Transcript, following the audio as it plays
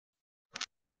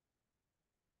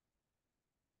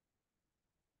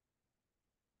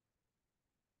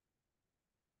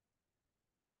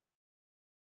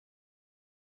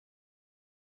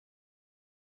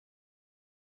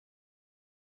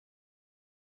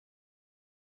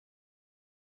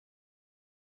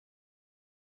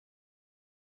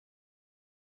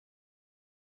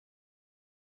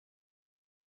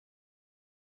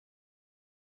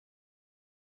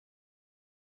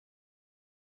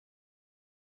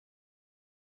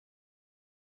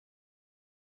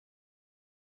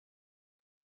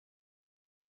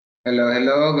Hello,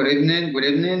 hello, good evening, good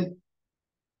evening.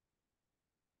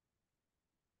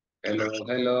 Hello,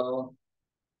 hello,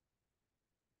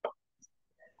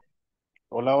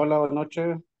 Hola, hola, buenas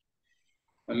noches.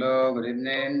 hello, good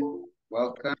evening.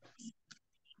 Welcome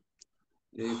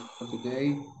for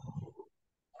today.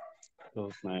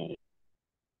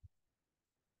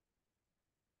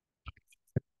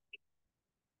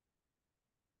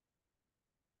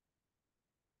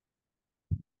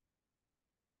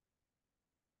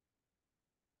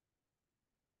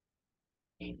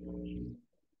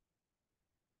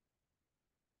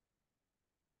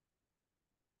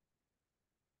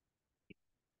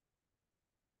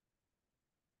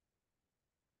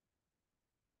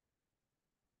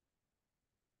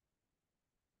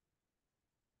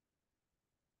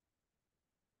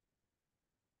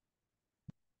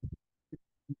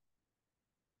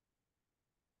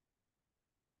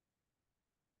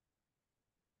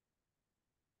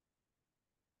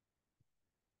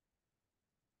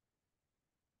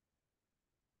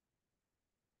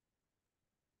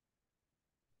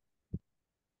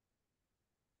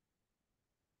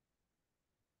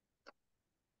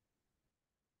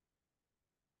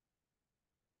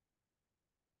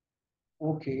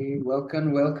 Okay,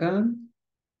 welcome, welcome.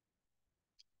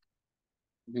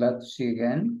 Glad to see you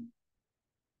again.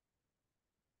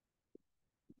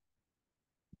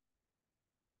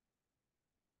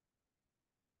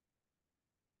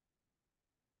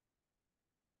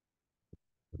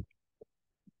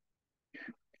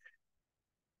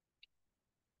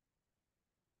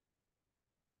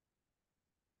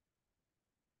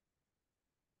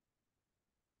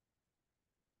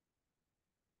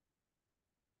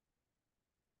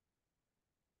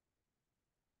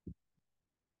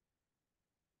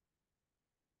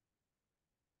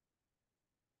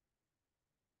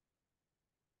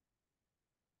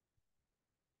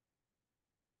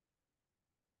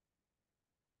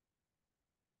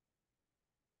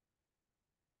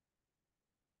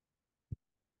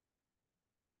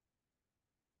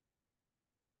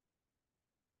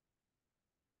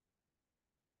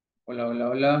 Hola, hola,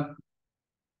 hola.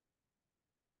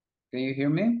 Can you hear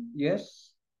me?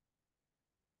 Yes?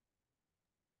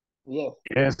 Yes.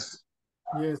 Yes.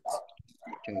 Yes.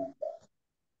 Okay.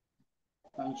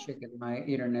 I'm checking my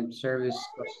internet service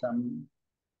because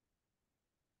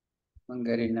I'm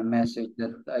getting a message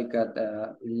that I got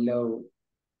a low.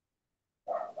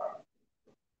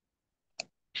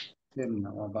 Didn't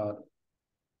know about.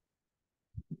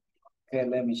 Okay,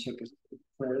 let me check it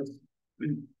first.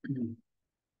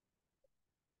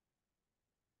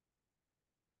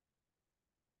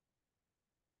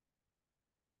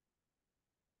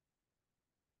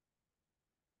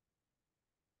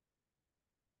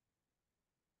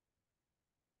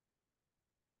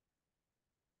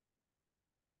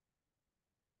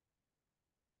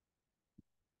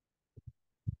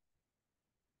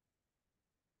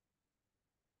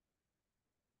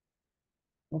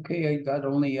 Okay, I got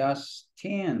only us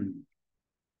 10.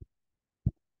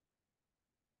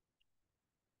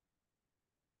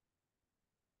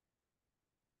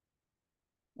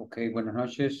 Ok, buenas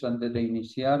noches. Antes de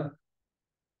iniciar,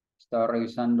 estaba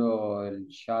revisando el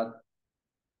chat,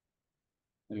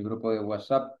 el grupo de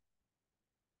WhatsApp,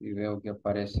 y veo que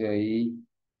aparece ahí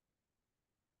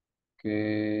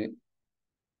que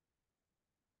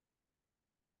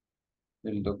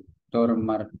el doctor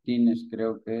Martínez,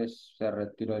 creo que es, se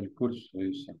retiró del curso,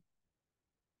 dice.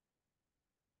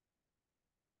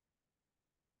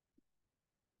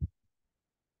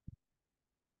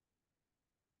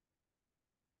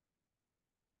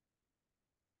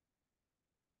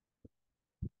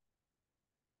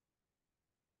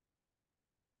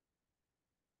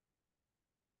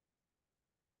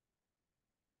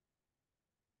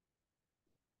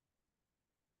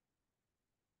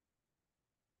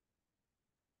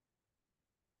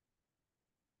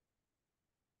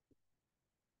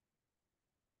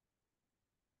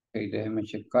 Ok, déjeme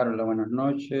checar. Hola, buenas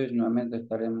noches. Nuevamente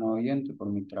estaré en modo oyente por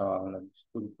mi trabajo. Las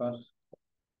disculpas.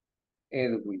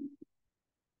 Edwin.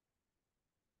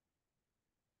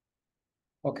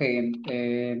 Ok,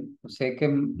 sé que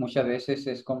muchas veces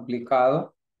es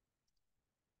complicado,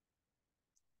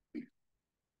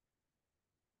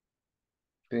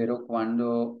 pero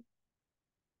cuando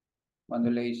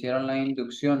le hicieron la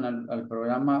inducción al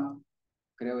programa,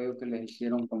 creo yo que les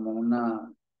hicieron como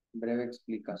una breve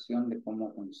explicación de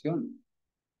cómo funciona.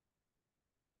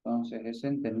 Entonces, es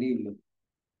entendible.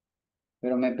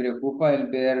 Pero me preocupa el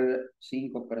ver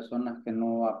 5 personas que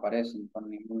no aparecen por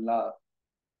ningún lado.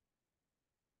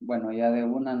 Bueno, ya de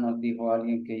una nos dijo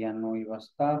alguien que ya no iba a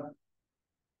estar.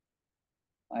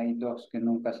 Hay 2 que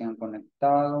nunca se han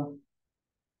conectado.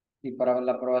 Y para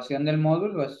la aprobación del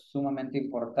módulo es sumamente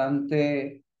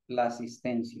importante la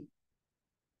asistencia.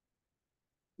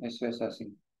 Eso es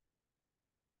así.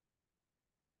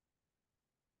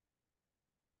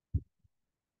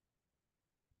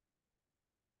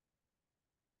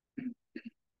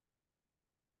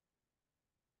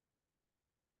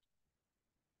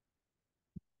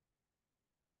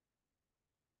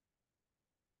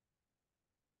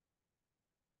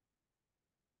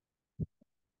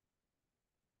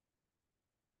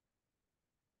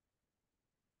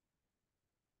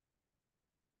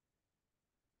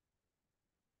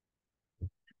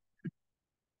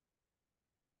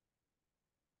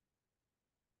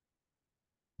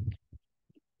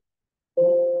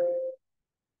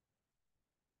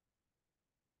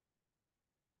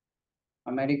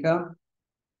 América,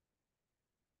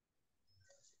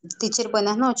 Teacher,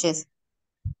 buenas noches.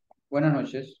 buenas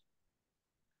noches.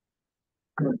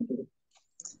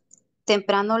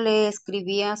 Temprano le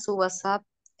escribí a su WhatsApp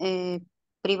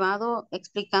privado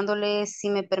explicándole si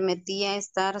me permitía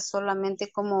estar solamente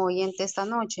como oyente esta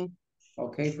noche.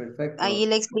 Ok, perfecto. Ahí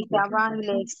le explicaba y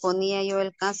le exponía yo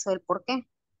el caso, el por qué.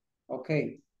 Ok.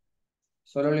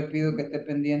 Solo le pido que esté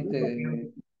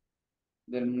pendiente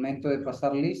del momento de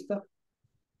pasar lista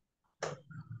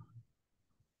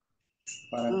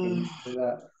para que Mm, yo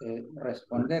pueda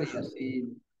responder y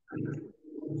así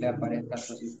le aparezca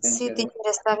su sí, asistencia de hoy. teacher,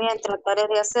 está bien, trataré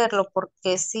de hacerlo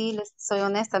porque sí, les soy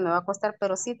honesta, me va a costar,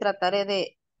 pero sí trataré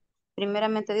de,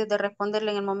 primeramente Dios, de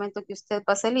responderle en el momento que usted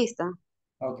pase lista.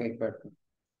 Ok, perfecto.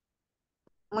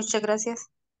 Muchas gracias.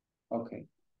 Ok.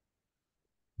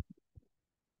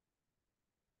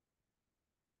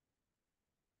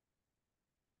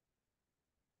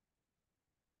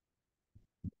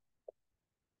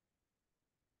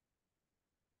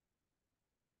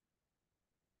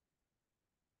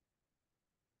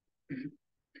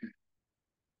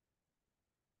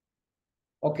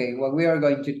 Okay, what we are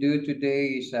going to do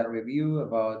today is a review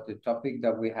about the topic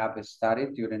that we have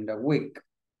studied during the week.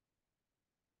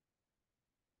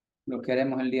 Lo que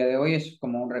haremos el día de hoy es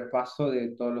como un repaso de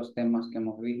todos los temas que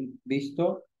hemos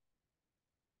visto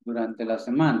durante la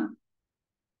semana.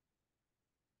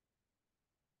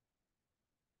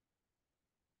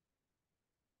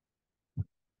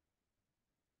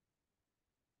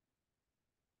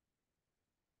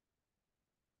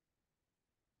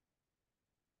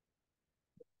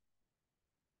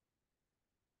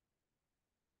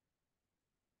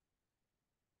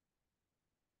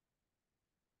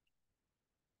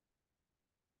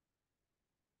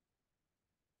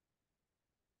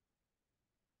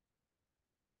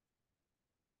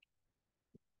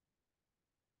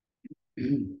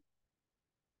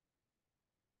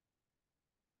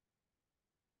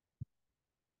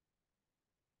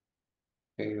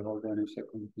 Okay, hold on a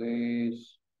second,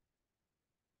 please.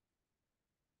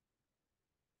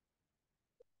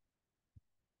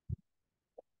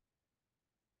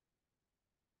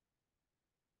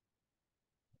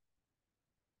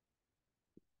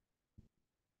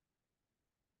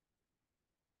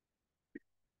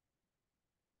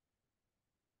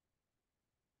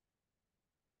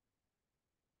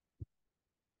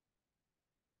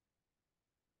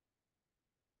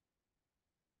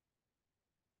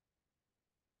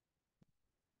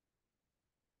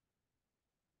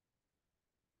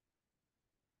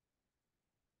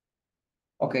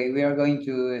 Okay, we are going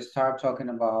to start talking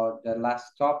about the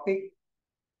last topic.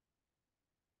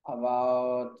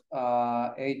 About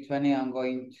 8:20, I'm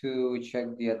going to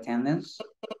check the attendance.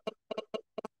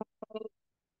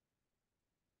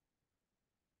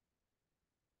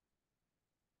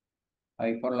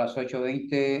 Ahí por las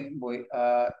 8:20 voy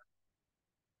a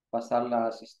pasar la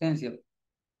asistencia.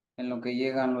 En lo que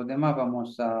llegan los demás,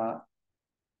 vamos a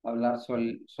hablar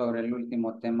sobre el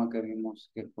último tema que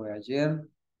vimos que fue ayer.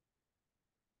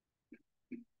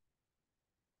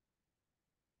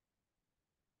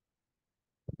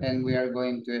 And we are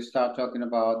going to start talking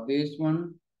about this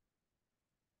one.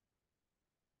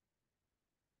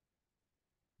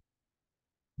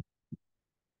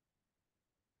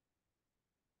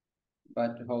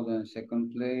 But hold on a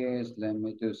second, please. Let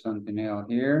me do something else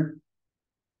here.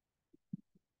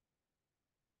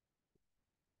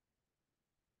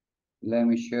 Let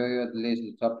me show you at least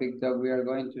the topic that we are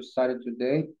going to study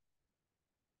today.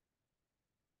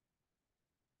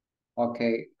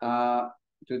 Okay,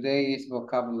 today is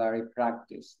vocabulary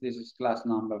practice. This is class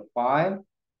number 5.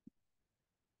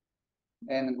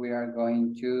 And we are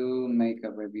going to make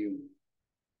a review.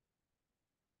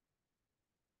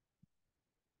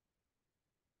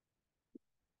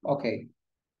 Okay,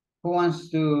 who wants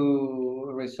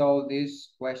to resolve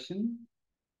this question?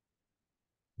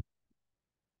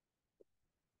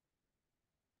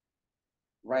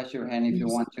 Raise your hand if you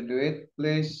want to do it,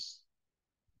 please.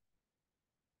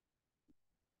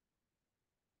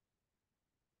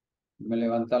 Me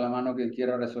levanta la mano que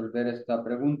quiera resolver esta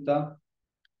pregunta.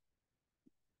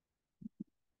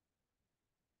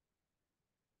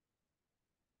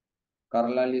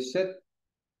 Carla Lisset.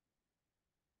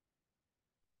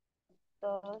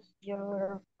 Does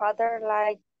your father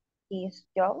like his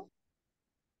job?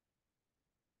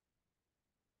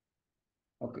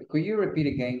 Okay, could you repeat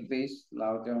again, please,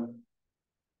 louder?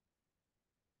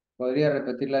 ¿Podría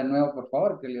repetirla de nuevo, por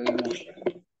favor, que le oímos?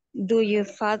 Do your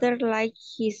father like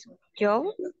his job?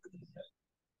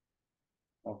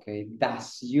 Okay,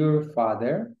 does your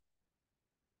father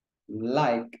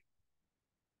like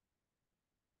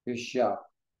his job?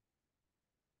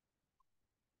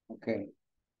 Okay.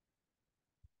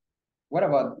 What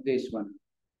about this one?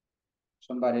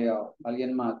 Somebody else.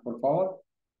 ¿Alguien más, por favor?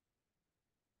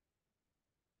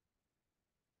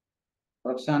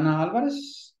 Roxana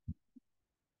Álvarez.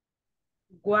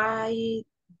 Why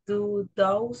do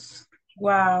dogs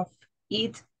have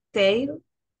its tail?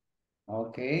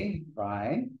 Okay,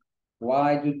 right.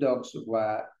 Why do dogs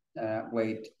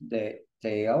wait the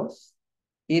tails?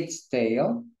 Its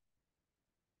tail.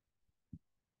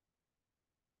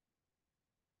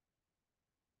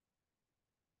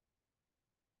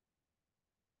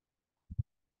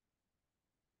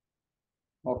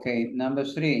 Okay, number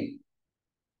 3.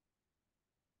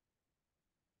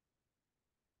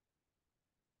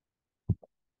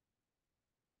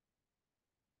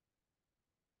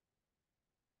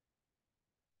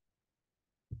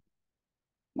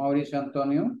 Mauricio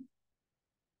Antonio.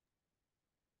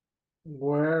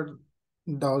 Where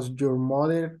does your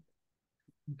mother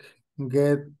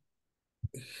get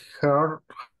her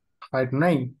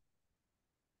name?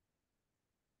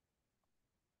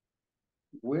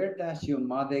 Where does your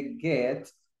mother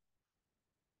get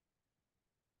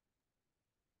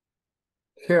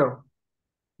Her.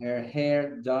 her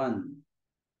hair done?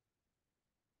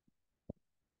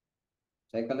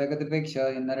 Take a look at the picture.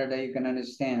 In order that you can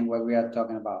understand what we are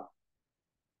talking about.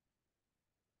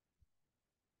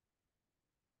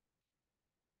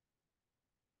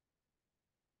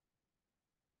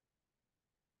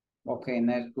 Okay,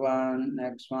 next one.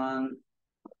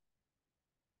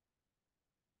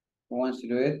 Who wants to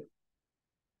do it?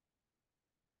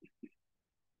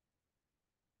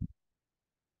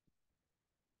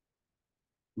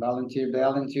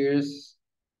 Volunteers.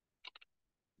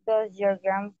 Does your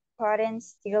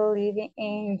grandparents still live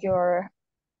in your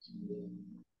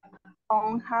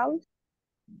own house?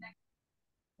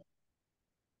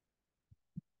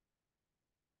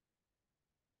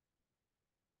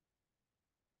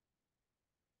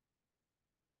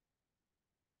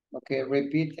 Okay,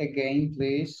 repeat again,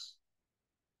 please.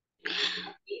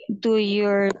 Do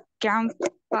your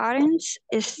grandparents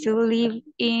still live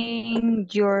in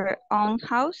your own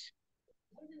house?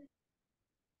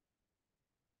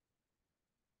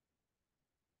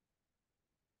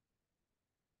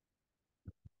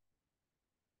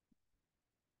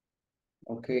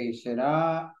 Okay,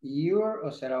 ¿será your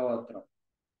o será otro?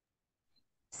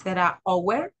 ¿Será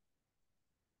our?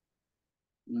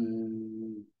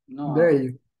 No.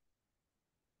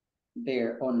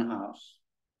 Their own house.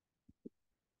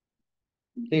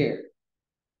 Their.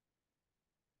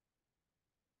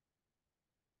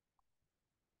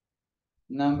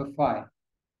 Number 5.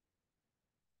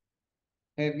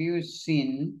 Have you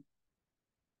seen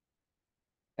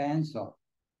pencil?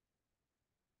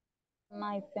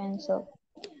 My pencil.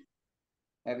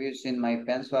 Have you seen my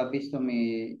pencil? ¿Has visto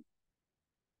mi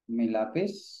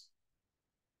lápiz?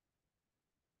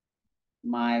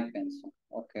 My pencil.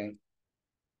 Okay.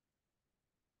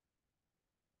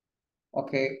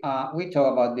 Okay, we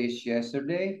talked about this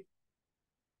yesterday.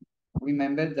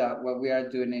 Remember that what we are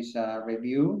doing is a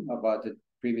review about the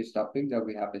previous topic that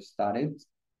we have studied.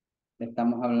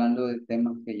 Estamos hablando de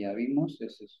temas que ya vimos,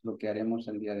 eso es lo que haremos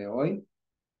el día de hoy.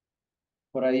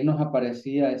 Por ahí nos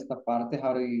aparecía esta parte,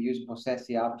 how do you use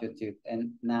possessive adjective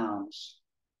and nouns.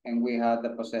 And we had the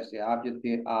possessive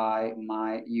adjective, I,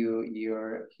 my, you,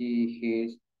 your, he,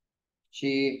 his,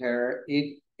 she, her,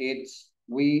 it, its,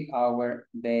 we, our,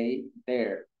 they,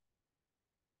 their.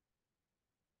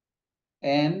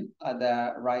 And at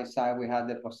the right side, we have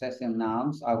the possessive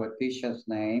nouns, our teacher's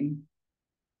name,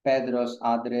 Pedro's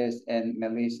address, and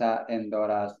Melissa and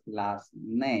Dora's last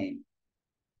name.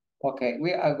 Okay,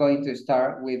 we are going to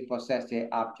start with possessive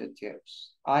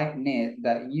adjectives. I need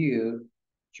that you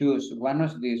choose one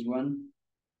of these one,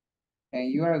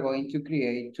 and you are going to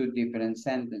create 2 different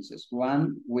sentences,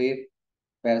 one with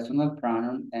personal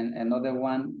pronoun and another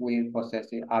one with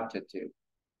possessive adjective.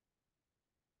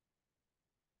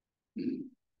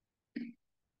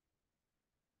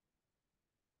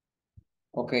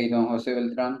 Ok, don José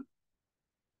Beltrán.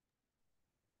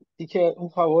 Teacher,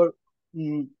 un favor,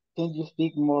 can you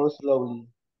speak more slowly?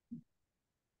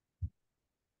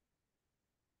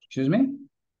 Excuse me.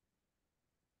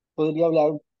 Podría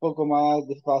hablar un poco más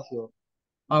despacio.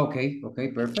 Ah, ok,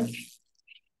 perfecto.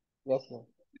 Gracias.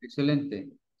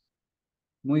 Excelente.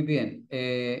 Muy bien.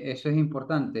 Eso es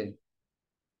importante.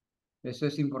 Eso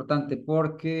es importante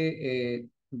porque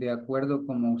de acuerdo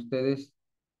como ustedes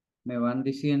me van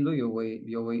diciendo, yo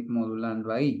voy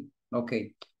modulando ahí. Ok.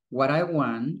 What I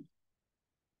want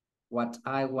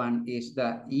is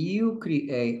that you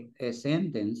create a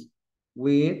sentence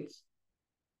with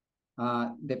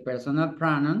the personal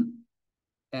pronoun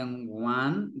and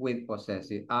one with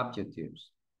possessive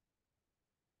adjectives.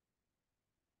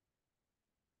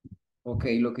 Ok,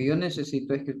 lo que yo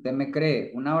necesito es que usted me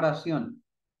cree una oración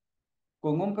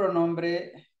con un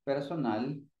pronombre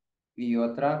personal y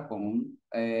otra con un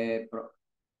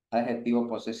adjetivo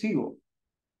posesivo.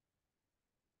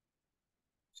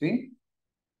 ¿Sí?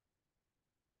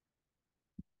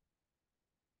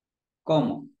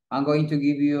 ¿Cómo? I'm going to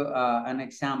give you an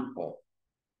example.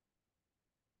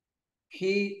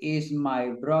 He is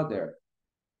my brother.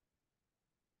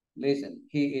 Listen,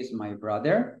 he is my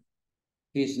brother.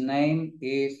 His name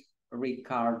is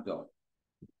Ricardo.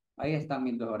 Ahí están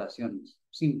mis dos oraciones.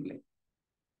 Simple.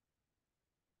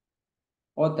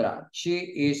 Otra.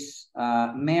 She is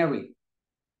Mary.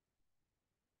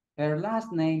 Her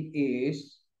last name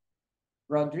is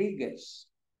Rodriguez.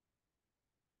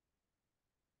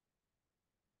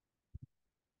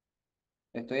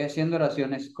 Estoy haciendo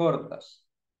oraciones cortas.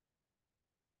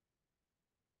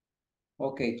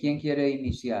 Ok, ¿quién quiere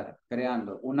iniciar?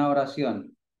 Creando una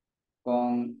oración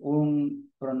con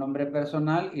un pronombre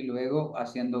personal y luego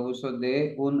haciendo uso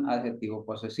de un adjetivo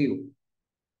posesivo.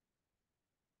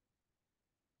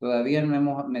 Todavía no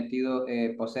hemos metido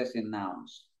possessive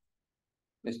nouns.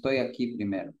 Estoy aquí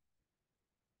primero.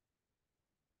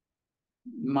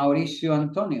 Mauricio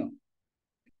Antonio.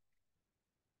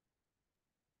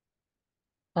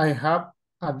 I have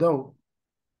a dog.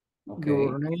 Ok.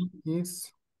 Your name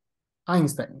is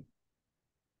Einstein.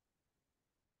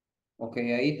 Ok,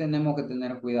 ahí tenemos que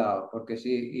tener cuidado, porque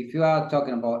if you are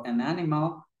talking about an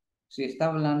animal, si está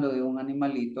hablando de un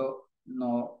animalito,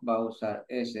 no va a usar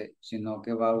ese, sino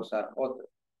que va a usar otro.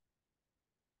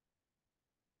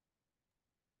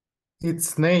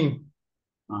 Its name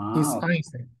is Ok.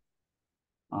 Einstein.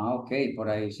 Ok, por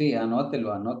ahí sí,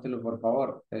 anótelo por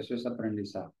favor, eso es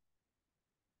aprendizaje.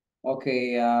 Ok,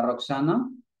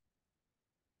 Roxana.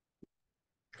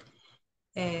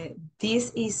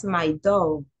 This is my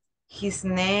dog. His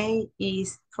name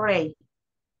is Frey.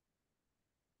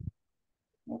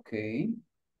 Ok.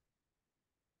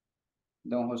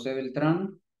 Don José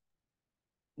Beltrán.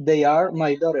 They are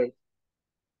my daughter.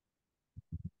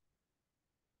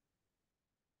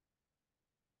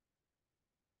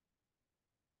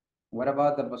 What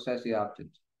about the possessive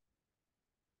object?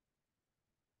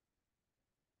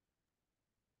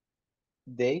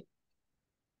 They.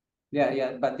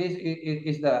 Yeah, but this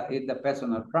is the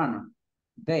personal pronoun.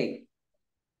 They.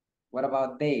 What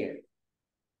about their?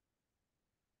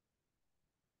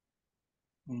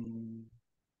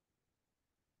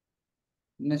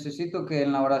 Necesito que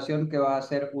en la oración que va a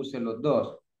hacer use los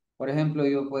dos. Por ejemplo,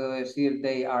 yo puedo decir,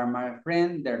 they are my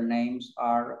friend, their names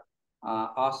are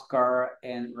Oscar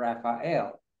and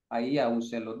Rafael. Ahí ya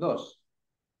use los dos.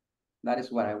 That is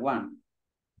what I want.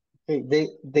 Okay,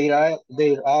 they are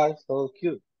so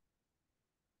cute.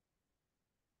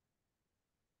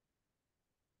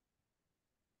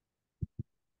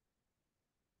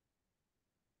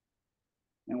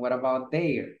 And what about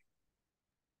their?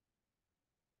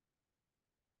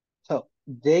 So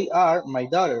they are my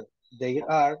daughter. They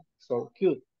are so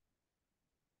cute.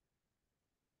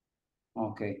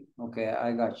 Okay,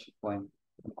 I got your point.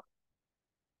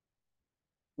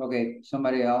 Okay,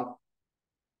 somebody else.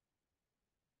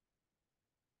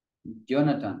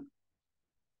 Jonathan.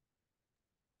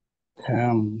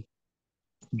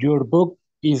 Your book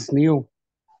is new.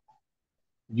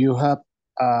 You have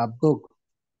a book.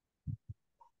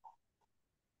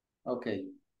 Okay.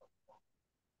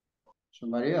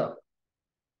 Somebody else.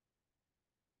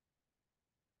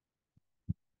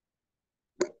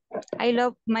 I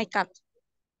love my cat.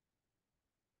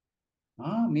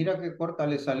 Mira qué corta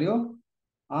le salió.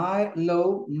 I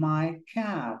love my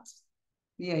cat.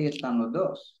 Y ahí están los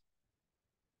dos.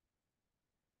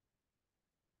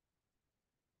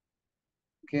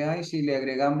 ¿Qué hay si le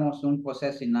agregamos un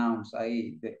possessive nouns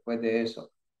ahí después de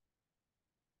eso?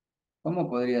 ¿Cómo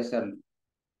podría serlo?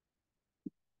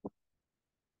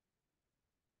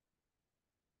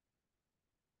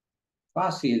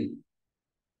 Fácil.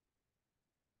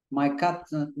 My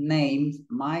cat's name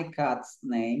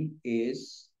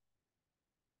is,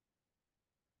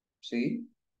 ¿sí?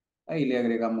 Ahí le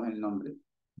agregamos el nombre.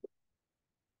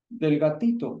 Del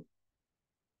gatito.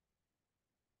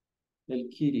 Del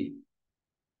kitty.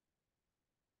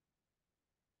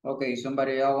 Okay,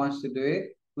 somebody else wants to do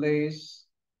it, please.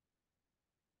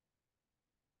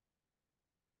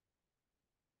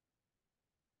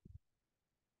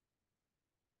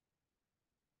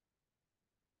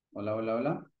 Hola, hola,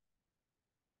 hola.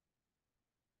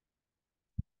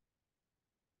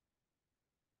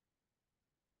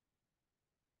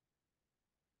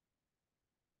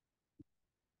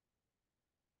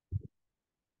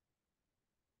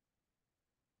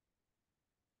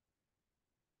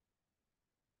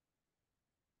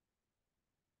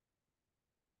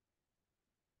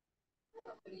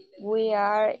 We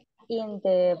are in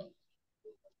the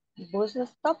bus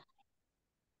stop.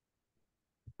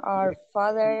 Our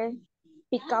father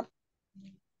pick up.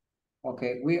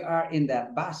 Okay, we are in the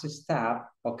bus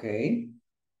stop. Okay.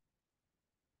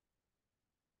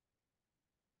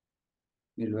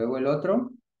 Y luego el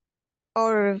otro.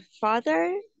 Our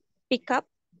father pick up.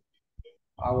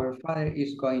 Our father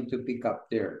is going to pick up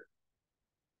there.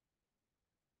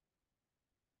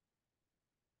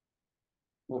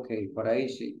 Okay, por ahí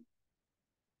sí.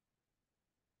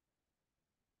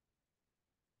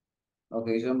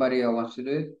 Okay, somebody else wants to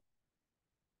do it.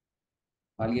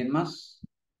 ¿Alguien más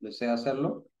desea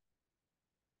hacerlo?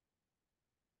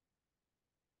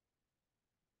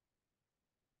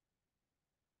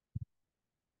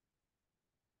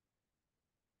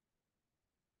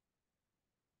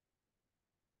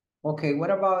 Okay,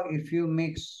 what about if you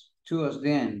mix two of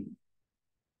them?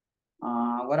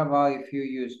 What about if you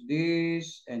use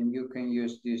this and you can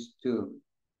use this too?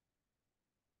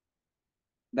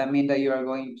 That means that you are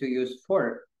going to use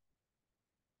for.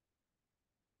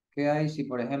 ¿Qué hay si,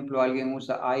 por ejemplo, alguien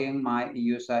usa I and my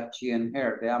y usa she and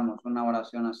her? Veamos una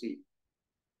oración así.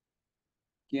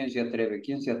 ¿Quién se atreve?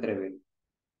 ¿Quién se atreve?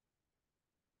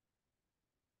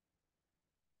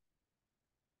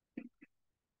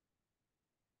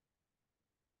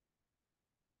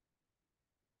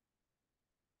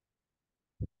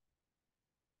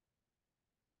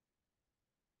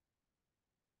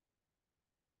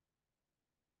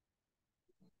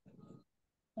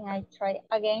 Can I try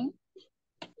again?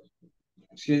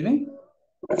 Excuse me?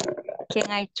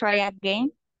 Can I try again?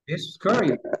 Yes,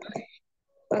 Curry.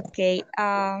 Okay.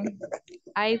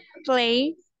 I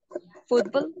play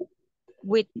football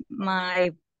with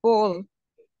my ball.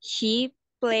 She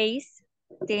plays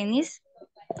tennis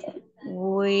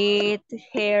with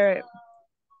her.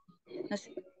 No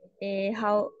sé,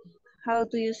 how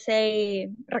do you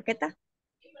say raqueta?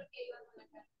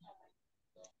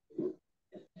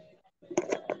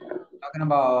 Talking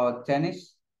about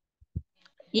tennis?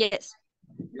 Yes.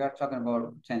 You are talking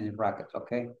about tennis rackets,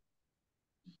 okay?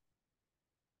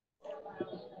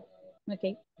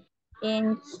 Okay.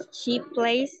 And she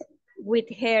plays with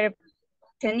her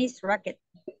tennis racket.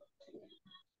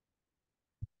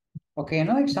 Okay,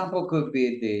 another example could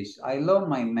be this. I love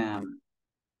my mom.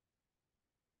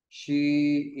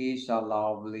 She is a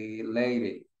lovely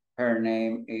lady. Her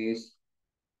name is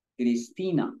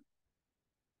Cristina.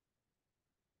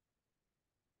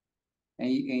 And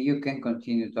you can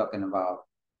continue talking about.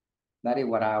 That is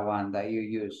what I want, that you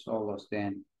use all of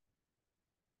them.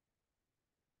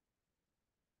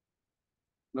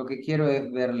 Lo que quiero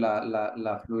es ver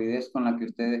la fluidez con la que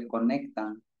ustedes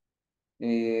conectan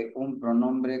un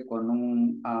pronombre con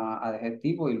un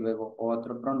adjetivo y luego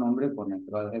otro pronombre con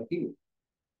otro adjetivo.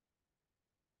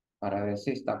 Para ver si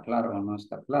está claro o no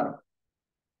está claro.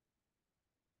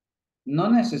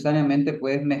 No necesariamente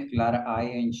puedes mezclar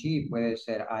I and she, puede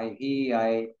ser I, he,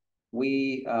 I,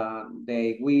 we,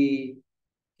 they, we,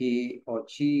 he or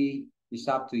she, it's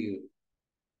up to you.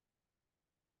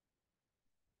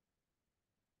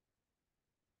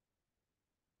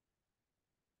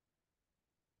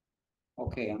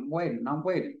 Okay, I'm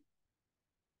waiting.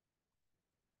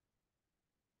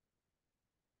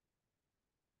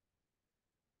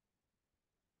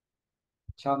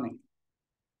 Tell me.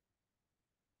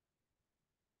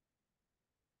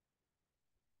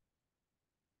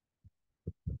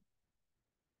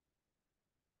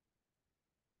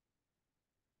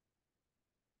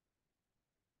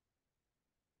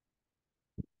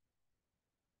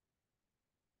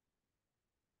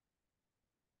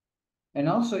 And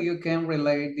also you can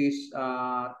relate this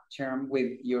term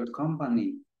with your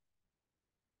company.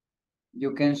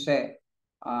 You can say,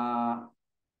 for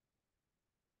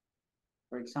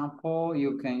example,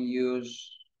 you can use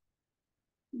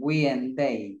we and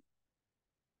they.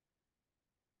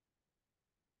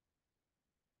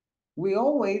 We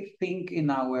always think in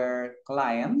our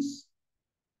clients.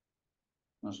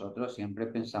 Nosotros siempre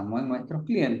pensamos en nuestros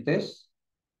clientes.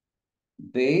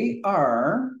 They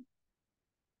are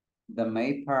the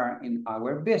main part in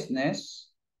our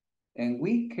business, and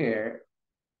we care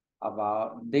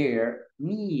about their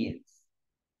needs.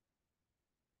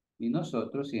 Y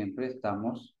nosotros siempre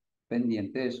estamos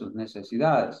pendientes de sus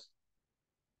necesidades.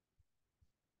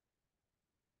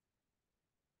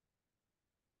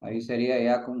 Ahí sería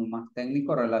ya como más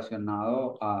técnico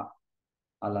relacionado a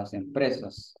las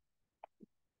empresas.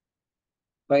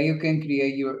 But you can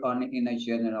create your own in a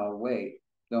general way.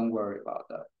 Don't worry about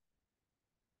that.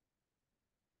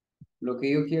 Lo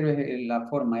que yo quiero es la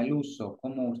forma, el uso,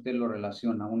 cómo usted lo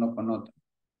relaciona uno con otro.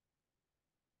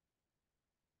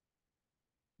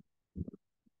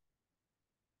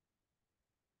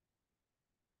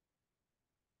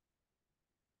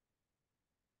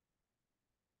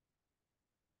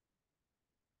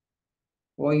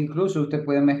 O incluso usted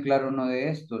puede mezclar uno de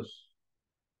estos.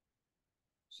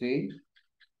 ¿Sí?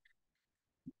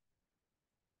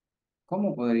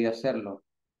 ¿Cómo podría hacerlo?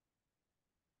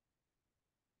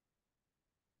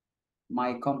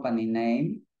 My company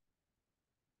name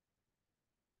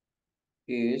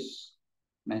is...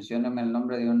 Mencióneme el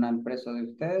nombre de una empresa de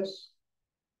ustedes.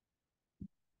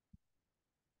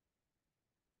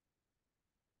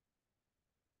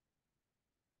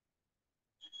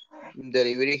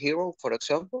 Delivery Hero, for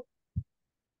example.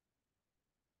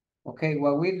 Okay,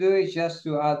 what we do is just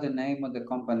to add the name of the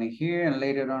company here, and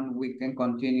later on we can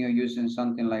continue using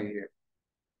something like here,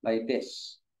 like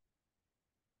this.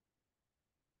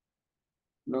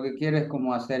 Lo que quiero es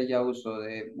como hacer ya uso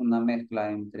de una mezcla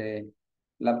entre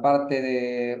la parte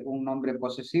de un nombre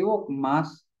posesivo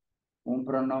más un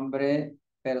pronombre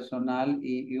personal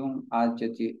y un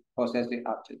adjective, possessive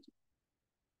adjective.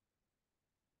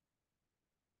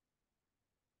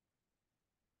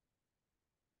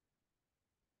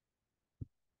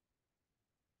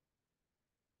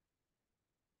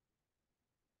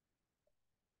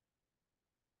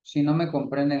 Si no me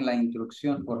comprenden la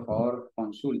instrucción, por favor,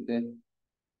 consulte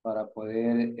para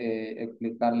poder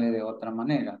explicarle de otra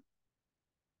manera.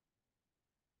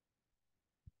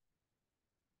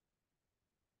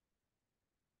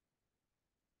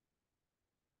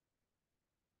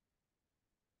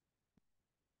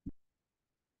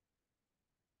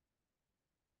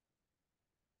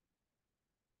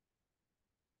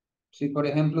 Si, por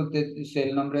ejemplo, usted dice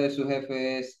el nombre de su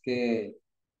jefe es que,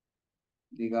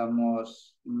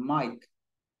 digamos, Mike.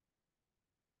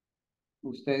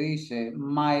 Usted dice,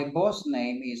 my boss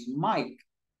name is Mike.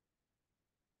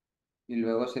 Y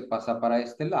luego se pasa para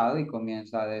este lado y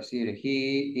comienza a decir,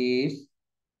 he is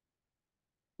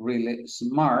really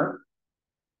smart.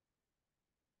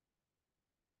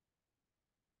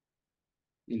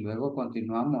 Y luego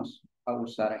continuamos a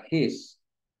usar his.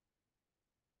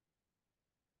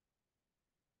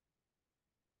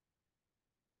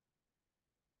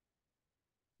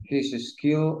 His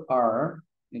skills are,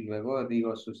 y luego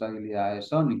digo sus habilidades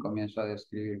son y comienzo a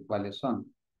describir cuáles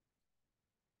son.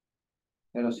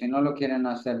 Pero si no lo quieren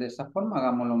hacer de esa forma,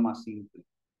 hagámoslo más simple.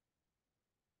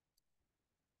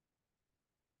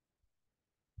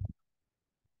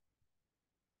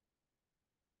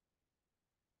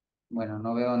 Bueno,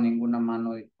 no veo ninguna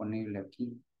mano disponible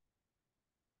aquí.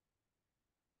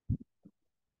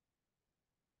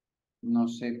 No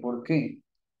sé por qué.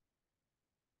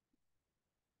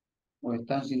 O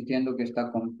están sintiendo que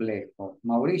está complejo.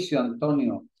 Mauricio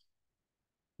Antonio.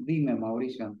 Dime,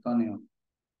 Mauricio Antonio.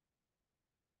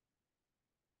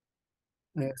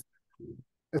 Es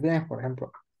bien, por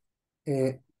ejemplo,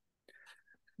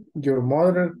 your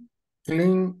mother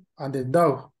clean and the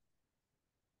dog.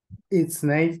 Its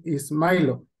name is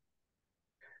Milo.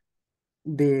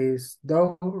 This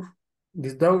dog,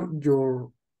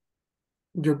 you're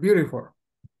beautiful.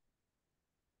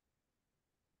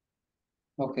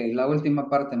 Ok, la última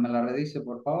parte me la redice,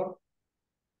 por favor.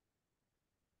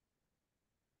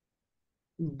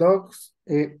 Dogs,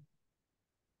 the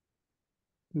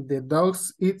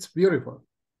dogs, it's beautiful.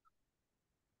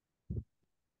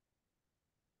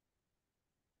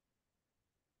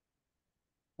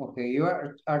 Okay, you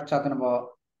are talking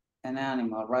about an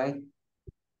animal, right?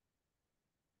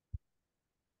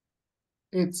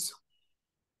 It's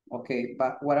Okay,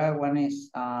 but what I want is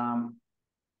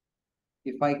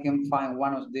if I can find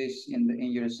one of these in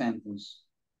your sentence.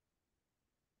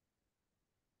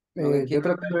 yo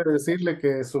traté de decirle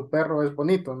que su perro es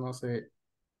bonito, no sé.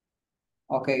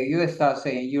 Okay, you start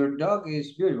saying your dog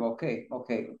is beautiful. Okay,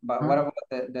 okay, but what about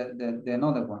the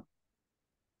another one?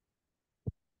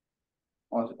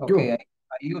 Okay,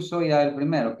 ahí uso ya el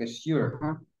primero, que es your.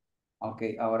 Ok,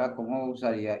 ahora, ¿cómo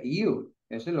usaría you?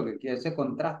 Eso es lo que quiere, ese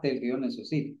contraste el que yo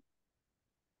necesito.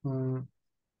 Mm,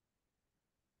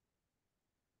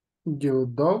 your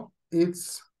dog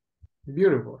is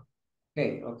beautiful.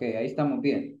 Ok, ok, ahí estamos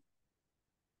bien.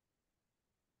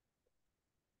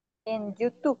 En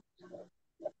YouTube.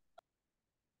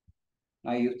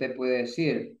 Ahí usted puede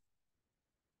decir,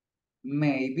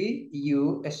 maybe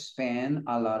you spend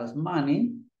a lot of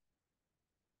money.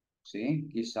 Sí,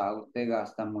 quizá usted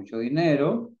gasta mucho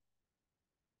dinero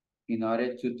in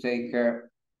order to take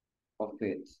care of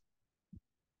it.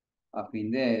 A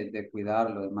fin de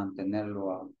cuidarlo, de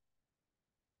mantenerlo.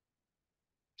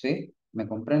 ¿Sí? ¿Me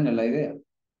comprende la idea?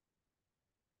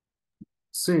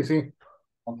 Sí, sí.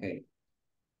 Ok.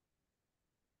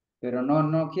 Pero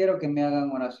no quiero que me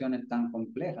hagan oraciones tan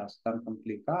complejas, tan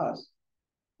complicadas.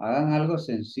 Hagan algo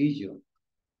sencillo.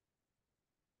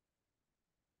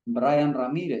 Brian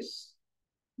Ramírez.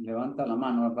 Levanta la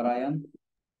mano, Brian.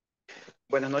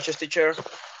 Buenas noches, teacher.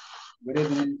 Good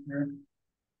evening,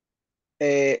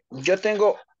 sir. Yo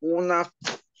tengo una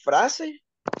frase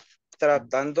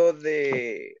tratando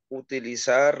de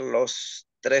utilizar los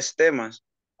tres temas.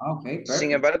 Ok, Sin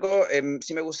perfecto. embargo,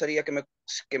 sí me gustaría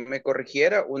que me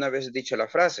corrigiera una vez dicha la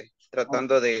frase,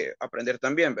 tratando de aprender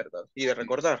también, ¿verdad? Y de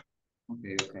recordar. Ok,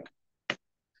 ok.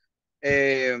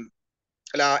 Eh,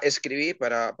 la escribí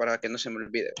para que no se me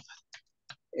olvide.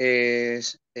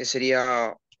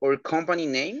 Sería, our company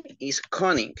name is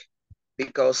Koenig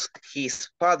because his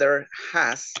father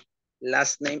has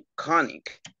last name Koenig.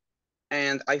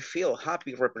 And I feel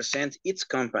happy represent its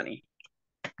company.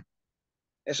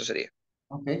 Eso sería.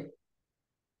 Ok.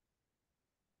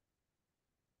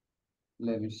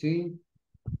 Let me see.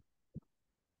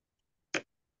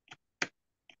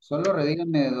 Solo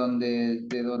redígame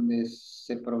de dónde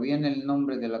se proviene el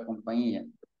nombre de la compañía.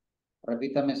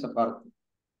 Repítame esa parte.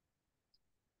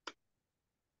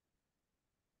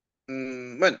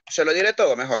 Bueno, se lo diré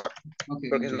todo mejor, Ok,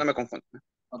 porque ok. no me confundo.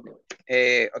 Ok,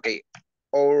 Okay.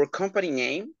 Our company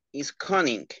name is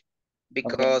Koenig ok.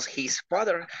 because his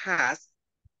father has.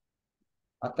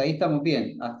 Hasta ahí estamos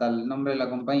bien. Hasta el nombre de la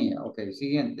compañía. Ok,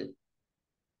 siguiente.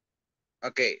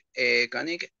 Okay,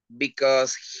 Koenig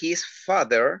because his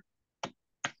father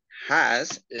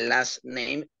has last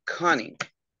name Koenig.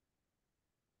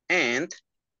 And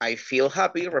I feel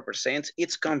happy represents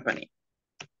its company.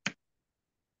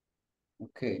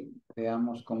 Ok,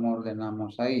 veamos cómo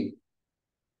ordenamos ahí.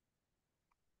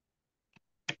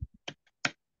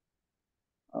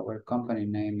 Our company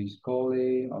name is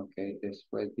Coley. Ok,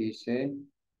 después dice.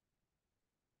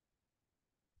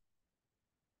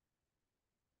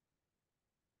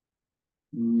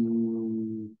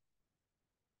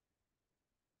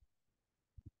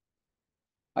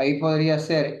 Ahí podría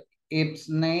ser its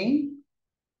name.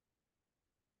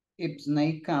 Its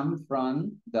name come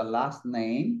from the last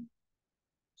name.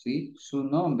 ¿Sí? Su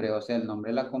nombre, o sea, el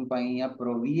nombre de la compañía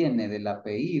proviene del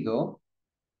apellido.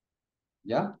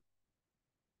 ¿Ya?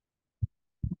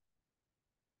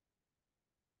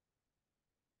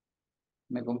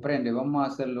 ¿Me comprende? Vamos a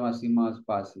hacerlo así más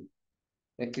fácil.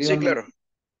 Sí, claro.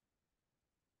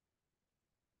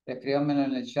 Escríbamelo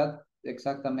en el chat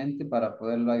exactamente para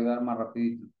poderlo ayudar más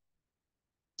rapidito.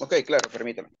 Ok, claro,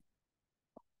 permítame.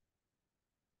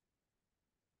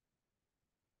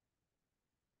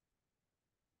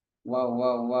 Wow,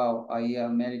 wow, wow. Ahí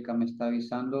América me está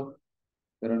avisando,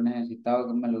 pero necesitaba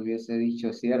que me lo hubiese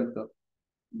dicho, ¿cierto?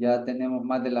 Ya tenemos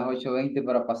más de las 8:20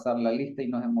 para pasar la lista y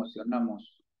nos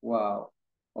emocionamos. Wow.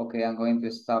 Okay, I'm going to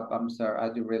stop. I'm sorry.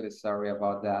 I'm really sorry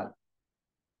about that.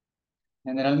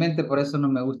 Generalmente por eso no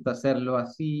me gusta hacerlo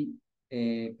así,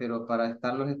 pero para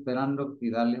estarlos esperando y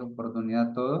darles oportunidad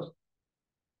a todos,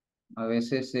 a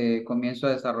veces comienzo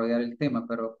a desarrollar el tema,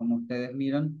 pero como ustedes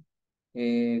miran,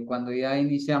 cuando ya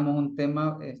iniciamos un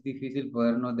tema es difícil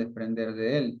podernos desprender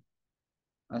de él.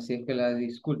 Así es que la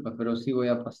disculpa, pero sí voy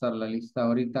a pasar la lista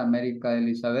ahorita. América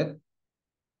Elizabeth,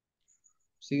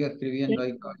 sigue escribiendo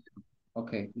ahí.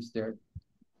 Ok, Mr.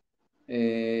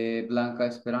 Blanca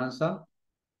Esperanza.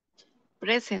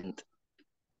 Present.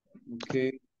 Ok,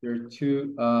 there are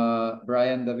two.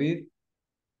 Brian David.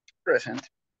 Present.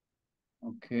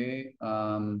 Ok.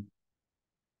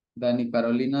 Dani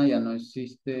Carolina, ya no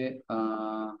existe.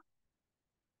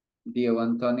 Diego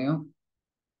Antonio.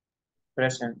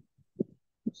 Present.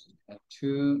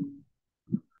 Two.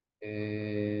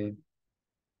 Edwin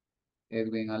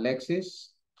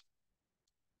Alexis.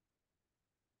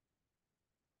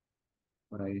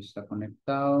 Por ahí está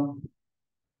conectado.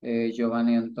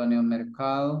 Giovanni Antonio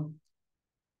Mercado.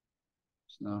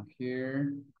 It's not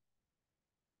here.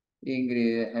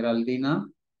 Ingrid Geraldina.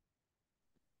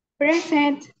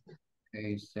 Present.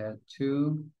 Okay, set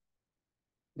 2.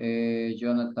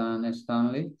 Jonathan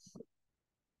Stanley.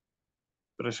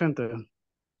 Presente.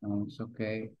 No, it's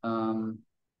okay.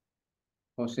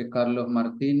 José Carlos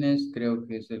Martínez, creo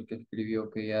que es el que escribió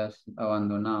que ya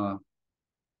abandonaba.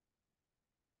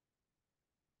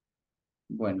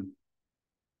 Bueno.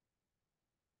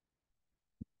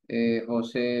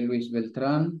 José Luis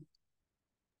Beltrán.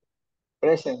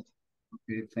 Present.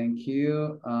 Okay, thank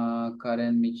you.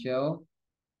 Karen Michelle.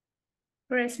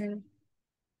 Present.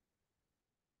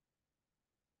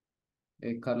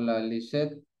 Carla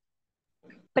Lisette.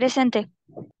 Presente.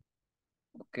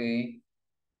 Okay.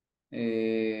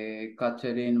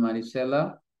 Catherine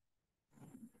Marisela.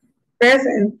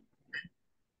 Present.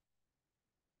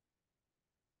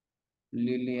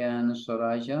 Lilian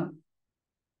Soraya.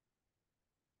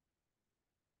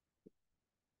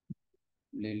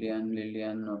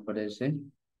 Lilian no aparece.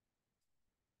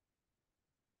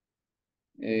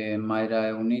 Mayra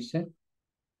Eunice.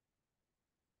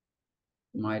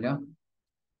 Mayra.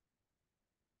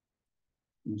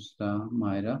 ¿Dónde está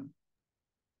Mayra?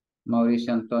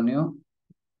 Mauricio Antonio.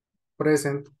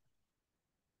 Present.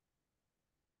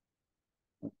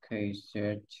 Okay,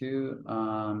 share 2.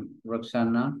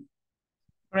 Roxana.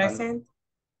 Present.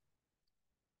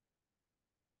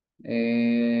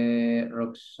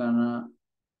 Roxana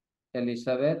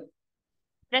Elizabeth.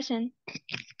 Present.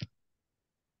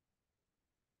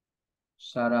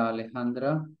 Sara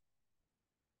Alejandra.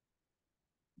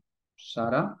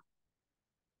 Sara.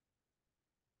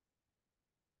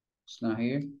 It's not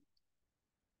here.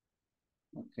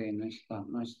 Okay, no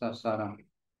está Sara.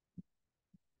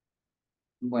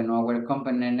 Bueno, our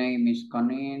company name is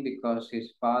Conin because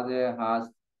his father has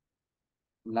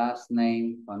last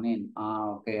name Conin.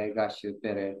 Okay, I got you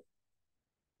better.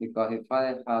 Because his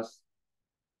father has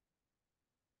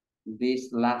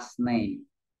this last name,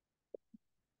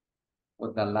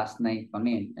 or the last name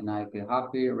Conin, and I feel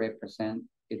happy represent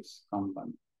its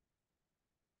company.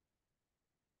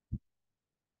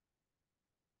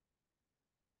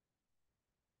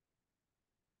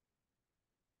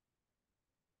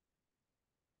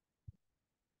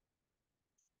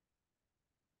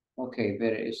 Okay,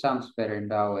 better. It sounds better in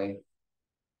that way.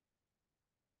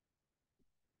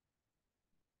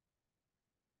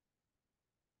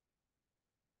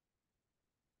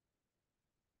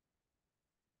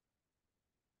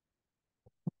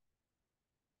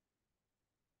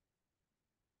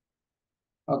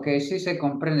 Okay, sí se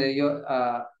comprende. Yo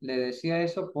le decía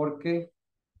eso porque,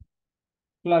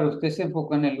 claro, usted se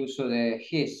enfocó en el uso de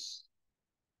his.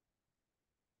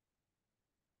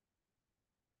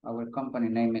 Our company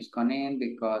name is Conin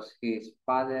because his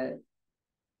father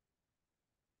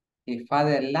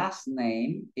last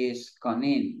name is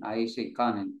Conin. Ahí sí,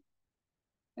 Conin.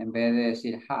 En vez de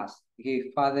decir has.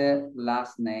 His father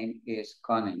last name is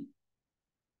Conin.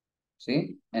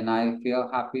 ¿Sí? And I feel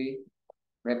happy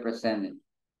representing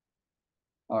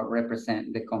or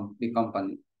represent the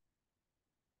company.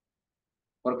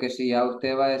 Porque si ya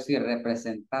usted va a decir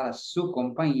representar a su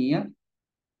compañía,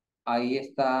 ahí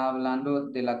está hablando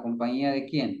de la compañía de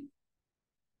quién.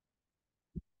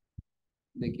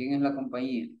 ¿De quién es la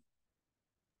compañía?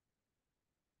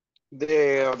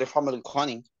 The family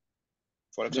Conning,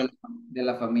 for example. De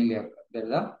la familia,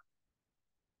 ¿verdad?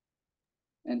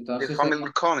 The Entonces,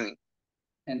 family Conning.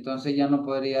 entonces ya no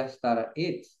podría estar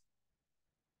it.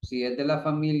 Si es de la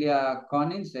familia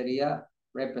Conning, sería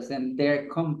represent their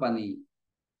company.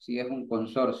 Si es un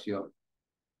consorcio.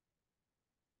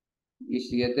 Y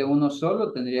si es de uno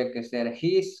solo, tendría que ser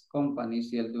his company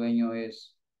si el dueño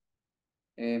es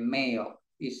male.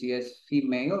 Y si es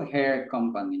female, her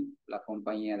company. La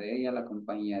compañía de ella, la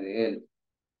compañía de él.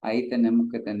 Ahí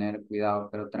tenemos que tener cuidado,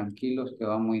 pero tranquilos que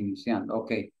vamos iniciando.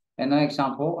 Ok. Another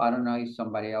example, I don't know if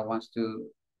somebody else wants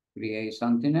to create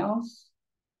something else.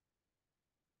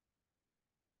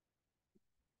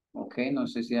 Ok, no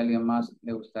sé si a alguien más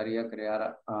le gustaría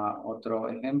crear otro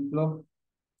ejemplo.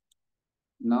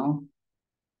 No.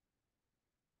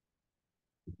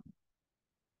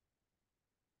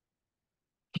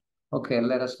 Okay,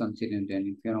 let us continue then.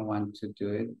 If you don't want to do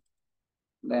it,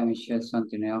 let me share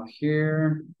something else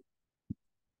here.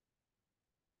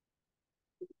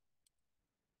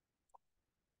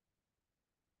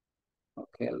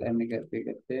 Okay, let me get big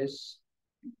at this.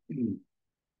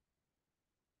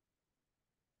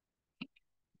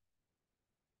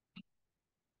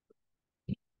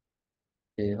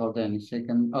 Okay, hold on a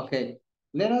second. Okay,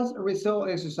 let us resolve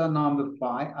exercise number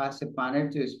 5. Ask a partner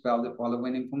to spell the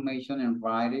following information and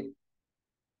write it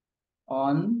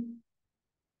on.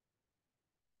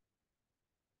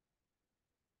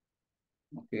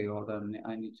 Okay, hold on.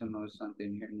 I need to know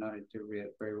something here in order to read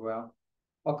it very well.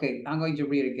 Okay, I'm going to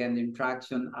read again the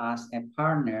instruction as a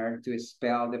partner to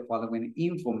spell the following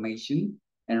information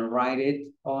and write it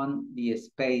on the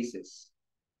spaces.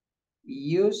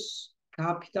 Use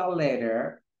capital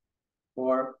letter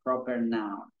for proper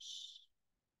nouns.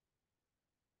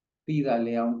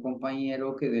 Pídale a un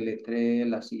compañero que deletree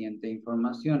la siguiente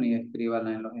información y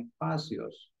escríbala en los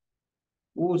espacios.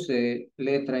 Use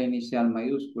letra inicial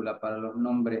mayúscula para los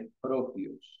nombres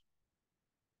propios.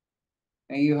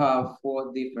 And you have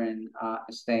 4 different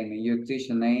statements. Your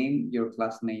teacher name, your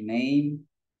classmate name,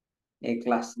 a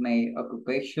classmate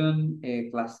occupation, a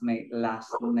classmate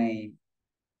last name.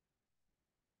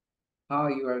 How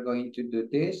you are going to do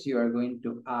this? You are going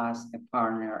to ask a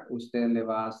partner. Usted le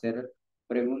va a hacer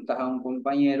preguntas a un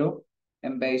compañero,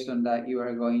 and based on that, you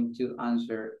are going to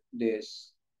answer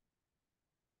this.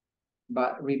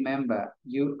 But remember,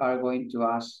 you are going to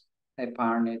ask a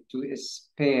partner to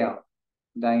spell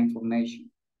the information.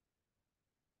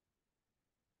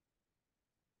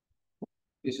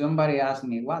 If somebody asks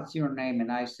me, what's your name? And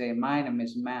I say, my name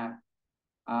is Matt.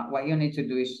 What you need to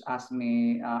do is ask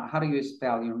me, how do you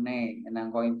spell your name? And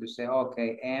I'm going to say,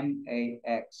 okay,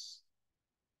 M-A-X.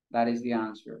 That is the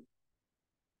answer.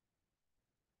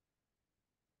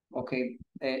 Okay,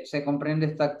 ¿se comprende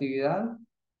esta actividad?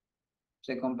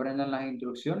 ¿Se comprenden las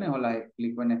instrucciones o las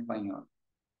explico en español?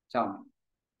 Chao.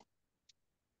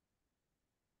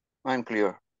 I'm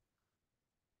clear.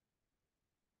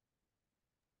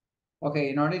 Okay,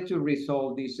 in order to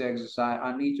resolve this exercise,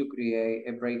 I need to create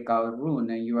a breakout room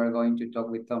and you are going to talk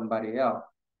with somebody else.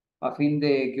 A fin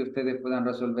de que ustedes puedan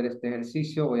resolver este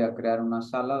ejercicio, voy a crear una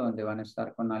sala donde van a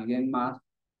estar con alguien más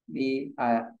y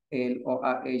a él o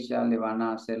a ella le van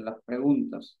a hacer las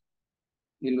preguntas.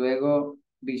 Y luego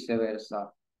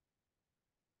viceversa.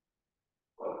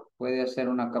 Puede hacer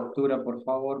una captura, por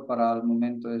favor, para el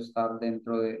momento de estar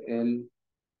dentro del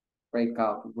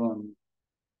breakout room.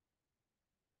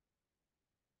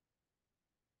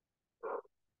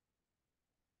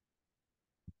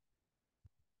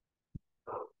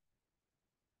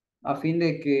 A fin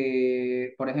de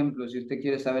que, por ejemplo, si usted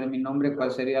quiere saber mi nombre,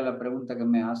 ¿cuál sería la pregunta que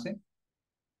me hace?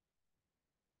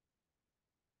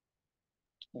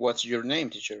 What's your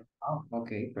name, teacher? Oh,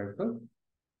 okay, perfect.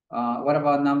 What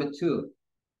about number 2?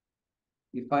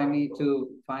 If I need to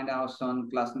find out some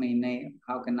classmate name,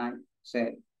 how can I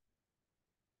say?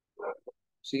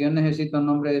 Si yo necesito el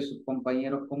nombre de sus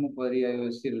compañeros, ¿cómo podría yo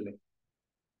decirle?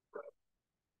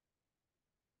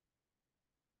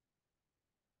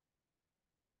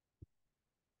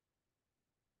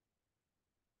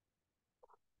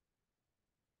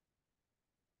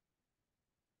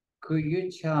 Could you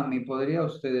tell me, podría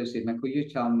usted decirme, could you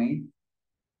tell me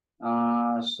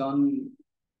some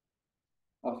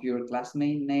of your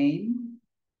classmate name?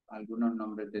 Algunos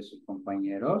nombres de sus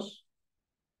compañeros.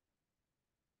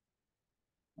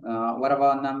 What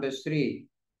about number 3?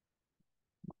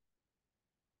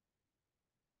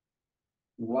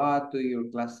 What do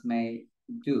your classmates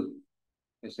do?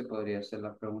 Esa podría ser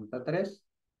la pregunta 3.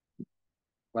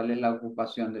 ¿Cuál es la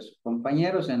ocupación de sus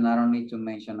compañeros? And I don't need to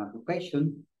mention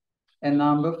occupation. And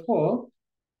number 4,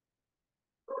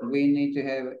 we need to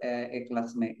have a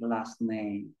classmate last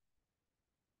name.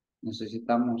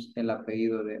 Necesitamos el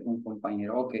apellido de un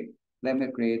compañero. Okay, let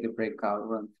me create the breakout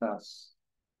room first.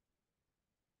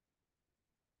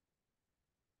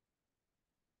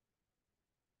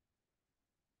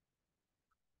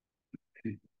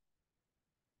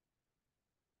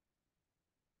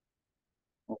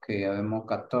 Ok, habemos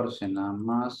 14 nada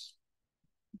más.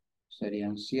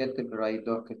 Serían 7, pero hay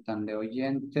 2 que están de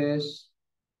oyentes.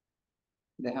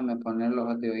 Déjame poner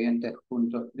los de oyentes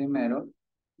juntos primero.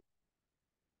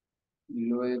 Y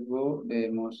luego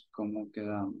vemos cómo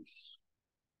quedamos.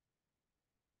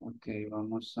 Ok,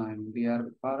 vamos a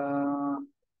enviar para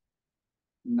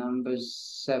number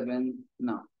 7.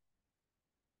 No.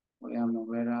 Voy a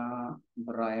mover a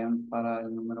Brian para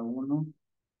el número 1.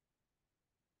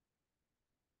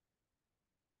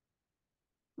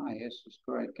 Ah, yes, it's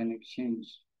correct. Can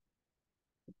exchange.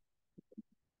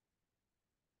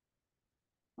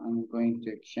 I'm going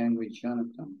to exchange with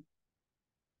Jonathan.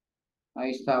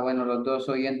 Ahí está. Bueno, los 2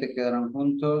 oyentes quedaron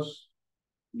juntos.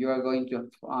 You are going to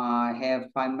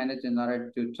have 5 minutes in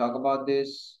order to talk about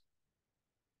this.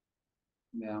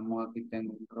 Veamos, aquí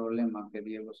tengo un problema que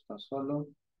Diego está solo.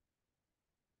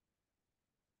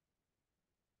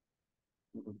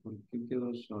 Pero ¿por qué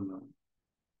quedó solo?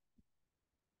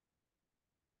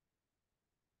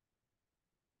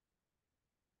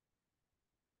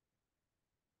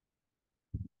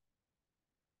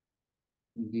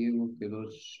 Diego quedó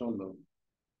solo.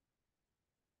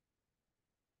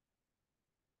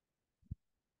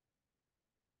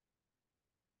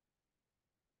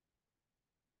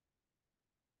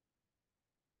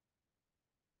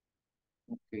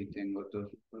 Ok, tengo 2,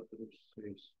 4,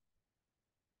 6.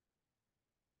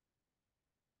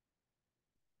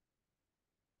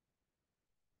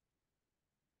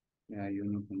 Y hay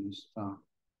uno que no está.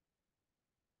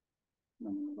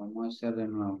 Bueno, vamos a hacer de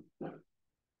nuevo.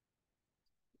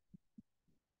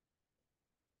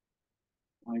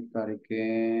 I got it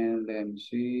again. Let me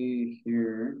see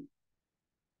here.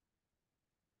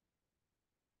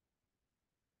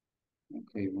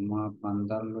 Ok, vamos a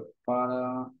mandarlo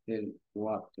para el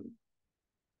 4.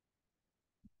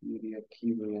 Y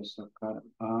aquí voy a sacar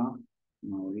a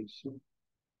Mauricio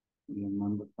y le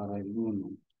mando para el 1.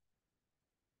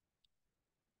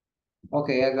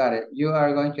 Okay, I got it. You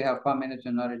are going to have 5 minutes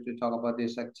in order to talk about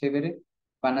this activity.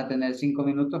 Van a tener 5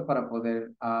 minutos para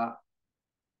poder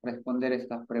responder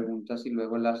estas preguntas y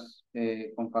luego las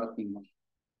compartimos.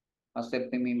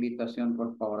 Acepten mi invitación,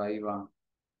 por favor, ahí va.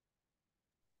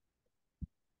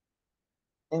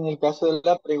 En el caso de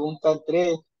la pregunta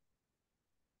 3,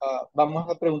 vamos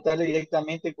a preguntarle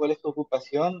directamente cuál es su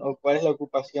ocupación o cuál es la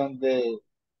ocupación de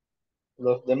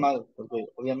los demás, porque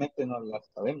obviamente no la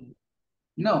sabemos.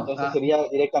 No, Entonces sería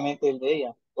directamente el de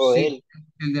ella o de sí, él.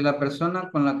 el de la persona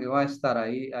con la que va a estar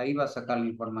ahí va a sacar la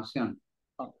información.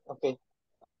 Ok.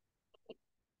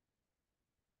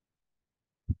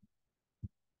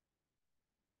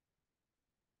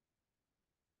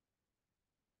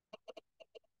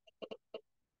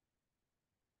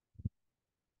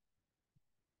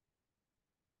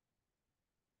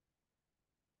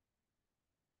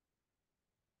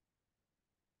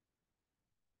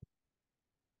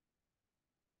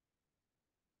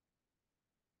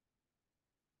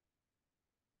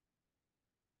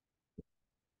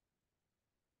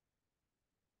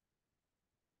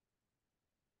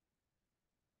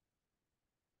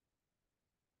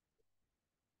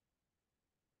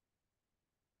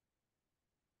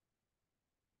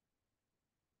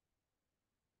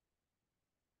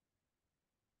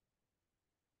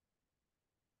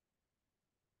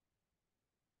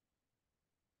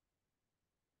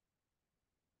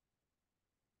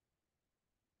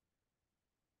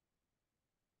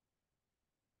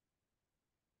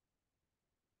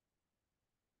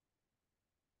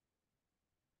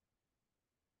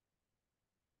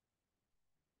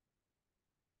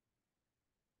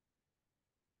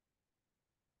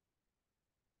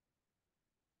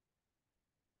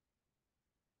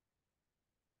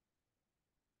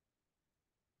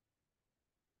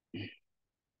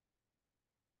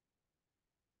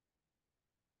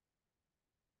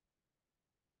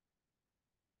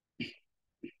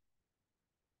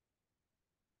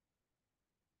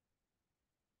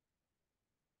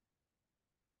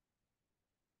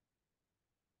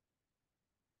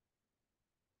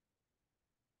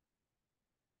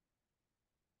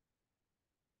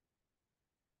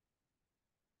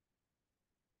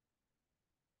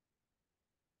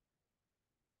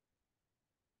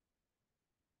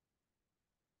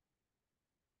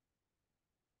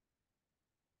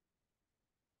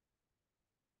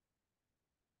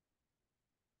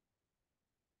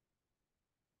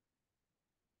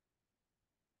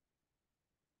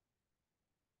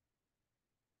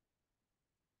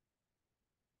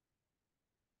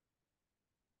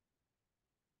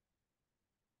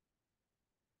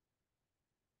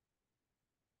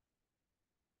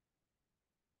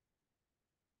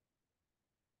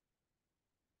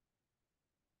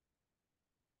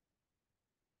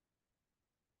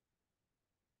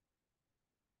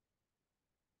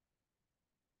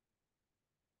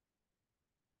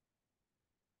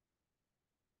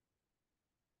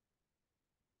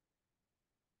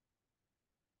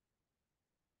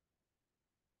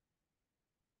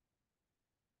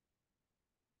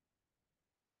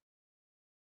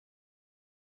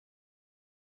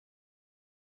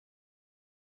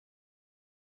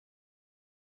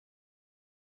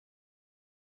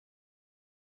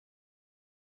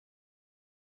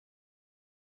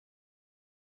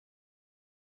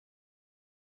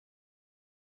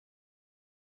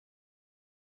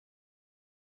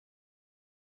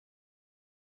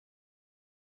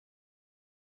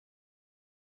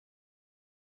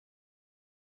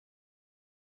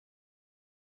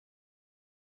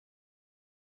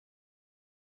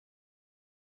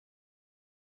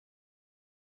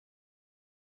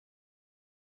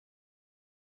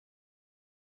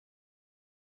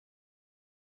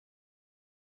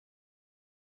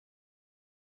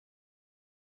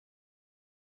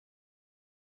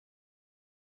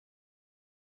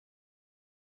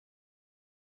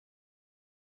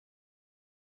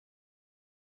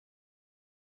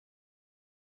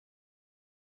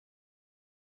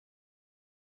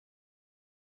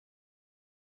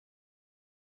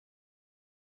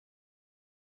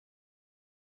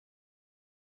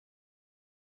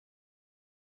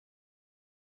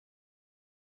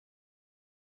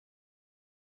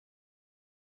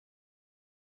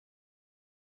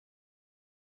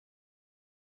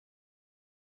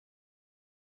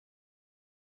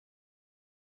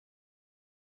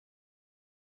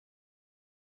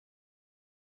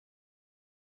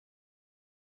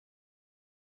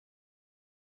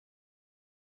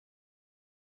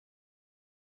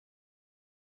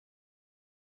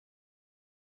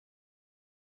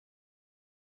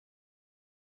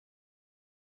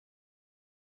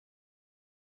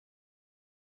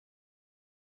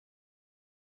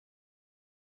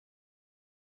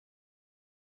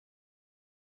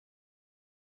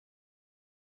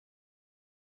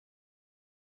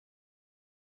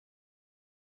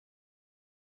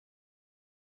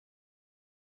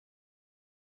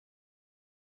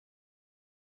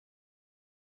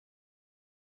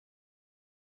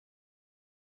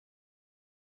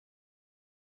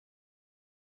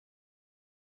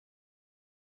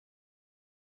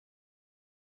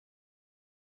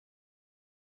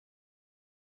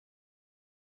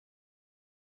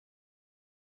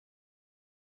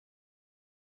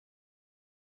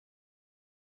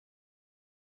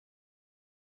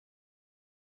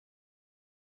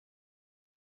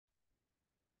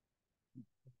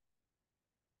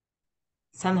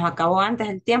 Se nos acabó antes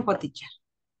el tiempo, teacher.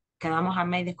 Quedamos a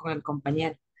medias con el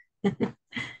compañero.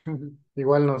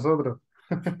 Igual nosotros.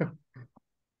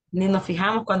 Ni nos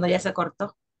fijamos cuando ya se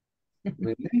cortó.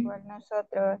 Really? Igual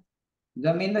nosotros.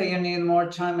 That means that you need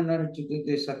more time in order to do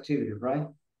this activity, right?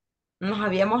 Nos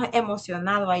habíamos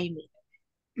emocionado ahí.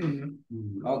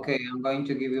 Okay, I'm going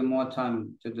to give you more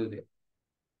time to do this.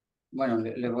 Bueno,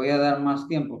 les voy a dar más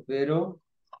tiempo, pero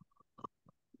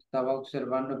estaba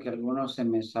observando que algunos se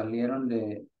me salieron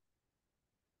del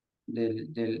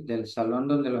salón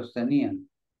donde los tenían.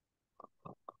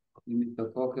 Y me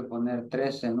tocó que poner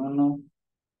 3 en uno,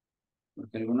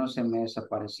 porque algunos se me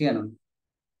desaparecieron.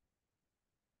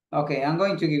 Okay, I'm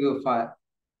going to give you 5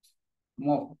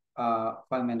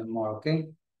 minutes more,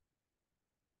 okay?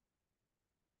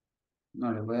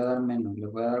 No, les voy a dar menos,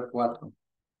 les voy a dar 4.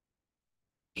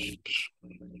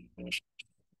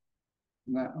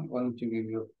 I'm going to give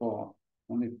you 4,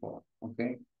 only 4,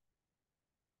 okay?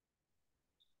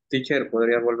 Teacher,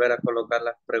 ¿podría volver a colocar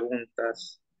las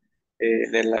preguntas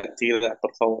de la actividad,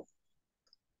 por favor?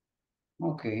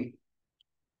 Okay.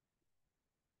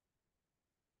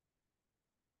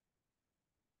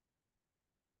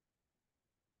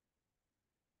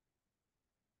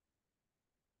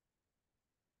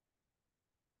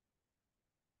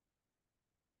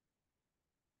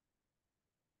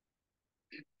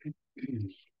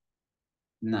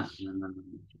 No.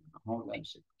 Hold on a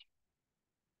second.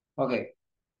 Okay,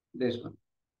 this one.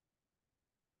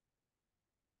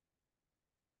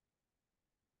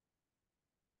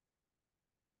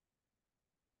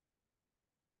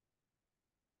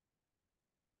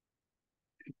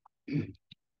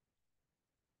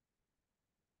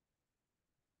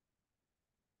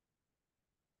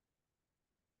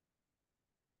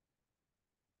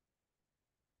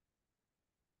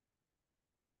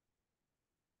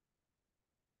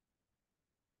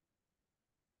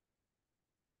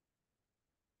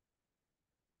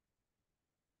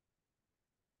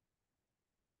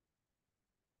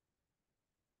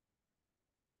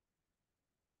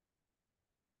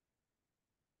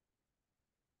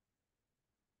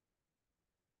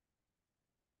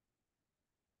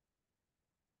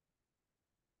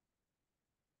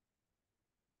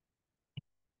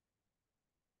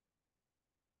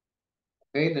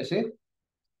 Okay, that's it.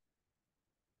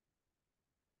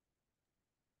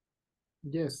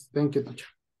 Yes, thank you, teacher.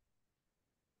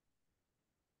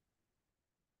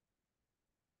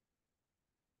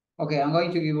 Okay, I'm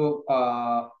going to give you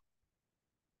 4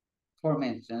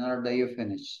 minutes in order that you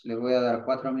finish. Le voy a dar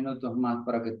 4 minutos más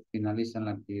para que finalicen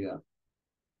la actividad.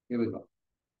 Here we go.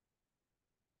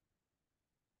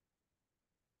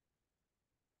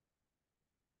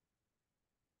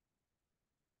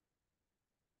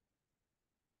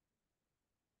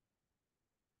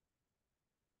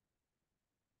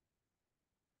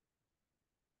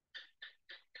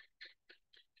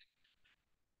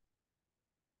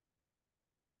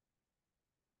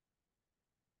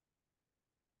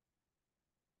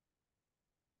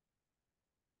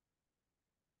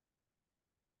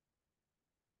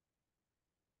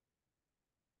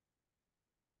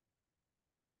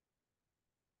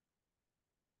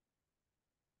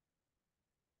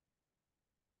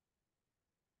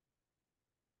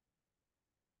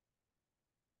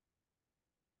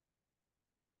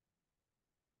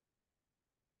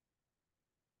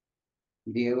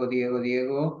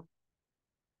 Diego.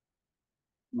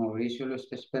 Mauricio lo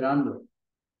está esperando.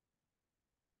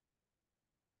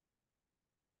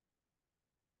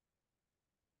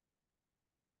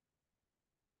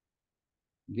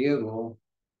 Diego.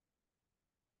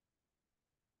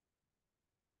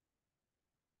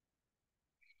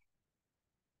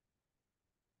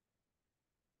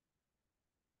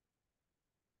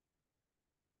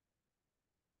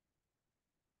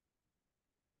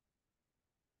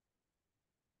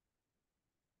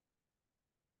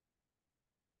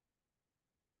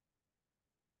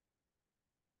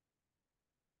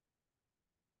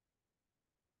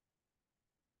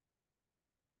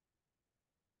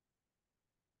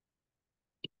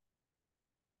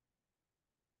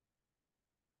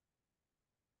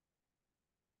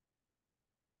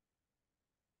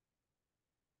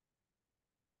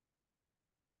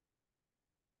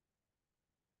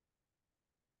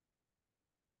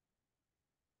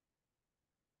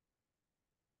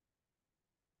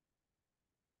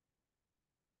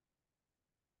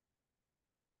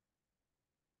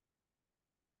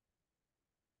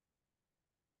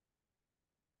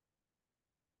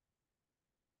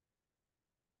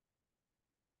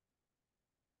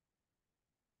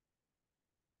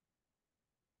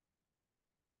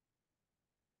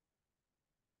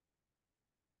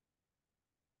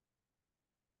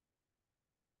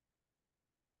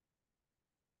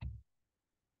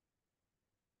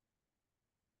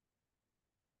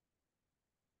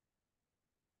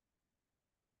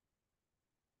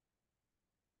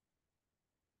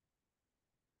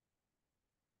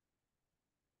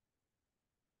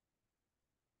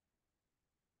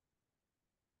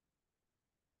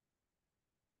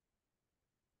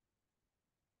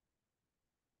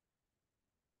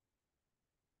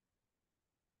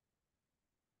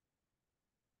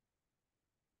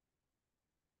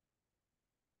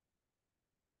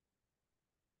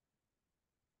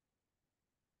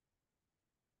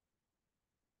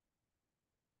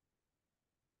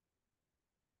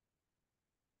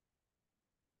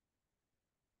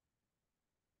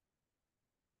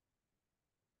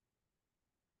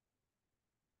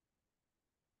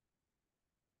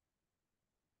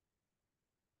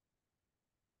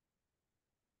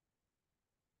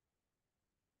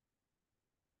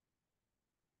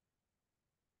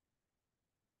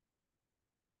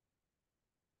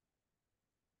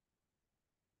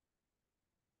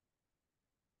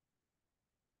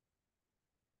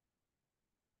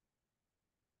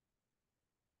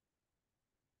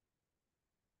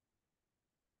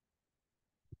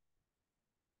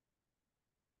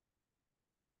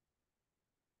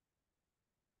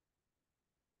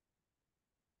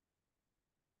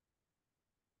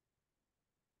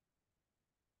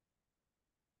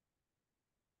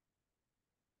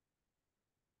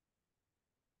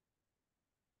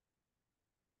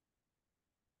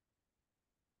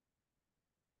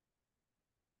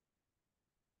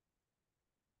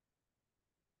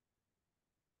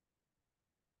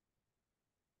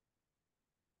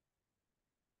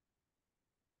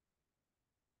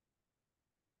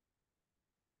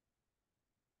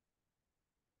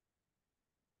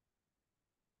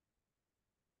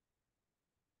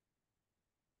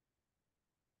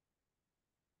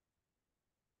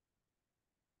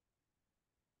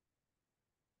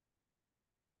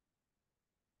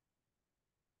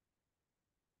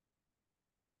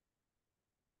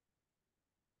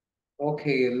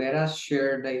 Okay, let us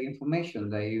share the information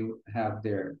that you have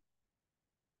there.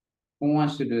 Who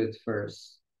wants to do it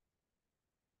first?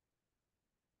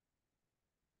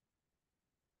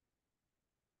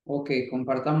 Ok,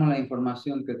 compartamos la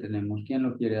información que tenemos. ¿Quién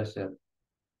lo quiere hacer?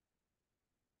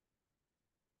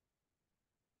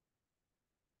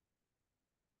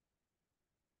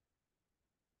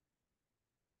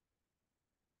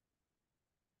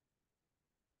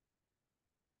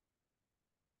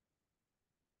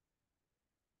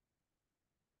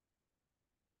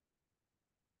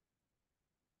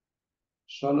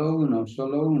 Solo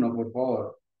uno, por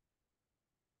favor.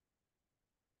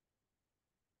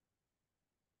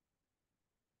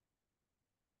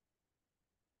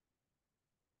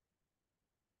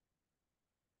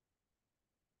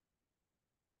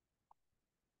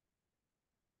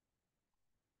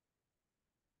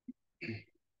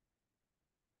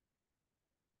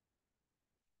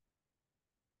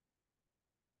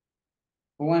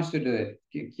 Who wants to do it?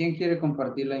 ¿Quién quiere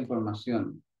compartir la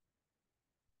información?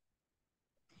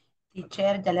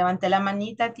 Teacher, ya levanté la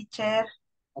manita, teacher.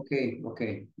 Okay,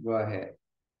 go ahead.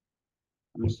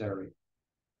 I'm sorry.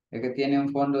 Es que tiene un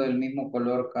fondo del mismo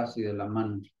color casi de la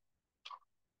mano.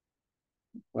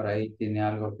 Por ahí tiene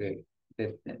algo que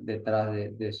detrás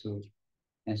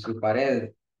en su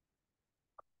pared.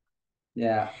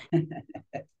 Ya.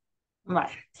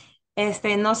 Vale.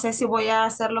 No sé si voy a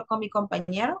hacerlo con mi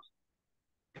compañero.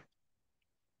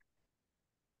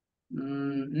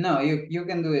 No, you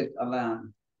can do it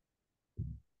alone.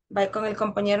 Vale, con el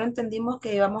compañero entendimos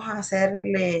que íbamos a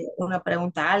hacerle una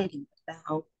pregunta a alguien, ¿verdad?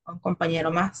 A un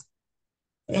compañero más.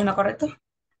 ¿Es lo correcto?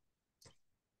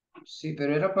 Sí,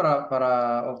 pero era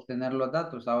para obtener los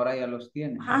datos. Ahora ya los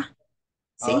tiene. Ajá.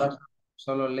 ¿Sí? Ahora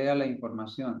solo lea la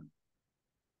información.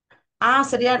 Ah,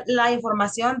 sería la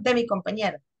información de mi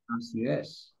compañero. Así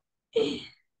es.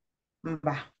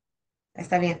 Va,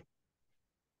 está bien.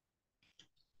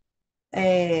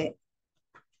 Eh,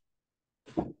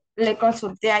 le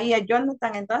consulté ahí a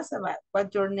Jonathan, entonces, va, what's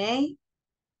your name?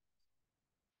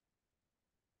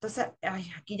 Entonces, ay,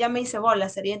 aquí ya me hice bola.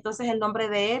 ¿Sería entonces el nombre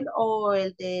de él o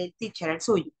el del teacher, el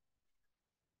suyo?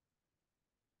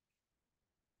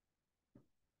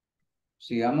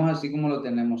 Sigamos así como lo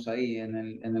tenemos ahí en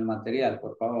el material,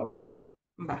 por favor.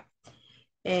 Va.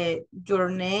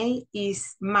 Your name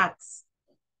is Max.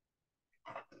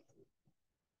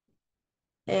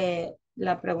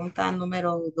 La pregunta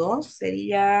número 2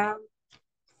 sería,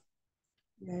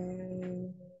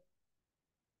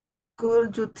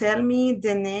 could you tell me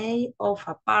the name of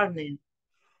a partner?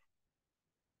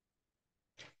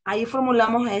 Ahí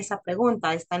formulamos esa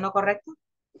pregunta. ¿Está en lo correcto?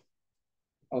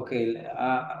 Ok,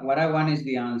 what I want is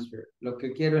the answer. Lo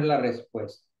que quiero es la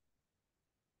respuesta.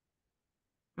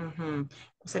 Ujú.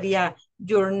 Sería,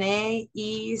 your name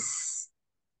is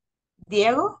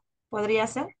Diego, ¿podría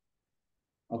ser?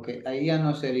 Ok, ahí ya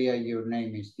no sería your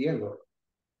name is Diego.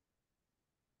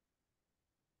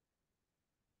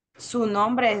 Su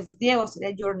nombre es Diego,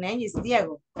 sería your name is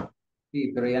Diego.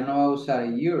 Sí, pero ya no va a usar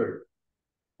your,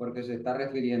 porque se está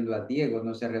refiriendo a Diego,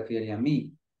 no se refiere a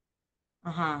mí.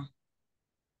 Ajá.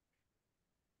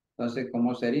 Entonces,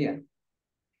 ¿cómo sería?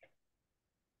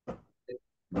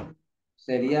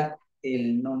 Sería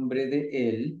el nombre de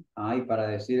él. Y para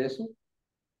decir eso,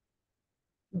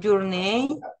 Your name,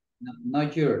 no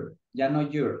your, ya no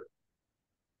your.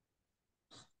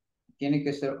 Tiene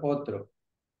que ser otro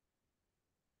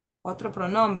otro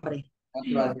pronombre.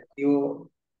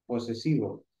 adjetivo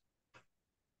posesivo.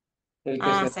 El que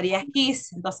Ah, se... sería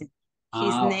his, entonces.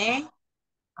 His Ok, name,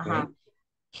 ajá.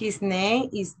 His name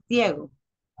is Diego.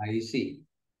 ahí sí,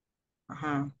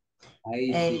 Ajá.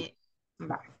 ahí sí.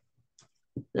 Va.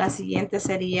 La siguiente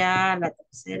sería la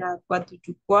tercera, what do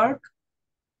you work?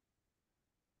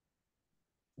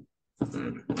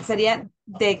 Sería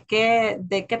de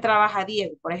qué trabaja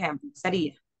Diego, por ejemplo,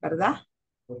 sería, ¿verdad?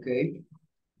 Ok.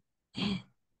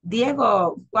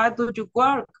 Diego, what do you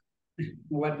work?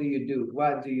 What do you do?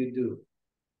 What do you do?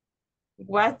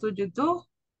 What do you do?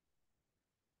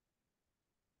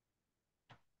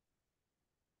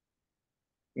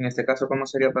 En este caso, ¿cómo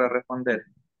sería para responder?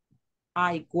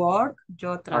 I work,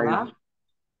 yo trabajo.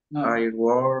 No, I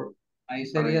work, ahí I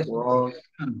sería su work,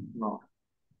 profesión. no.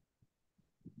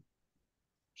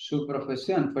 Su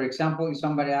profesión. For example, if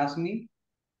somebody asks me,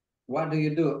 what do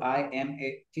you do? I am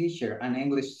a teacher, an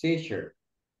English teacher.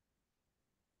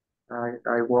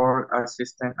 I work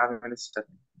assistant administrator.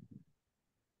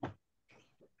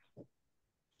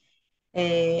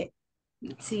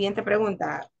 Siguiente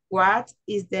pregunta. What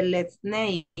is the last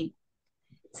name?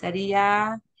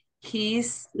 Sería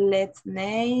his last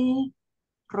name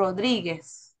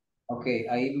Rodríguez. Ok,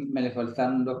 ahí me le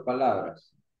faltaron dos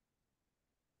palabras.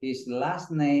 His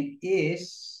last name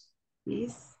is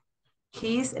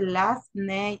His last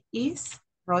name is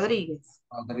Rodríguez.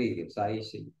 Rodríguez, ahí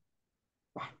sí.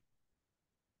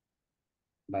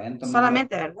 Vayan tomando.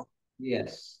 Solamente, ¿verdad?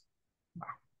 Yes.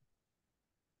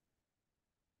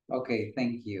 Okay,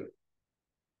 thank you.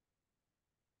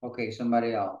 Okay,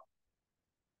 somebody else.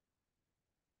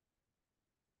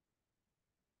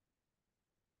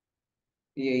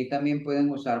 Y ahí también pueden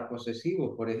usar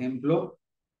posesivos. Por ejemplo,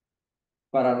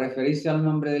 para referirse al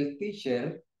nombre del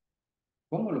teacher,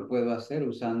 ¿cómo lo puedo hacer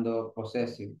usando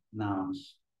possessive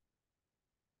nouns?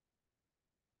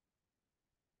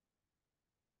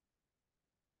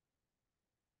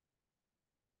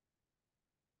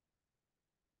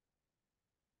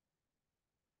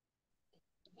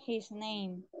 His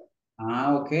name.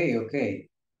 Ah, okay, okay.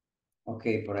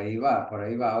 Okay, por ahí va, por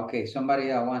ahí va. Okay, somebody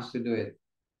else wants to do it.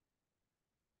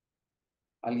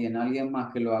 Alguien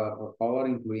más que lo haga, por favor,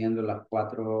 incluyendo los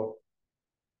cuatro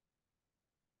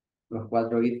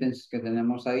ítems que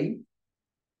tenemos ahí.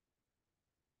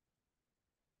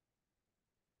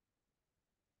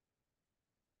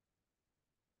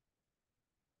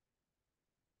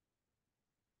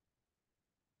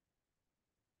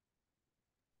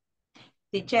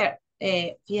 Teacher,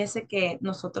 fíjese que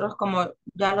nosotros, como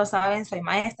ya lo saben, soy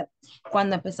maestra.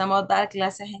 Cuando empezamos a dar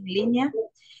clases en línea,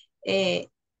 eh,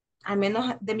 al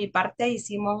menos de mi parte,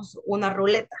 hicimos una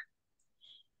ruleta,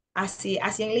 así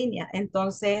en línea.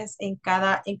 Entonces, en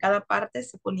cada parte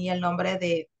se ponía el nombre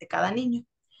de cada niño.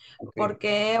 Okay. ¿Por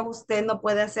qué usted no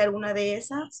puede hacer una de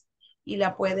esas y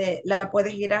la puede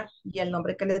girar y el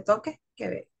nombre que le toque,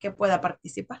 que pueda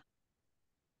participar?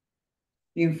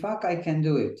 In fact, I can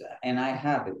do it, and I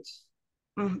have it.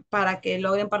 Para que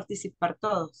logren participar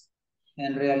todos.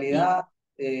 En realidad,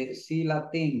 sí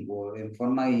la tengo en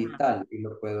forma digital y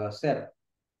lo puedo hacer,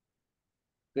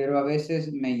 pero a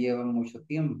veces me lleva mucho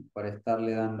tiempo para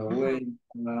estarle dando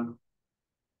vuelta.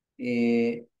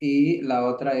 Y la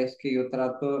otra es que yo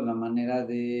trato la manera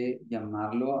de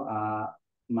llamarlo a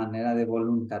manera de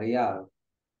voluntariado,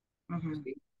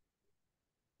 ¿sí?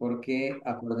 Porque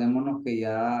acordémonos que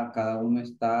ya cada uno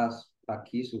está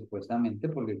aquí supuestamente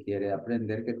porque quiere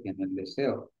aprender, que tiene el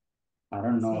deseo. I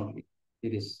don't know. Sí.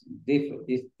 It's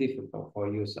difficult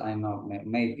for you. I know,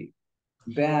 maybe.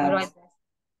 Pero But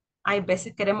hay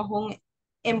veces queremos un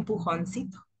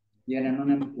empujoncito. tienen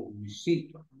un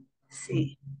empujoncito.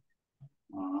 Sí.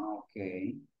 Ah, ok.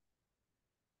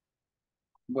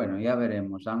 Bueno, ya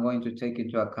veremos. I'm going to take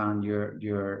into account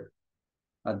your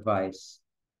advice.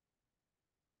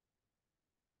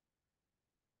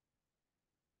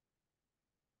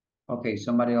 Okay,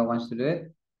 somebody else wants to do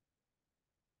it?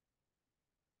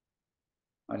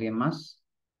 ¿Alguien más?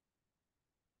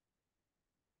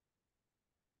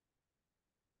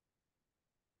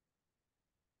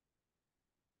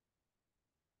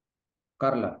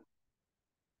 Carla.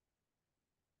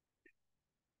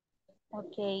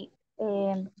 Okay.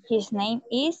 His name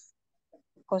is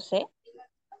Jose.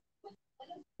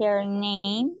 Her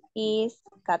name is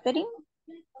Catherine.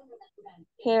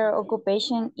 Her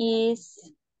occupation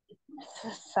is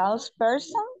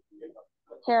salesperson.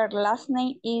 Her last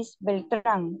name is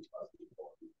Beltran.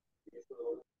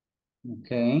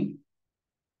 Okay.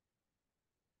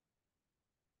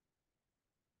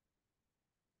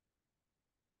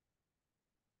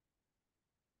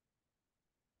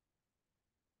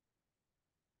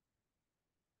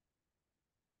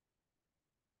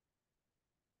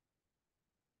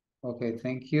 Okay,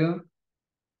 thank you.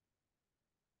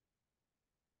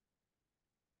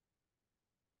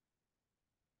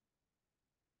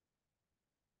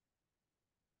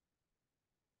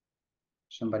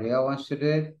 Somebody else wants to do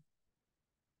it?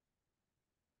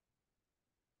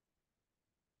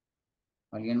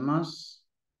 ¿Alguien más?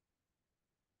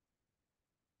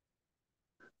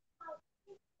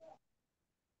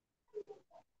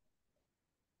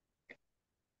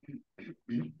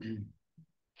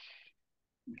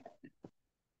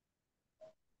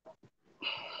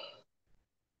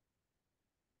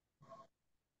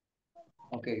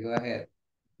 Okay, go ahead.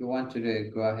 If you want to do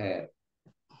it, go ahead.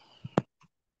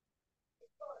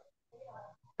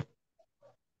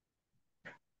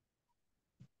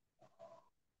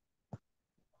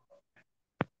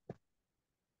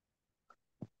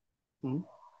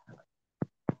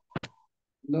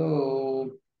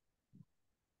 No.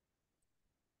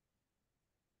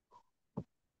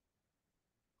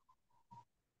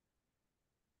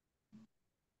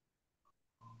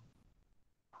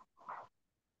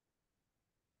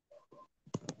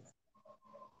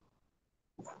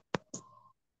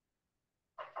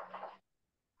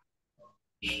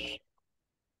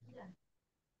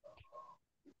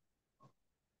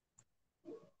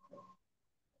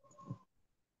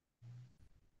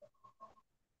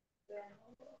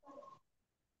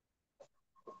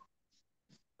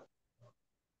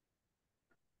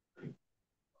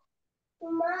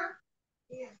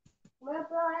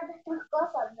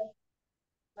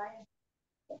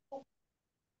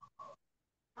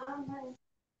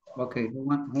 Okay, who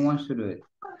wants to do it?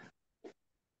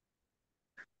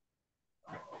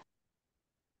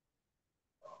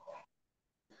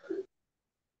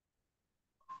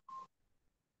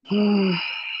 Okay,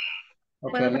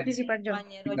 Puedo participar yo.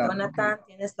 Compañero Jonathan,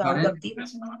 tienes tu audio activo.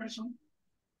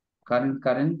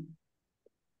 Karen.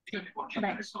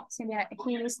 Right. Sería,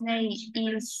 his name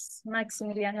is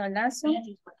Maximiliano Lazo.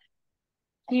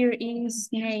 Here is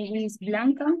name is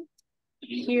Blanca.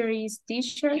 Here is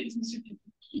t-shirt.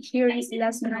 Here is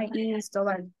last night is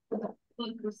Tobal.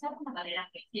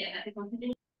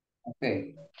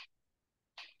 Okay.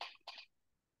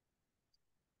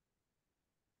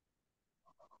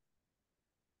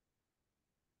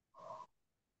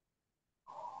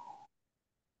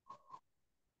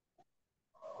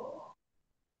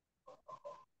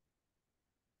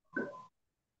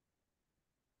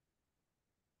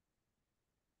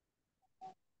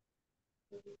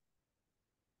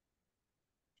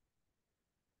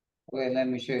 Okay, let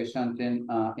me show you something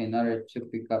in order to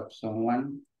pick up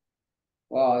someone.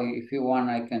 Well, if you want,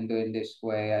 I can do it this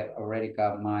way. I already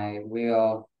got my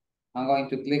wheel. I'm going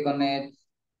to click on it.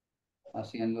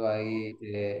 Haciendo ahí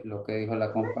lo que dijo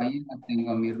la compañera.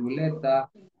 Tengo mi ruleta.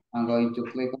 I'm going to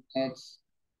click on it.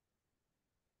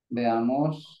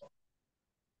 Veamos.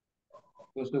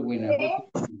 Who's the winner?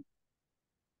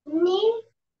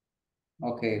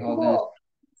 Okay, hold on.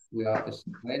 We are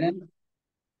waiting.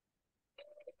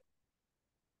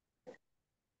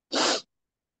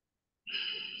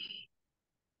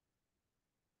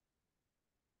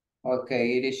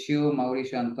 Okay, it is you,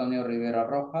 Mauricio Antonio Rivera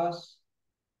Rojas.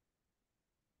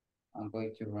 I'm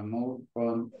going to remove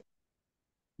from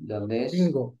the list.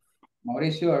 Bingo.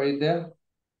 Mauricio, are you there?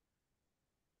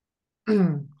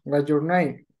 What's your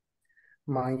name?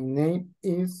 My name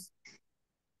is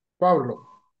Pablo.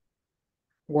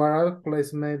 What are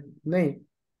classmate name?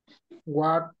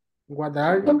 What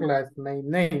are your classmate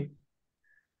name?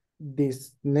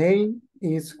 This name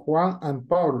is Juan and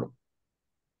Pablo.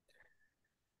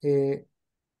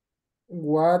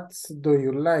 What do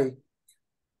you like?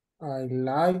 I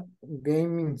like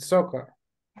gaming soccer.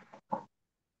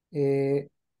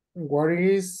 What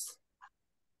is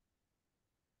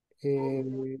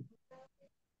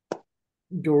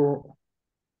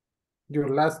your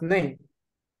last name?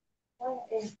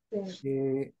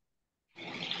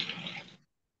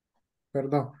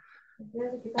 Perdón.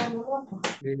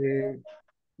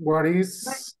 What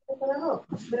is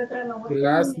the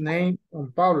last name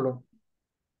on Pablo?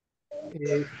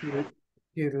 His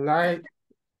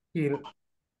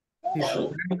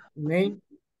name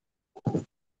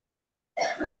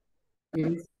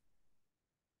is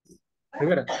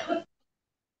Rivera.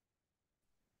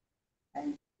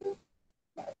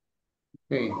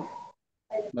 Okay.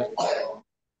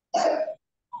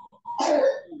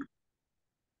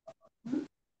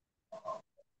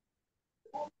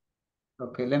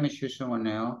 Okay, let me choose someone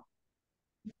else.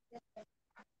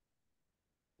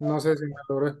 No sé si me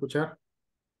logró escuchar.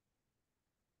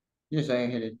 Yes, I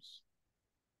hear it.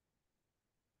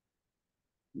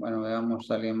 Bueno, veamos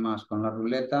a alguien más con la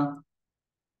ruleta.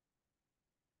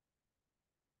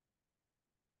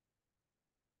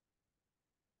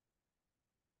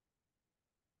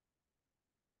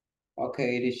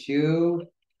 Okay, it is you,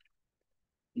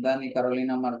 Dani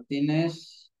Carolina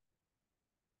Martínez.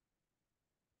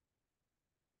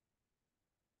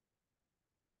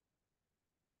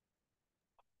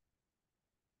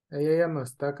 Ella ya no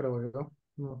está, creo yo.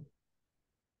 No.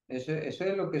 Eso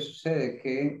es lo que sucede,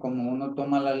 que como uno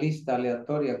toma la lista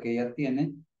aleatoria que ya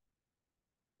tiene.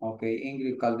 Ok,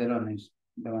 Ingrid Calderones,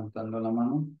 levantando la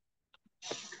mano.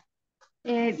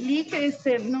 Lick,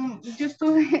 no, yo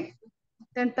estuve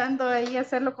intentando ahí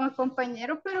hacerlo con el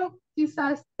compañero, pero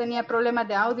quizás tenía problemas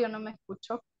de audio, no me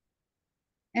escuchó.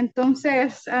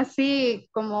 Entonces, así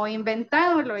como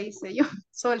inventado lo hice yo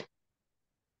sola.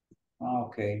 Ah,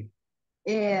 ok.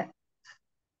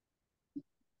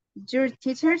 Your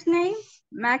teacher's name,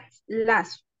 Max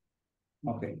Lazo.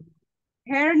 Ok.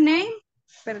 Her name,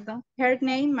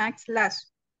 Max Lazo.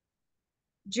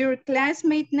 Your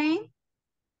classmate name,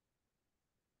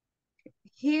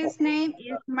 his name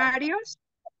is Marius.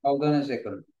 Hold on a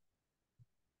second.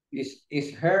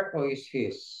 Is her or is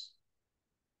his?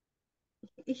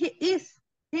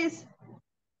 His.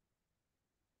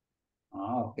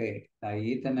 Ah, ok.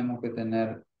 Ahí tenemos que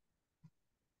tener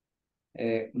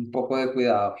un poco de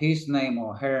cuidado. His name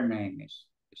or her name is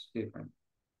different.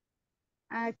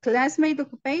 Classmate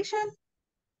occupation.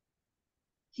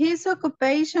 His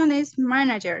occupation is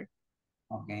manager.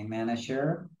 Okay,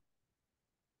 manager.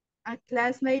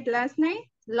 Classmate last name,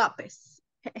 Lopez.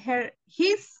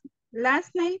 His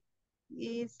last name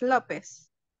is Lopez.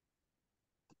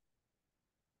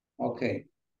 Okay.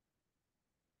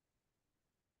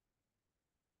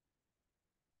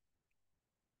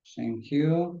 Thank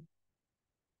you.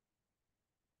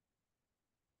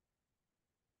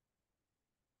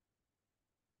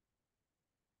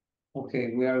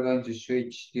 Okay, we are going to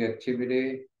switch the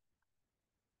activity.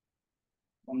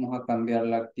 Vamos a cambiar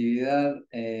la actividad.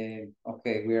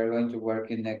 Okay, we are going to work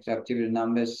in next activity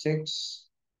number 6.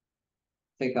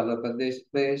 Take a look at this,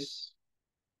 please.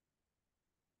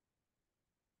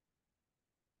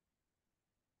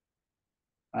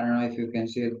 I don't know if you can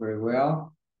see it very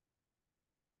well.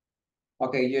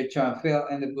 Okay, your turn. Fill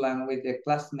in the blank with the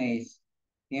classmates'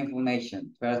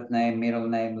 information. First name, middle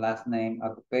name, last name,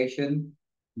 occupation,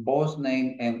 boss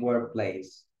name, and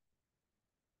workplace.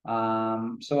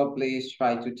 So please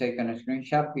try to take a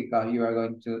screenshot because you are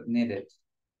going to need it.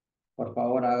 Por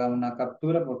favor, haga una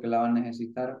captura porque la va a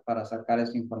necesitar para sacar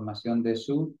esa información de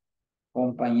su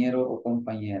compañero o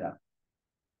compañera.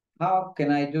 How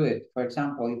can I do it? For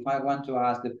example, if I want to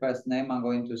ask the first name, I'm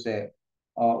going to say,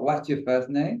 what's your first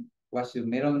name? What's your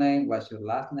middle name? What's your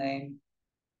last name?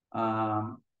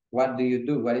 What do you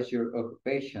do? What is your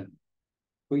occupation?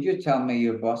 Could you tell me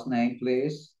your boss name,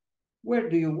 please? Where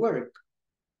do you work?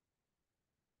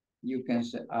 You can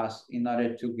ask in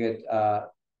order to get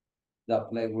the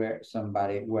place where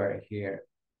somebody work here.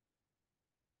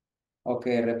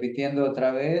 Okay, repitiendo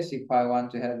otra vez. If I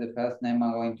want to have the first name,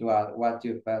 I'm going to ask, what's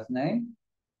your first name?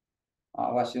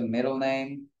 What's your middle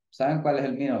name? ¿Saben cuál es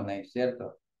el middle name,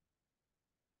 cierto?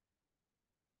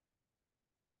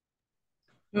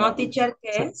 No, teacher,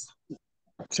 ¿qué es?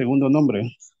 Segundo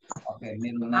nombre. Okay,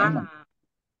 middle name. Ah,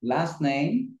 Last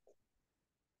name.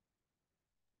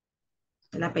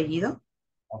 el apellido.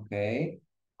 Okay.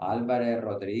 Álvarez,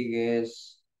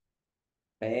 Rodríguez,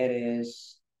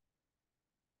 Pérez.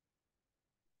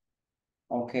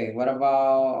 Okay, what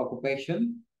about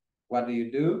occupation? What do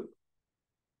you do?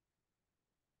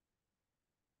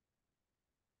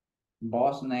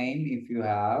 Boss name, if you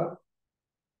have.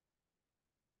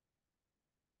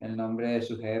 El nombre de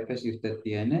su jefe, si usted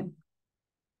tiene.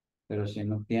 Pero si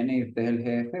no tiene y usted es el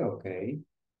jefe, ok.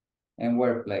 En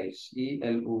workplace y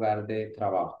el lugar de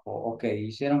trabajo. Ok,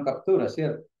 hicieron captura,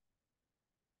 ¿cierto?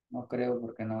 No creo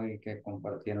porque no vi que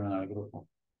compartieron al grupo.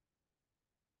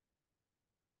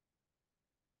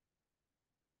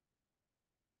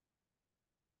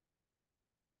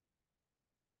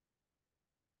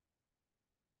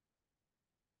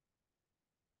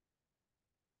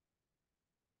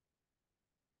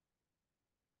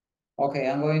 Ok,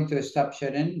 I'm going to stop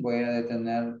sharing. Voy a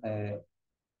detener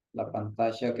la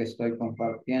pantalla que estoy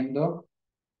compartiendo.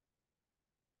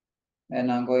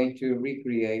 And I'm going to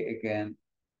recreate again.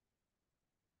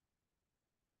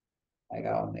 I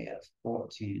got only at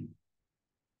 14.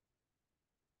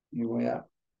 Y voy a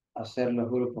hacer los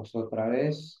grupos otra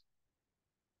vez.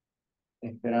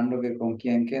 Esperando que con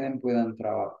quien queden puedan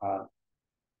trabajar.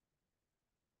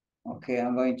 Okay,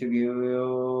 I'm going to give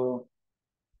you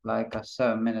like a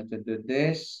 7 minutes to do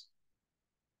this.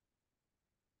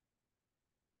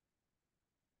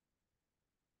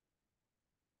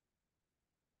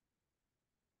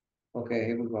 Okay,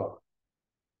 here we go.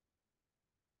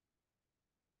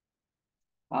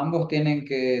 Ambos tienen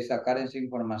que sacar esa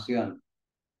información.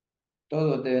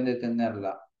 Todos deben de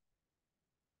tenerla.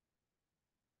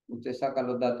 Usted saca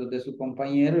los datos de su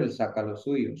compañero, él saca los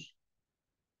suyos.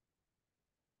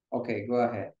 Okay, go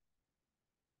ahead.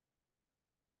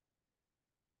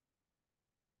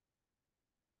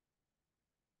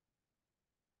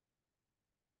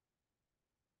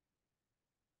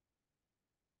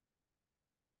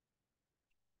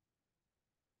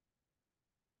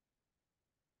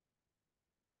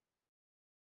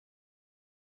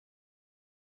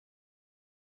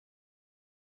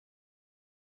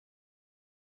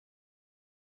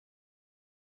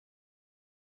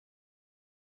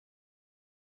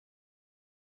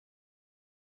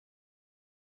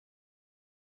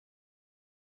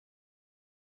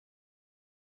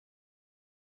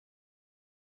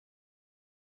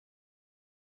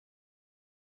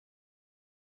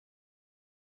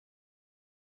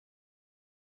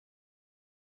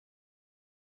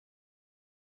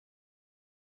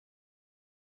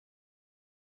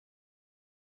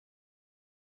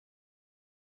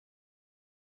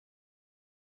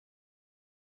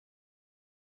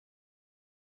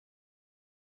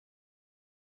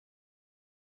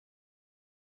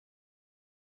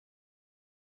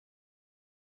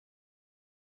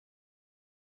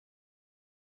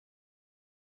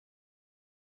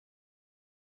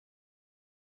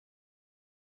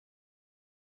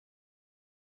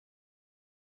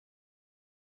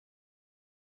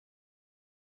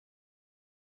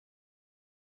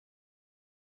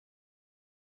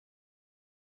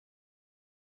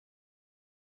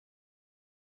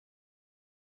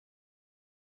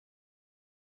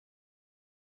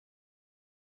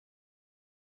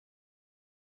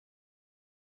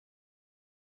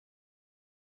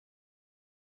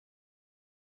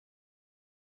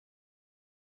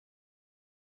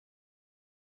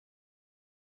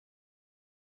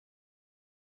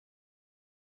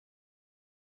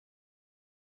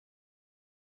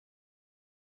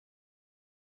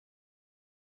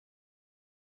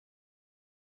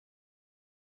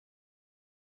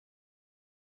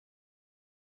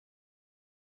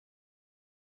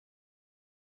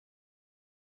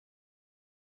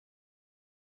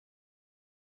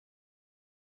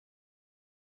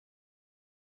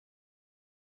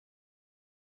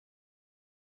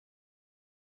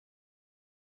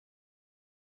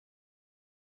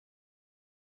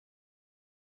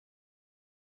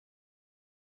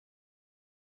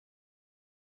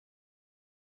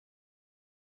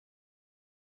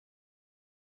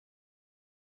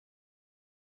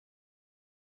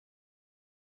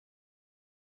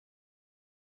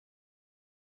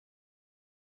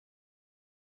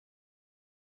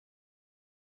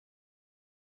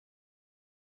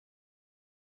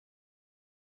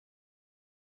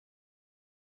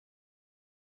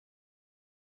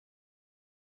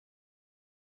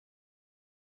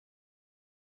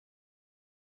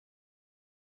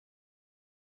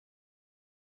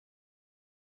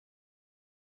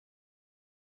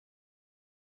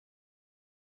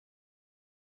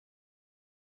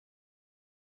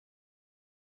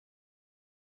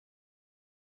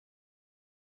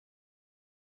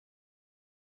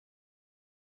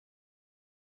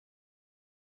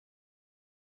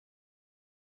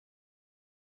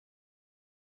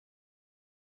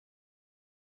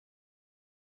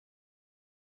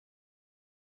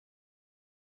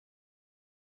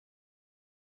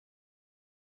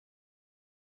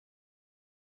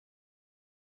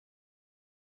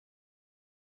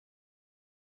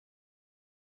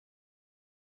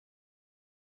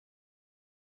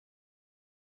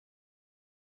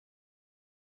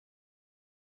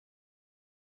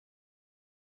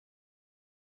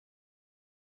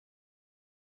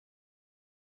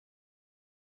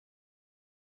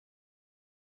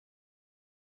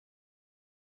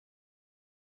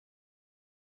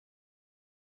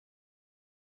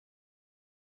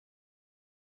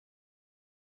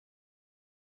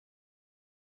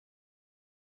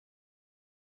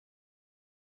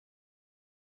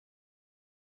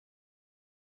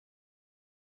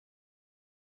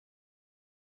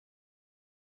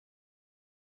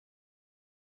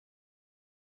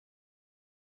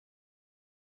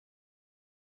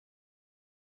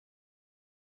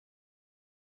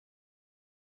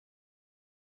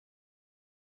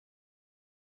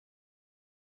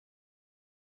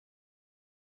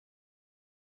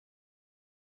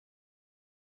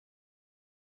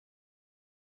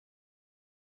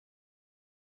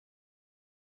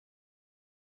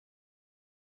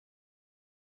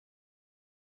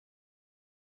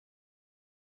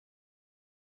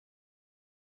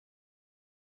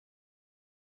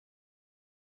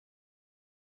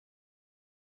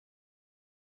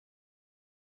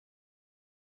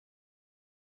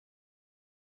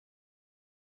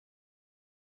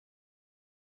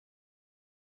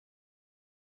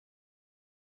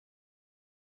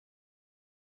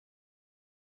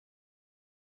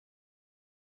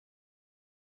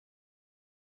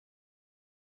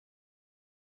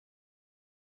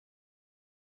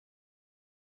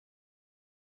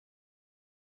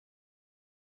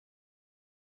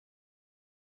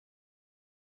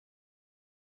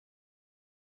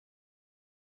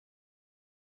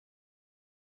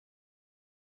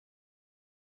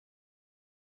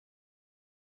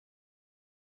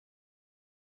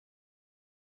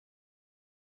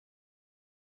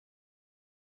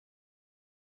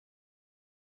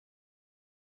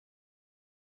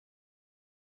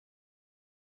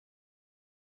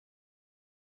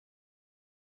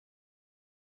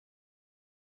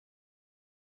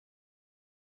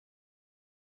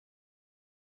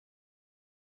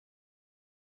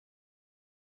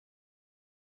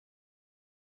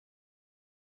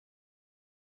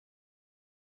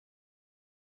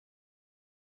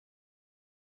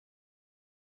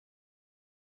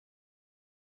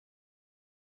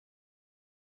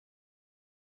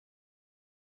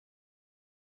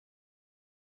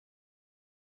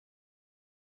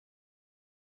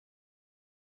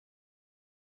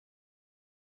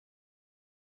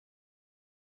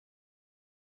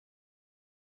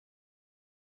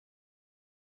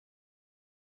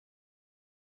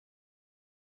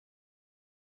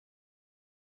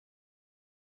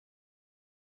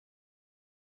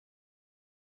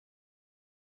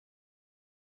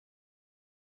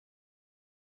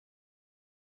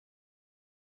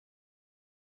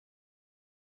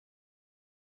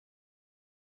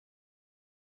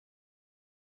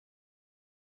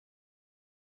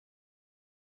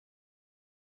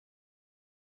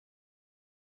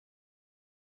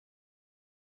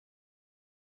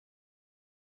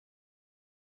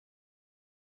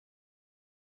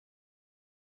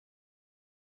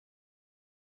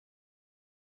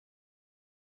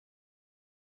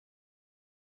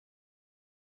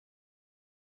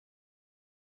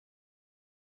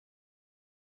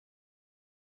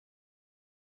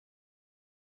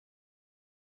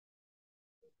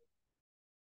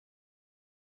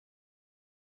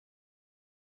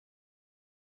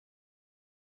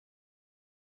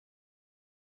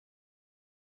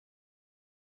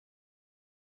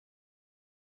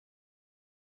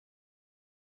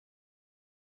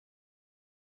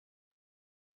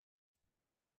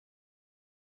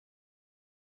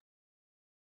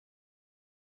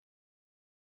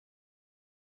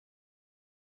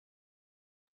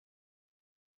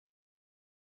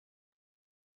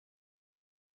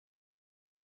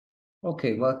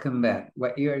 Okay, welcome back.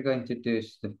 What you are going to do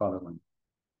is the following.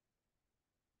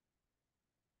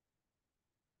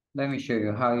 Let me show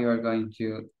you how you are going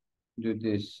to do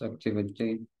this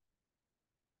activity.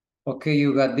 Okay,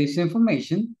 you got this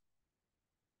information.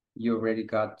 You already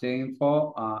got the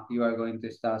info. You are going to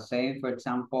start saying, for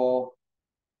example,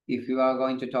 if you are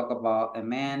going to talk about a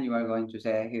man, you are going to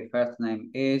say his first name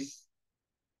is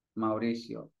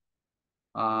Mauricio.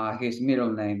 His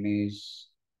middle name is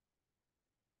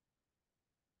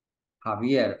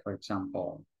Javier, for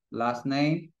example. Last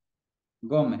name,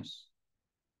 Gomez.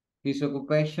 His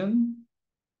occupation,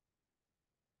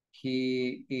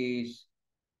 he is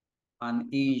an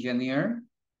engineer.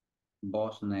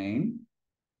 Boss name.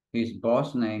 His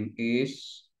boss name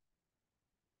is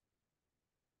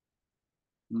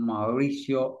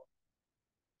Mauricio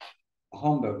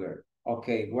Homburger.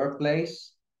 Okay,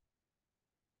 workplace.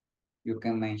 You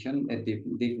can mention a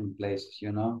different places,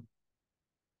 you know.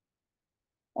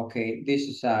 Okay, this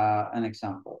is an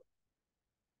example.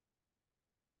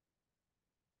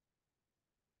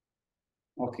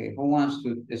 Okay, who wants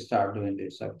to start doing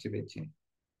this activity?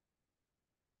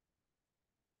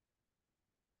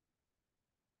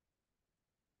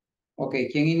 Ok,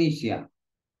 ¿quién inicia?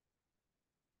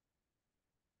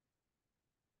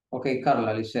 Ok,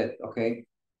 Carla, Lisette, ok.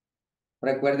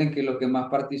 Recuerden que los que más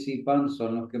participan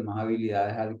son los que más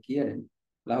habilidades adquieren.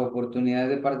 Las oportunidades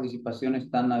de participación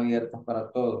están abiertas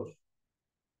para todos.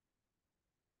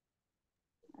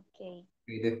 Okay.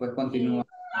 Y después continúa.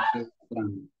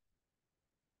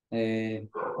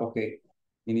 Ok,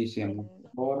 iniciamos.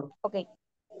 Por Okay.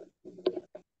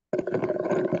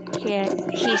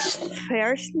 His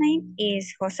first name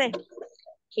is Jose.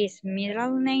 His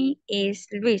middle name is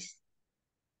Luis.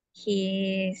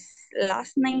 His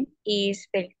last name is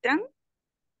Beltran.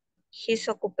 His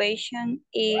occupation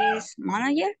is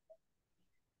manager.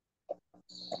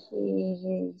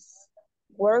 His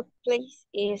workplace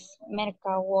is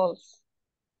Merca Walls.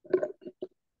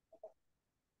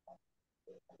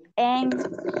 And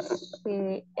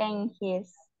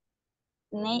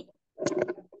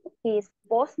his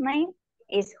boss name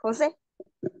is Jose.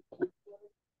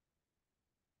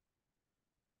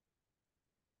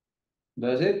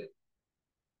 That's it?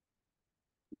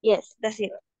 Yes, that's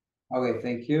it. Okay,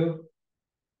 thank you.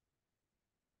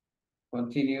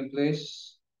 Continue,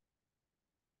 please.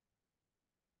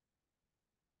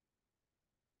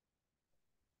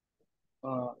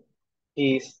 Her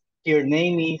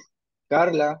name is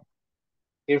Carla.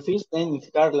 Her first name is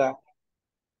Carla.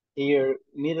 Her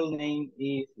middle name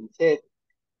is Lisette.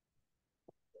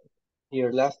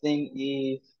 Her last name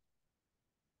is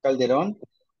Calderon.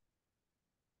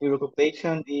 Her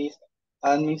occupation is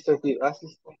administrative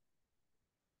assistant.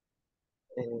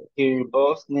 Her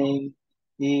boss name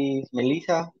is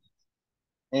Melissa.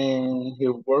 And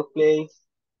her workplace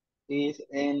is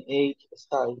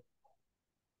NHSI.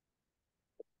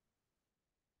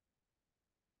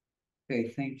 Okay,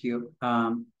 thank you.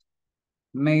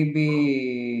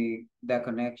 Maybe the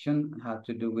connection had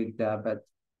to do with that, but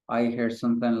I heard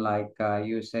something like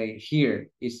you say here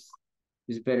is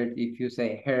better if you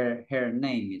say her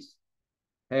name is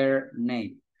her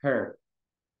name, her.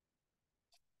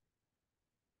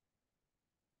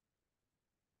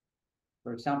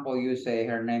 For example, you say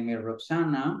her name is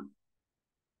Roxana,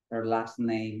 her last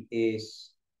name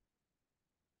is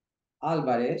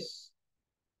Alvarez.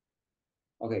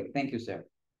 Okay, thank you, sir.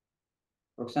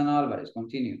 Roxana Alvarez,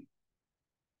 continue.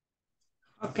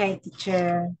 Okay,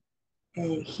 teacher.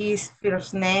 His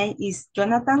first name is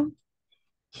Jonathan.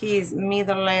 His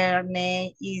middle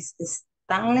name is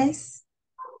Stanless.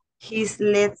 His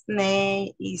last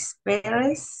name is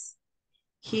Perez.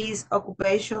 His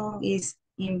occupation is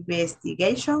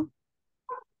investigation.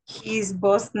 His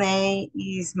boss name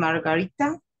is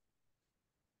Margarita.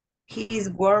 His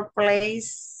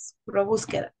workplace, pro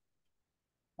búsqueda.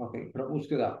 Okay, pro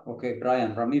búsqueda. Okay,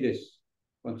 Brian Ramirez,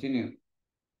 continue.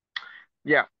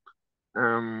 Yeah.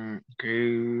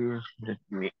 Okay, let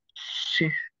me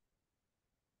see.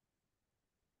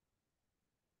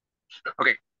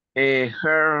 Okay.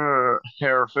 Her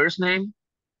first name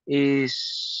is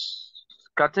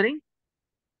Catherine.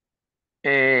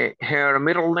 Her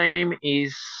middle name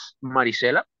is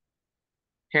Marisela.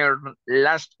 Her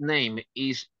last name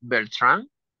is Beltran.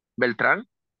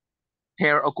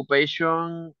 Her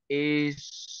occupation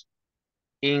is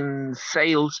in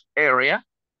sales area.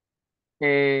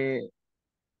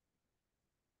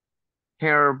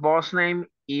 Her boss name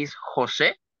is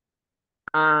Jose.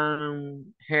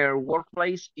 And her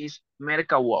workplace is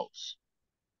Merca Walls.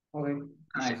 Okay,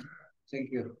 nice.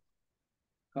 Thank you.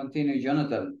 Continue,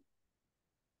 Jonathan.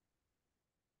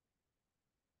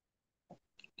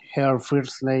 Her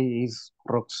first name is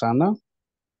Roxana.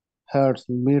 Her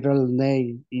middle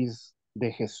name is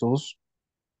De Jesus.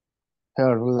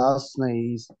 Her last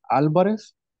name is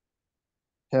Alvarez.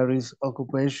 Her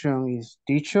occupation is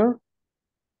teacher.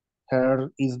 Her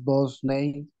boss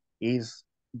name is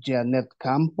Janet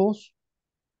Campos.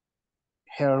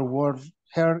 Her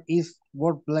workplace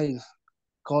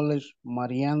College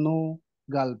Mariano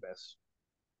Galvez.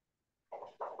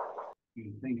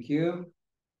 Thank you.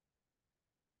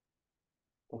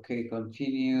 Okay,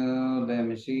 continue. Let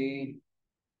me see.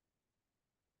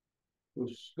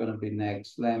 Who's gonna be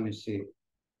next? Let me see.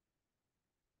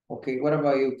 Okay, what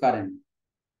about you, Karen?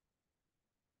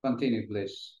 Continue,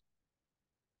 please.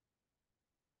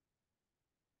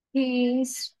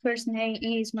 His first name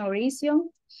is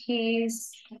Mauricio.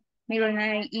 His middle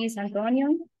name is Antonio.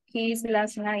 His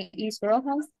last name is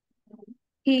Rojas.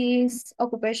 His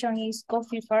occupation is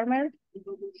coffee farmer.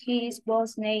 His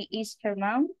boss name is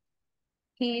Herman.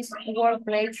 His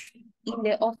workplace in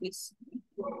the office.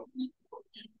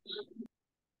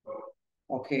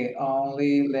 Okay,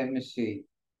 only let me see.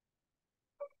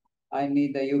 I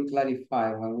need that you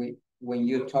clarify when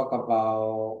you talk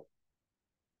about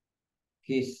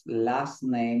his last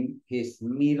name, his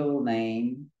middle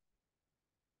name.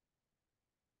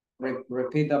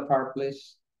 Repeat the part,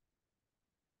 please.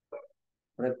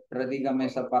 Redígame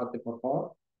esa parte, por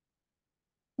favor.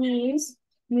 His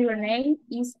middle name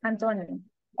is Antonio.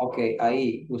 Ok,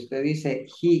 ahí usted dice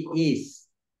he is.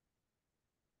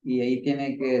 Y ahí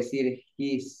tiene que decir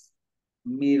his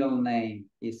middle name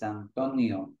is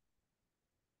Antonio.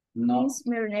 No. His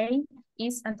middle name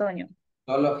is Antonio.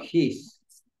 Solo his.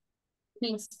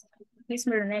 His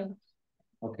middle name.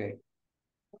 Ok.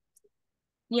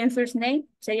 Y en first name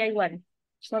sería igual.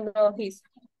 Solo his.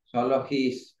 Solo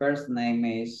his first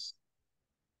name is.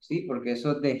 Sí, porque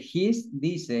eso de his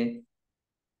dice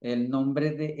el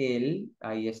nombre de él,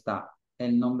 ahí está.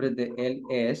 El nombre de él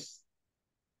es,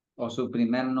 o su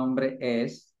primer nombre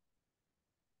es.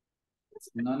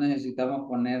 No necesitamos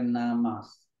poner nada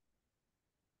más.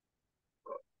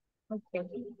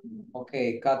 Okay.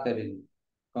 Okay, Catherine.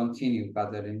 Continue,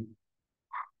 Catherine.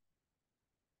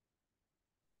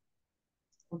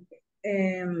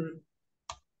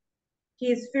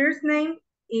 His first name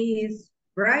is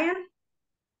Brian.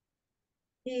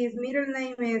 His middle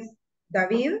name is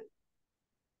David.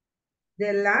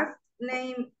 The last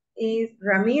name is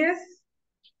Ramirez.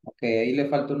 Okay, ahí le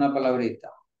falta una palabrita.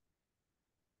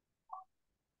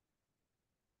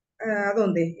 ¿A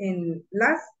dónde? En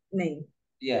last name.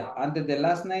 Yeah, antes de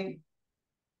last name.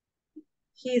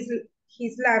 His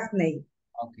last name.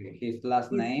 Okay, his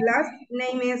last name. His last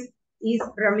name is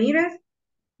Ramirez.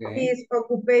 Okay. His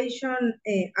occupation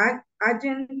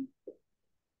agent.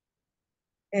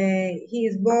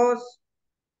 His boss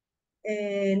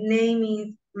name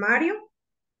is Mario.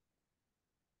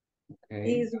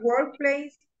 Okay. His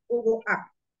workplace Hugo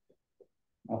App.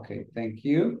 Okay, thank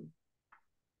you.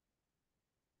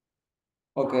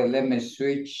 Okay, let me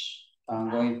switch. I'm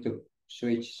going to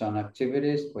switch some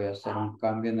activities. Voy a hacer un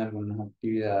cambio en algunas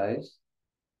actividades.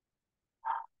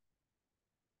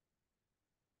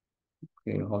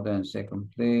 Okay, hold on a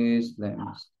second, please. Let me.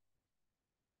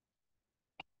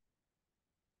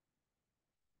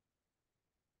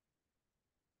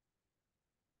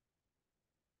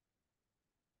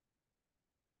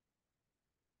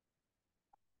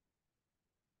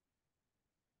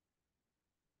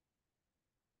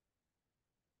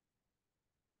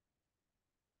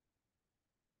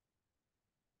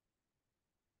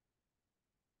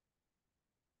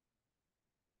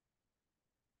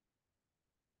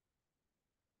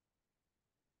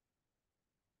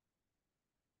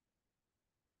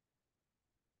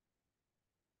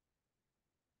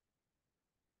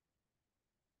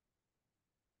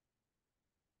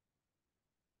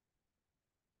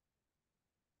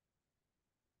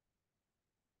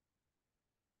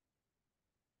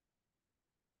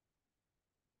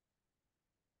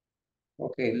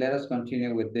 Okay, let us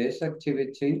continue with this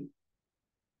activity.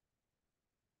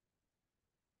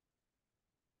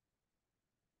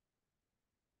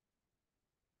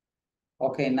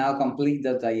 Okay, now complete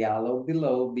the dialogue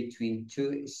below between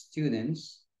two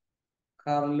students,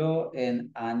 Carlo and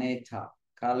Aneta.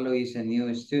 Carlo is a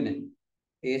new student.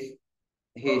 It's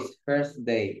his first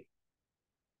day.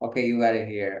 Okay, you got it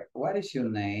here. What is your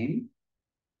name?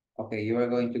 Okay, you are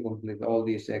going to complete all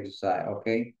this exercise,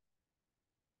 okay?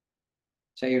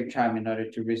 Take your time in order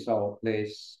to resolve,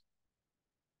 please.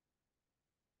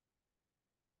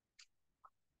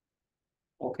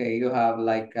 Okay, you have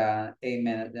like 8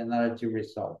 minutes in order to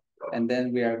resolve. And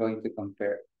then we are going to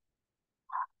compare.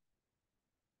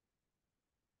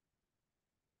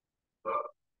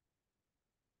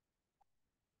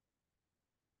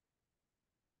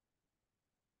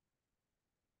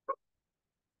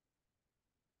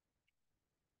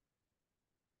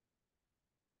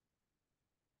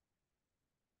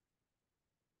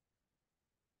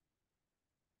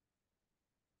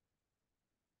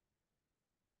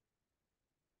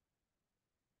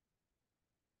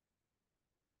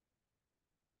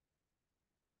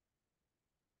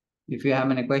 If you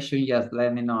have any questions, just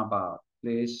let me know about,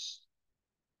 please.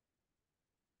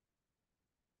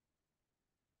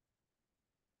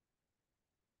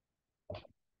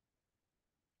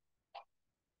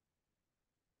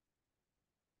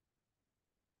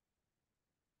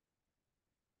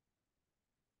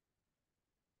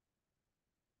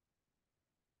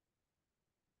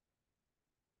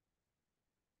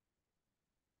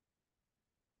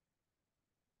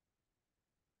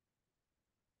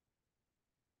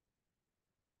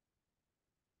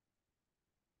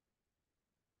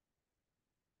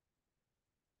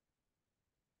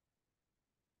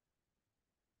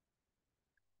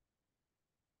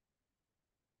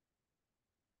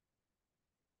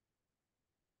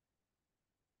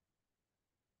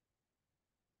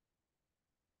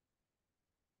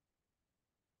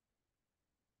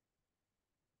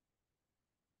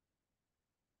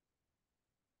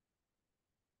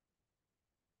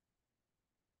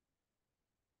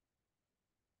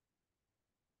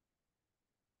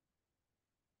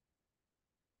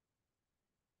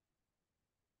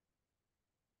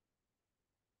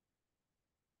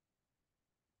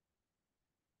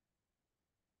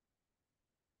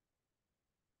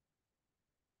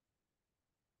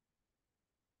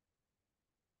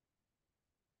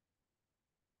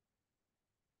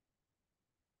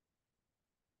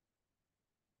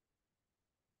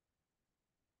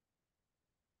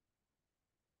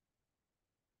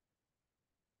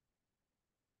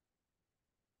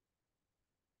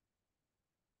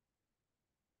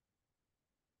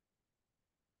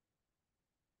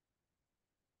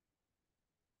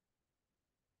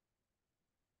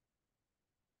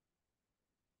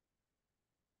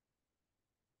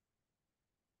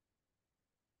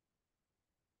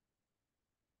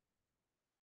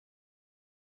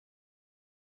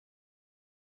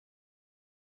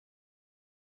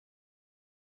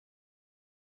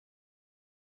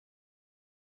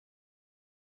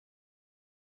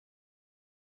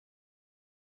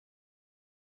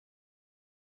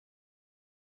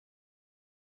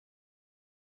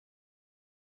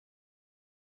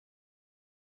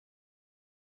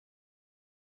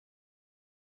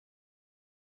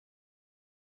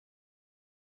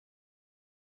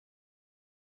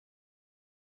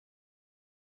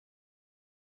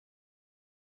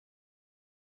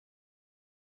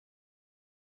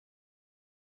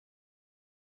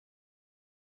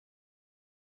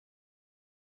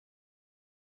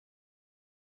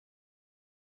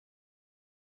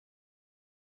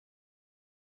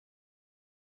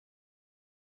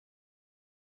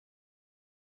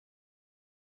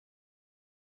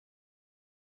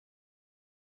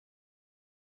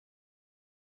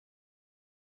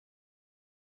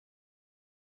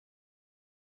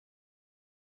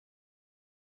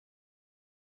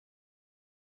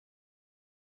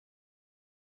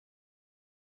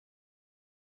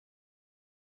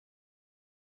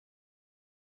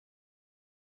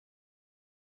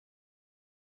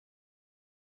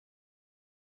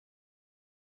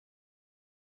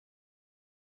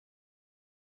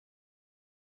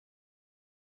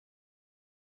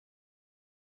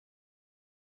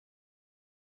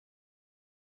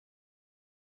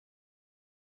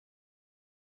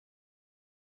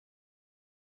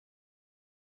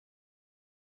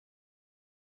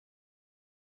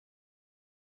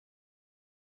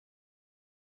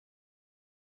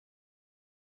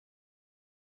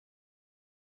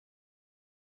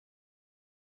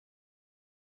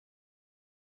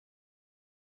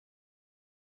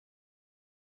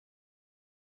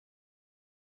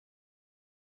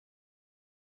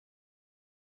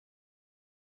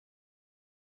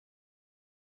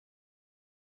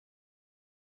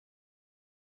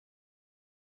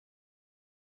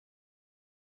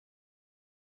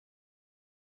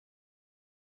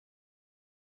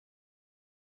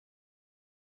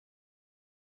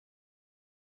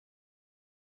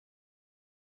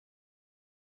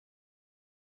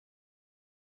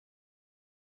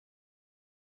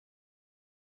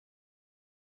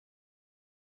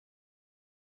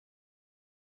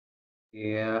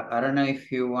 Yeah, I don't know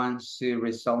if you want to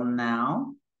resolve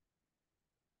now.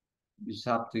 It's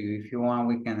up to you. If you want,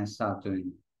 we can start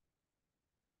doing.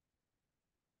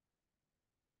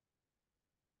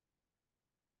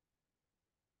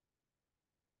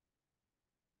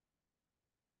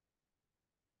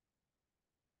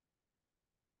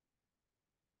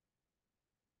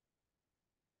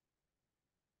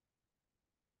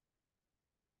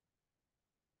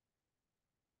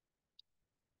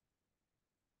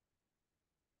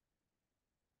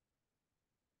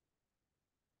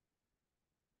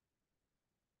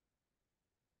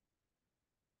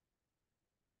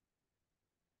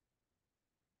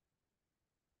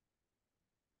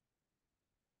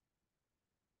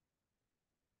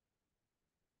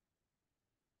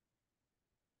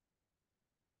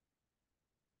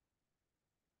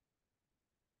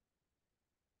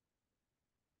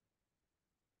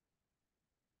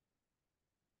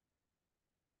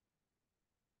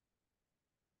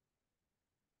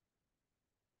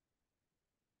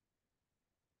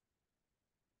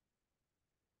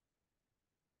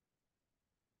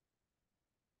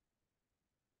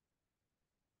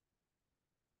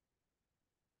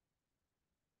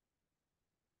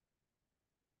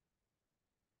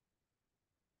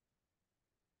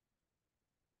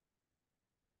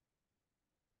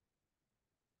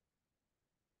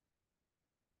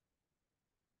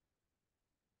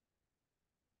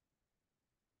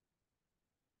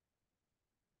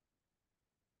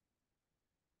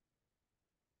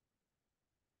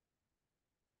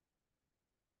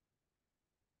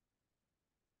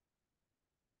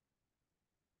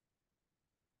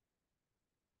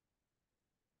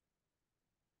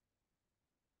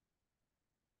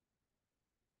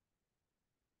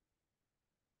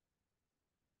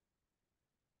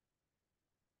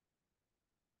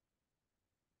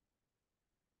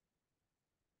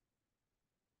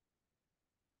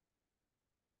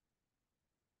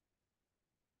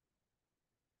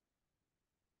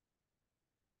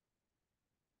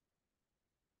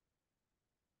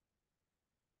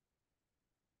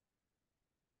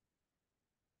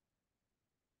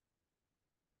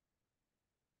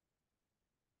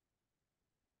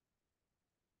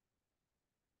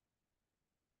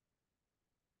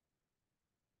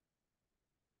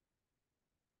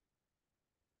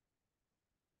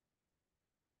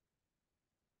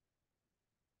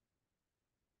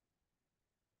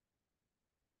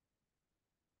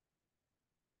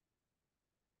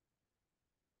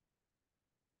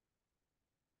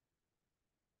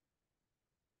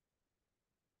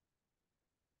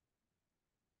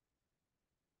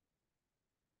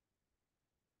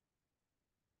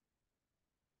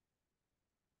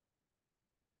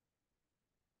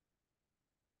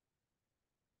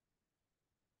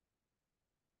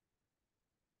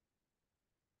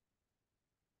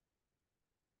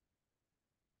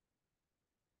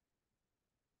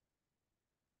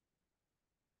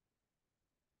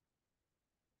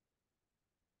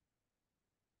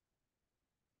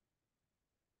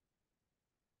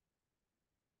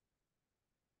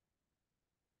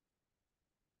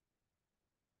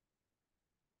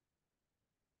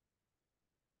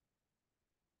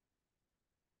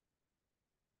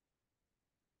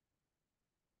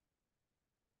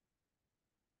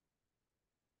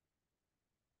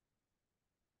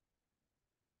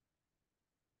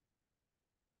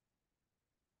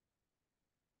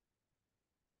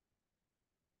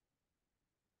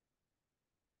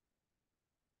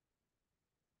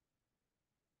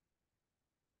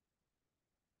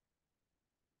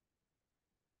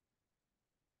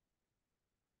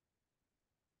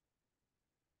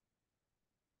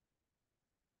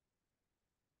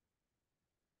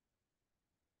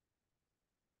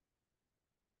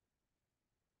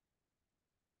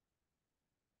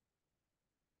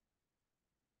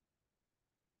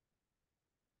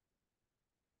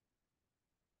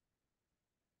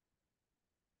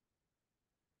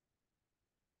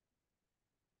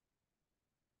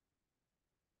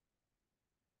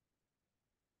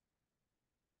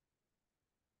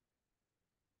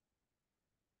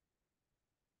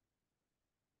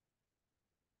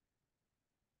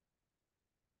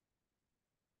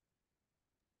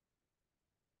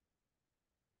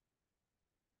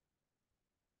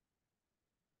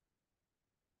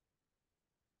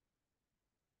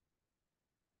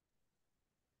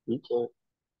 teacher.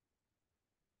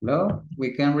 No,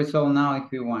 we can resolve now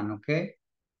if you want, okay?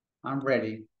 I'm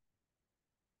ready.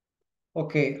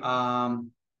 Okay,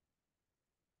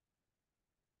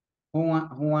 who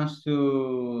wants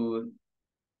to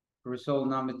resolve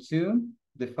number 2?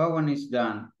 The first one is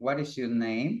done. What is your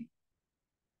name?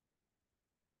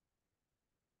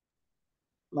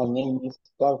 My name is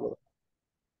Carlos.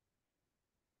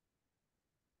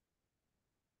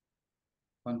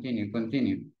 Continue.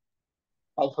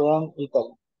 I'm from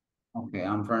Italy. Okay,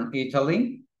 I'm from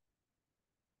Italy.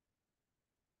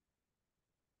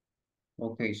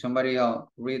 Okay, somebody else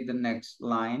read the next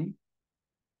line.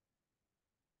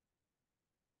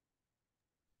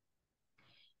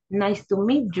 Nice to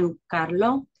meet you,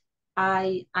 Carlo.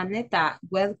 Aneta,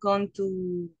 welcome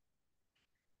to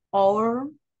our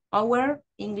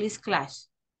English class.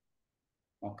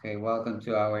 Okay, welcome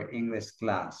to our English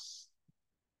class.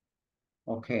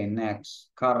 Okay, next,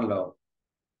 Carlo.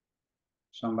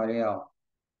 Somebody else.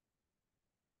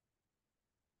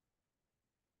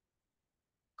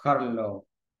 Carlo.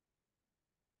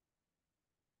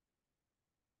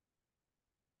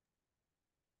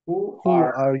 Who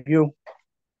are you?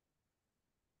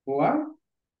 Who are?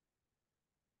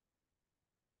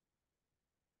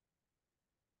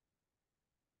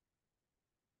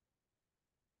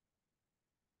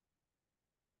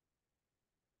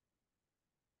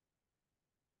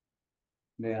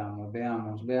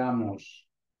 Veamos.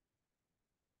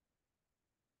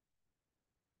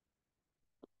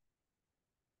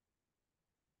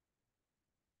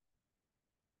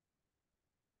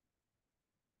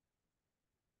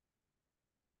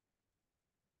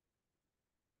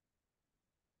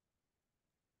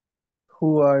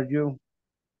 Who are you?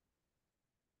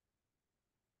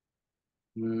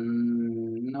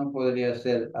 No podría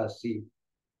ser así,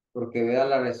 porque vea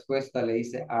la respuesta, le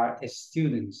dice are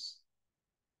students.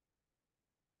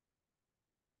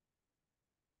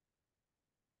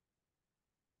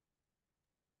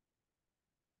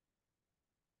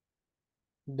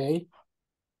 They.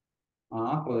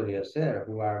 Podría ser.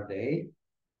 Who are they?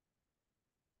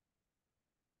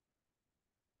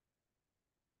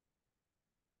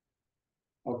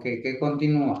 Ok, ¿qué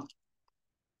continúa?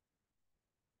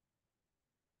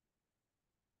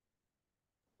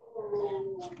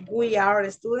 We are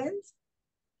students.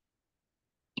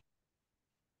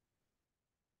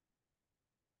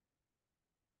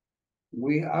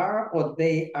 We are or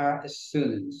they are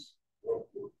students?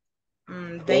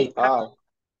 They are.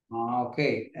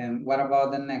 Okay, and what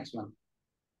about the next one?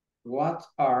 What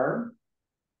are?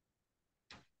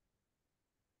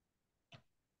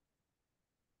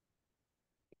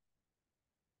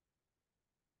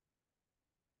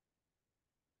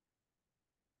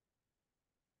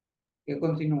 ¿Qué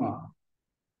continúa?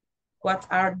 What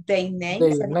are their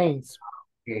names? Their names.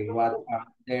 Okay, what are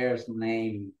their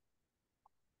names?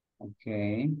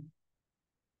 Okay.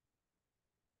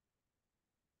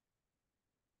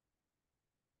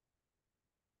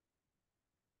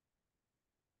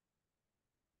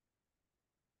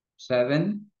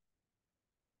 Seven.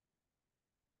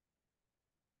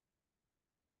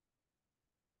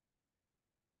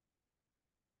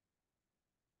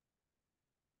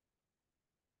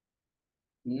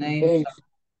 Names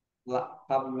of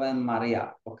Pablo and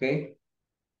Maria, okay?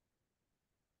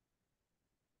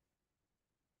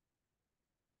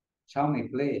 Tell me,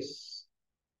 please.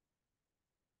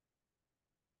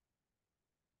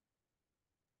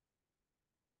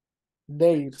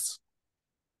 Theirs.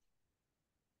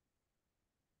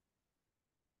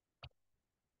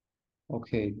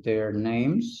 Okay, their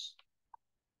names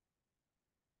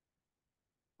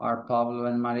are Pablo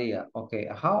and Maria. Okay,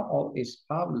 how old is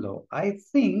Pablo? I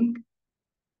think,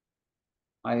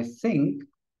 what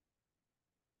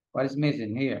is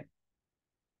missing here?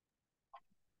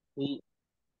 He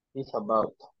is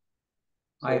about.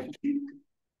 I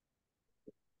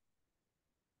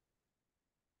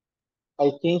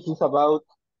think he's about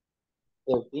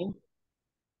 13.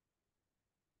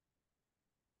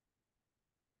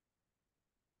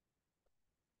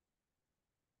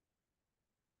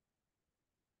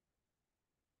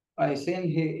 I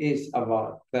think he is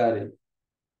about 30.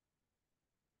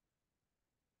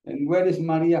 And where is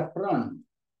Maria from?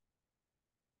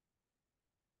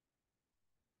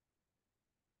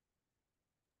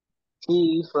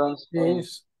 She is from Spain.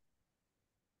 Yes.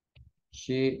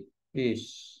 She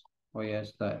is. Oh,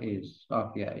 yes, that is.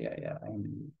 Oh, yeah. I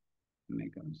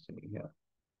make a mistake here.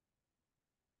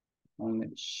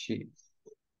 Only she.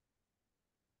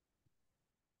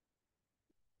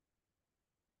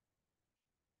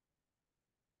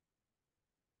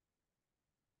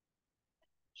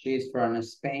 She's from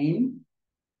Spain.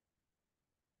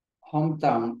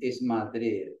 Hometown is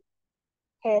Madrid.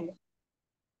 Her.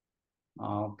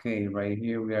 Okay, right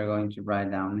here we are going to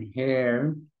write down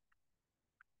here.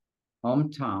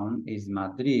 Hometown is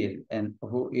Madrid. And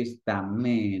who is the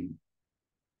man?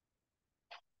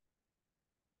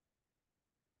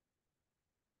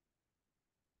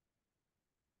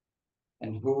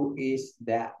 And who is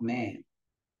that man?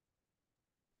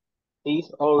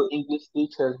 He's our English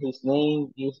teacher. His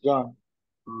name is John.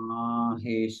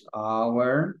 He's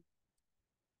our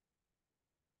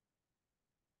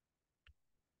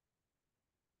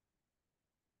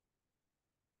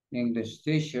English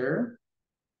teacher.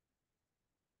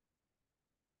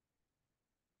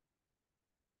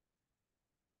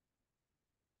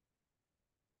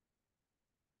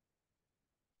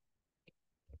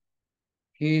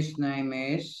 His name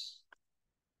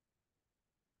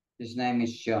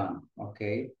is John,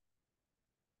 okay?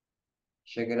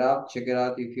 Check it out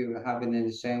if you have it in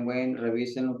the same way.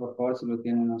 Revísenlo por favor si lo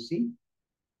tienen así.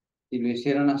 Si lo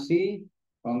hicieron así,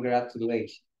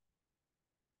 congratulations.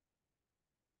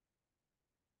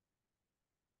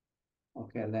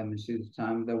 Okay, let me see the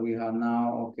time that we have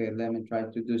now. Okay, let me try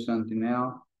to do something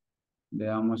else.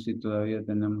 Veamos si todavía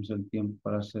tenemos el tiempo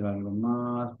para hacer algo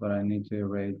más. But I need to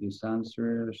erase these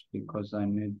answers because I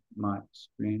need my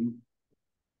screen.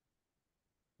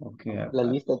 Okay. La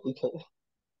lista, teacher.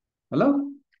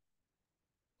 Hello?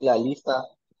 La lista.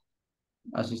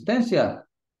 Asistencia.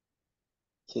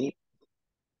 Sí.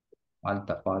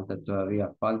 Falta,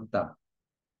 todavía falta.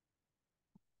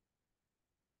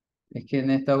 Es que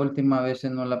en esta última vez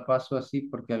no la paso así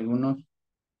porque algunos,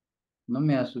 no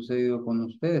me ha sucedido con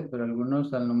ustedes, pero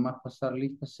algunos al nomás pasar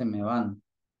listas se me van.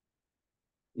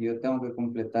 Y yo tengo que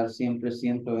completar siempre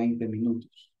 120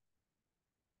 minutos.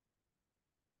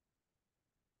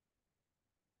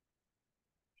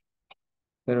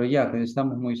 Pero ya, que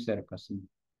estamos muy cerca, sí.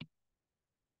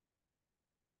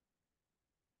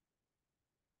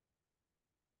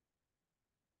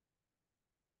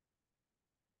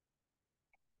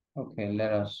 Okay,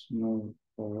 let us move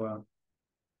forward.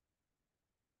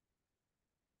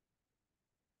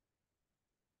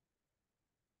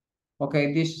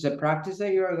 Okay, this is a practice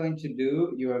that you are going to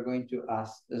do. You are going to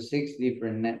ask the 6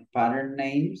 different pattern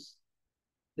names,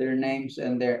 their names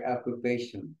and their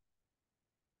occupation.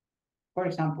 For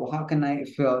example, how can I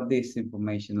fill this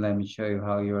information? Let me show you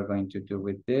how you are going to do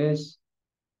with this.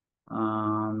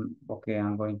 Okay,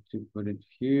 I'm going to put it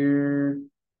here.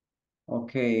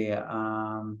 Okay,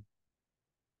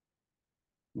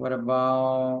 what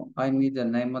about, I need the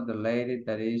name of the lady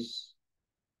that is,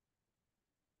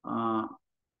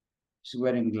 she's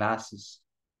wearing glasses.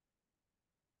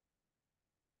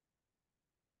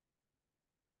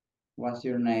 What's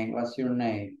your name? What's your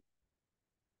name?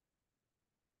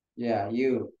 Yeah,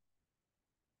 you.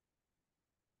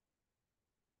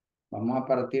 Vamos a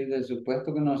partir del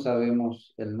supuesto que no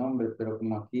sabemos el nombre, pero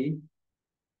como aquí,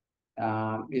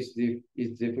 it's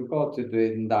difficult to do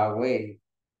it in that way.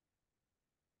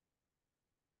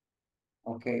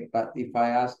 Okay, but if I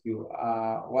ask you,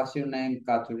 what's your name,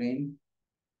 Catherine?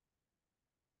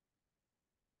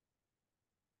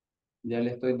 Ya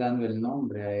le estoy dando el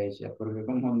nombre a ella, porque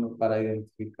como no, para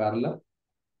identificarla,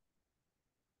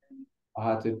 I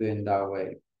have to do it in that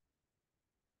way.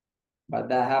 But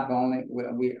that happens only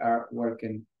when we are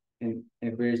working in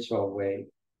a virtual way.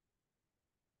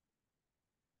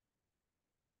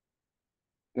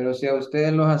 Pero si a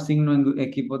ustedes los asigno en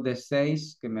equipos de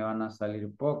 6, que me van a salir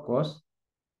pocos,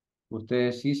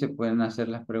 ustedes sí se pueden hacer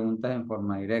las preguntas en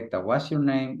forma directa. What's your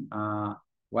name?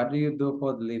 What do you do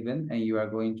for a living? And you are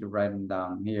going to write them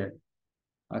down here.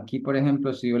 Aquí, por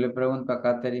ejemplo, si yo le pregunto a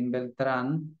Catherine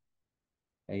Beltrán,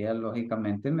 ella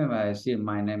lógicamente me va a decir,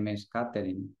 my name is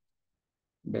Catherine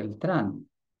Beltrán.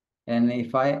 And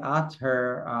if I ask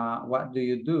her, what do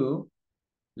you do?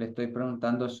 Le estoy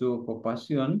preguntando su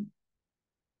ocupación.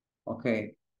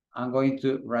 Okay, I'm going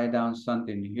to write down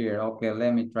something here. Okay,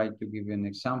 let me try to give you an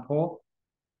example.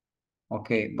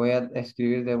 Okay, voy a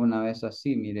escribir de una vez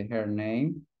así. Mire, her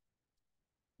name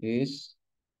is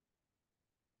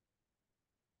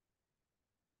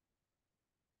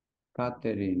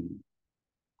Catherine,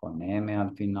 con M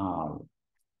al final.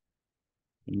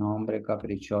 Nombre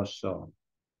caprichoso.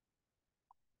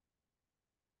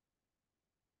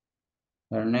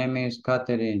 Her name is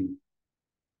Catherine.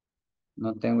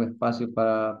 No tengo espacio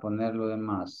para poner lo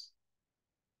demás.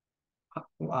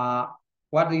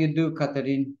 What do you do,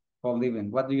 Catherine, for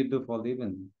living? What do you do for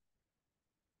living?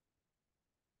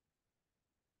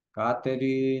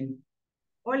 Catherine.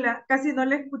 Hola, casi no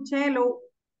le escuché, no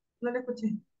le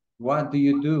escuché. What do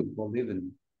you do for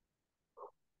living?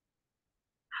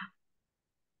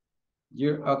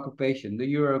 Your occupation, do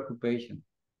your occupation.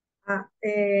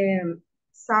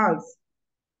 Sales.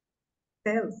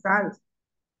 Sales.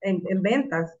 En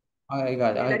ventas. I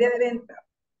got En el it. área de venta.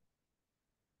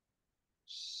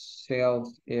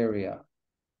 Sales area.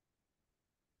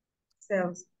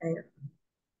 Sales area.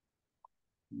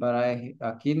 But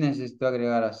aquí necesito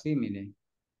agregar así, mire.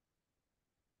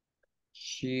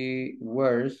 She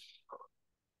wears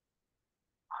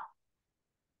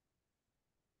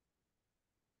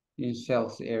in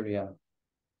sales area.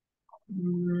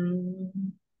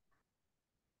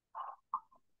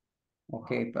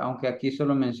 Ok, aunque aquí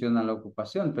solo menciona la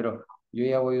ocupación, pero yo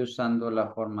ya voy usando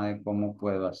la forma de cómo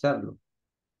puedo hacerlo.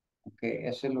 Ok,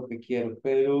 eso es lo que quiero,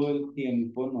 pero el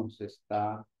tiempo nos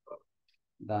está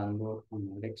dando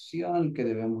una lección que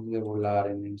debemos de volar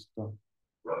en esto.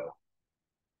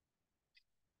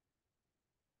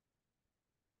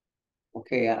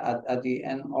 Okay, at the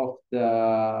end of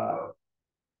the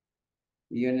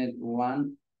unit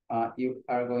 1, you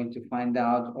are going to find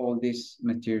out all this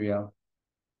material.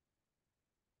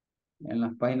 En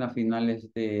las páginas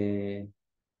finales de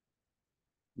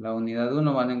la unidad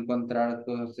 1 van a encontrar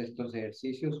todos estos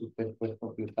ejercicios. Usted puede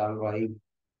completarlo ahí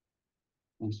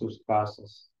en sus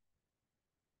casas.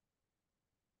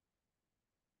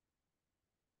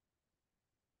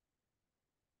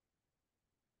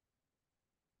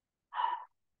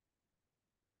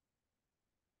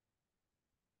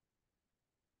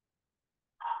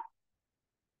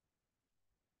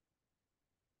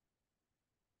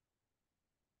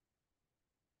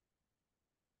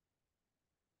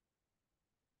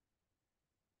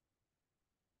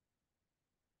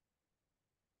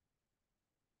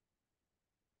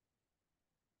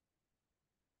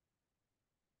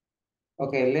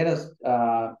 Okay, let us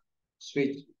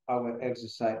switch our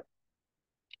exercise.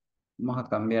 Vamos a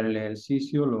cambiar el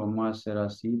ejercicio, lo vamos a hacer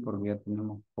así porque ya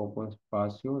tenemos poco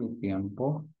espacio y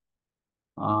tiempo.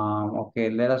 Okay,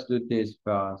 let us do this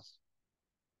first.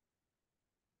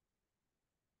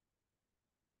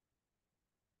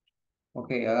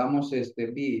 Okay, hagamos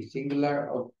B,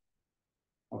 singular.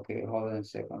 Okay, hold on a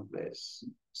second, please.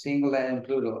 Singular and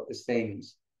plural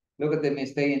statements. Look at the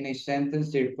mistake in each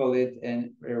sentence, circle it,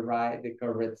 and rewrite the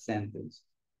correct sentence.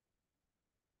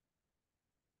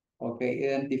 Ok,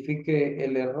 identifique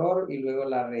el error y luego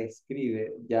la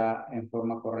reescribe ya en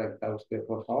forma correcta usted,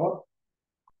 por favor.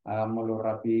 Hagámoslo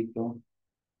rapidito.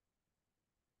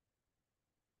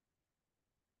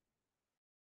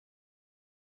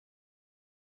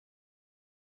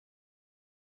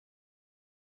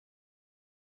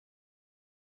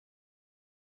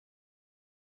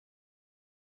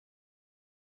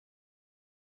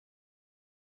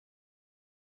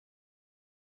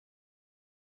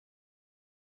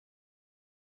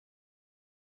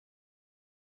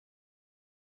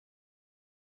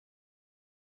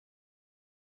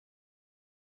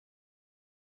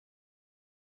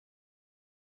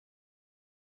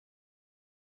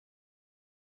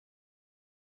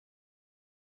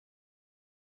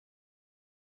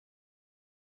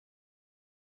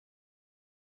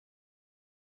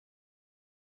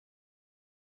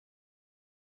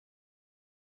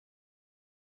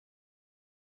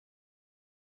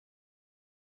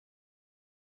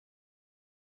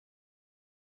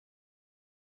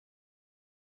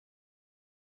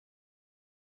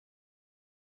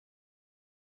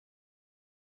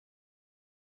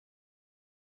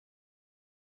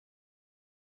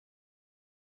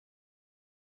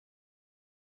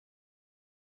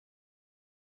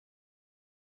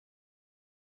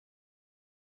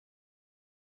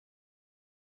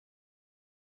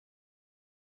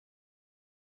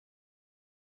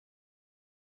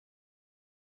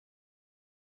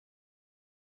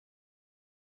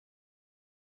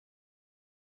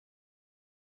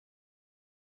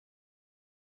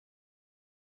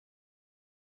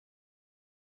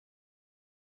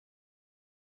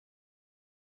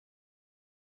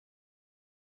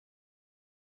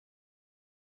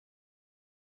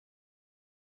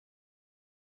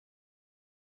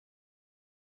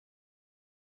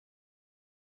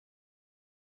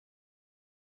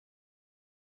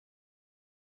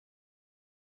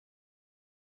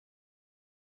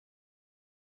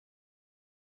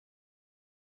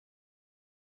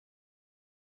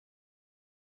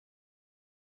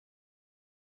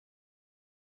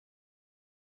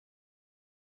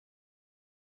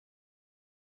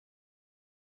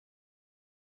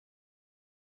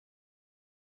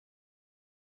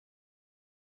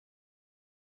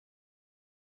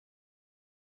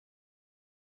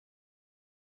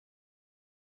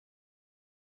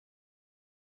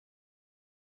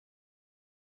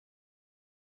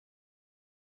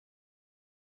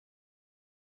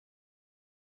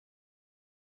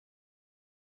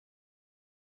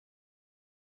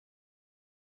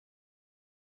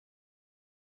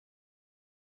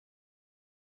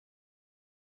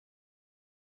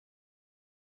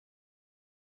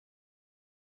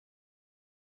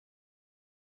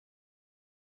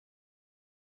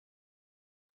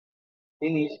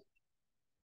 Finish.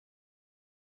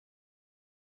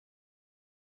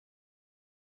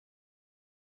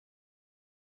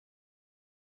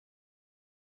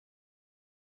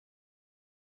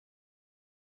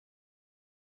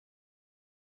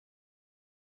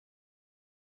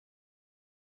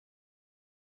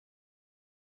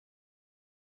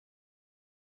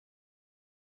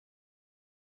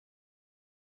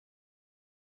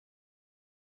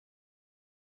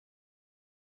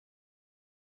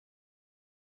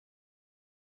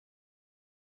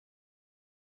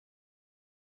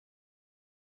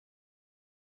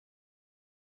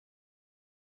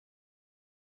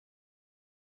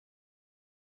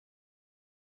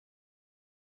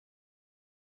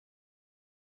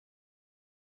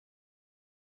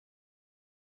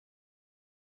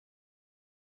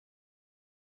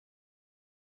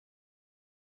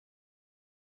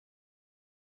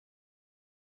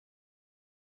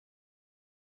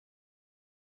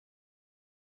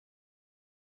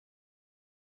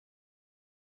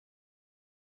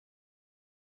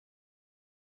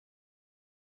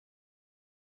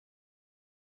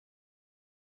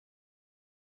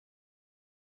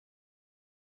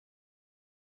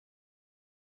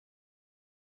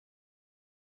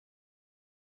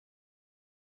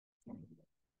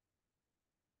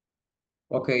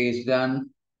 Okay, it's done.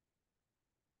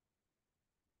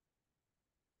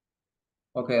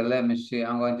 Okay, let me see.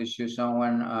 I'm going to choose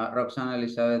someone. Roxana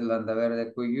Elizabeth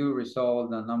Landaverde, could you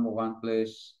resolve the number 1,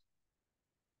 please?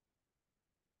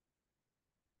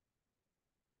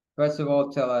 First of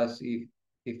all, tell us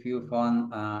if you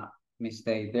found a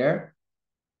mistake there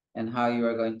and how you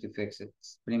are going to fix it.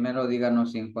 Primero,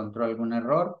 díganos si encontró algún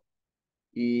error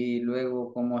y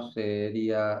luego cómo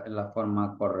sería la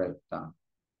forma correcta.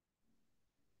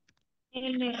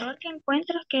 El error que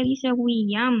encuentro es que dice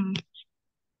we am.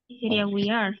 Y sería we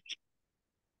are.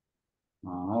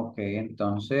 Ok,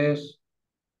 entonces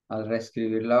al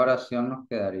reescribir la oración nos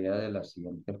quedaría de la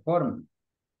siguiente forma.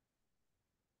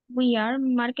 We are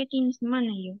marketing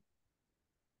manager.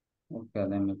 Okay,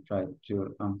 let me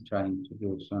I'm trying to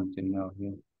do something else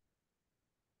here.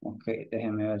 Ok,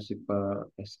 déjeme ver si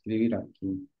puedo escribir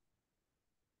aquí.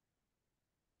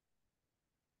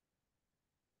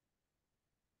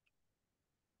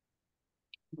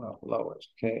 Well, lowest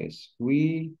case,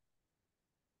 we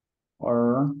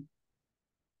are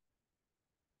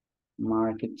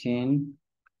marketing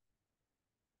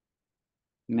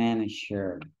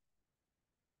manager.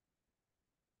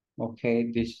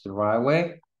 Okay, this is the right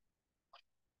way.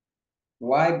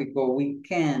 Why? Because we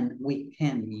can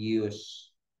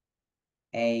use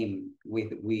aim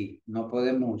with we. No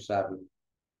podemos usarlo.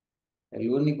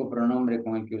 El único pronombre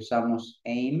con el que usamos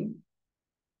aim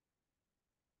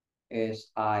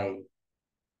es I.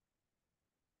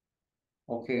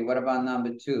 Okay, what about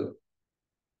number 2?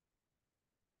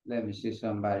 Let me see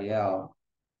somebody else.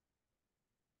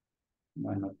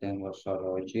 Bueno, tengo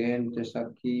solo oyentes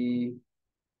aquí.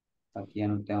 Aquí ya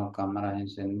no tengo cámaras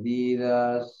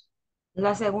encendidas.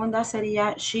 La segunda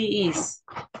sería she is.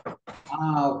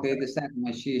 Okay, the second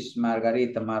one, she's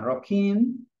Margarita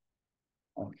Marroquín.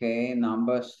 Okay,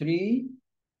 number 3.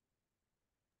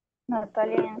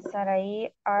 Natalia and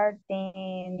Sarai are the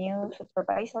new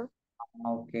supervisor.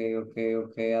 Okay.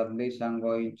 At least I'm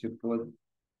going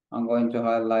to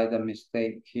highlight the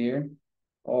mistake here.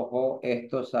 Ojo,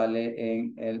 esto sale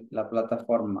en la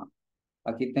plataforma.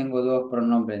 Aquí tengo dos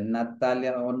pronombres,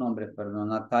 Natalia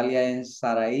en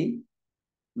Sarai.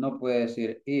 No puede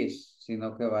decir is,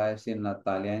 sino que va a decir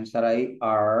Natalia en Sarai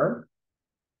are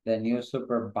the new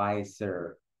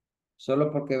supervisor. Solo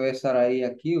porque ve Sarai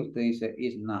aquí, usted dice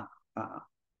is not.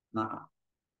 Nah.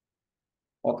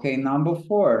 Okay, number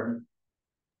 4.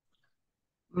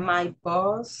 My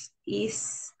boss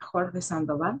is Jorge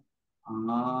Sandoval.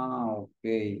 Ok.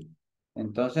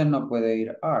 Entonces no puede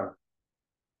ir are.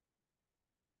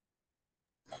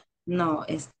 No,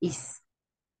 es is.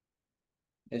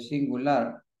 Es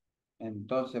singular.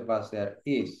 Entonces va a ser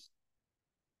is.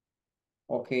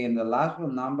 Okay, and the last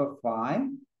one, number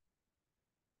 5.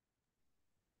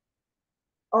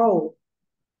 Oh,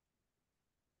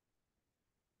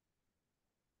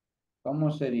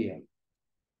 ¿Cómo sería?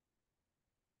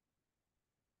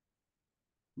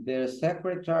 The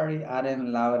secretary aren't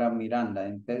Laura Miranda.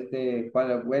 Entonces,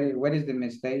 where is the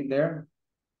mistake there?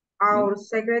 our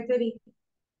secretary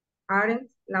aren't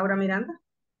Laura Miranda.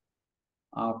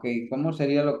 Ok, ¿cómo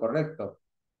sería lo correcto?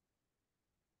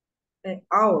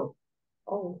 Oh.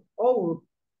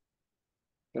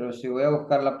 Pero si voy a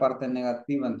buscar la parte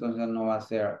negativa, entonces no va a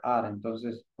ser are.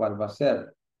 Entonces, ¿cuál va a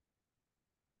ser?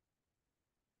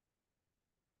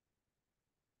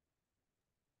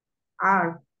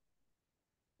 Are.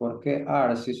 ¿Por qué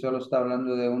are si solo está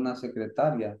hablando de una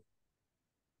secretaria?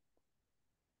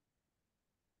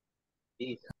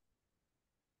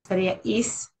 Sería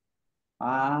is.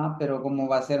 Ah, pero como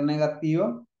va a ser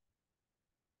negativo.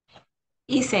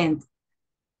 Isn't.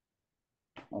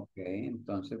 Ok,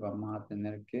 entonces vamos a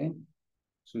tener que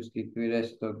sustituir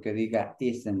esto que diga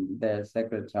isn't the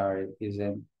secretary,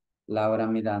 isn't Laura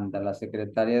Miranda. La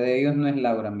secretaria de ellos no es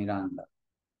Laura Miranda.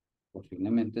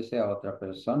 Posiblemente sea otra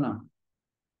persona.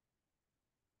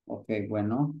 Ok,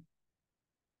 bueno.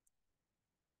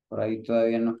 Por ahí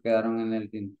todavía nos quedaron en el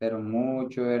tintero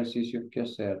muchos ejercicios que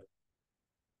hacer.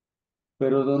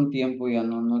 Pero don tiempo ya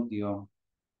no nos dio.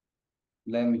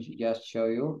 Let me just show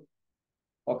you.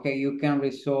 Okay, you can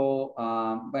resolve.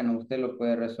 Bueno, usted lo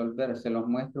puede resolver. Se los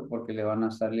muestro porque le van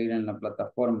a salir en la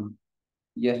plataforma.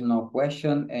 Yes, no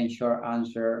question and short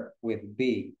answer with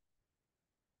B.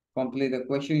 Complete the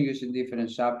question using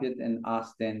different subject and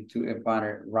ask them to a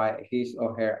partner write his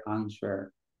or her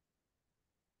answer.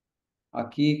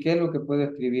 Aquí, ¿qué es lo que puedo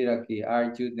escribir aquí?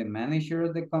 Are you the manager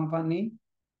of the company?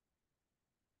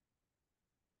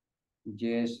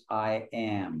 Yes, I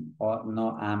am. Oh,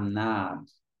 no, I'm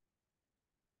not.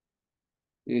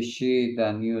 Is she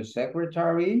the new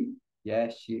secretary?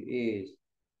 Yes, she is.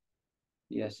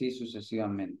 Y así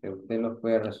sucesivamente. Usted lo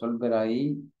puede resolver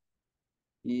ahí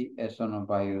y eso nos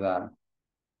va a ayudar.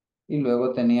 Y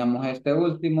luego teníamos este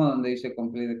último donde dice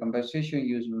complete the conversation,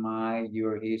 use my,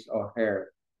 your, his, or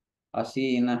her.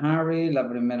 Así, in a hurry, la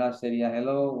primera sería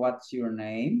hello, what's your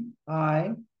name?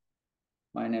 Hi,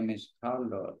 my name is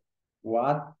Carlos.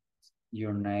 What's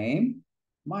your name?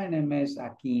 My name is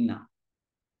Aquina.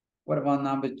 What about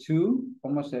number 2?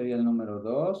 ¿Cómo sería el número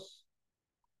 2?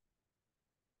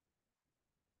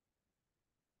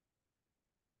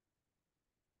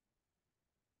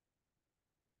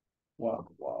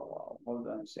 Wow. Hold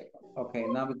on a second. Okay,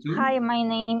 number 2. Hi, my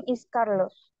name is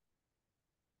Carlos.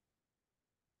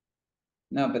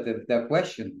 No, but the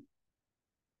question.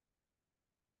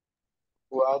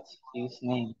 What's his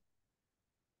name?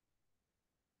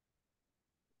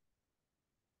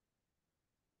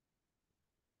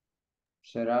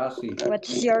 Será así.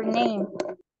 What's your name?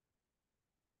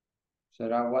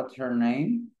 Será what's her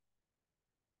name?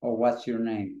 Or what's your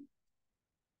name?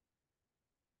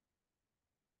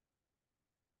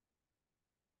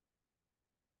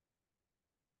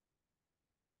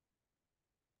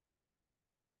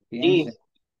 Piensen.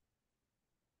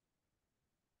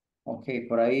 Ok,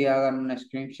 por ahí hagan un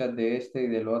screenshot de este y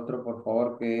del otro, por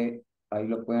favor, que ahí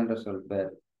lo pueden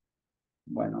resolver.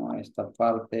 Bueno, esta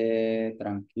parte,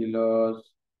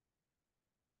 tranquilos.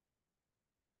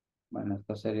 Bueno,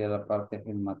 esta sería la parte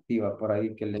afirmativa, por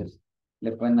ahí que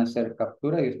le pueden hacer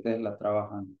captura y ustedes la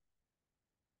trabajan.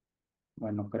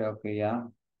 Bueno, creo que ya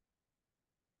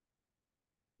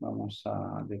vamos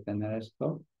a detener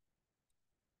esto.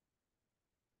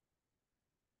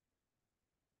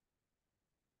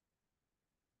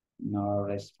 No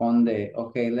responde.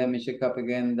 Okay, let me check up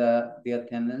again the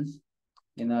attendance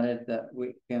in order that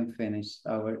we can finish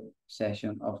our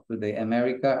session of today.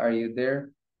 America, are you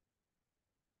there?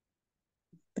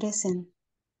 Present.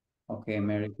 Okay,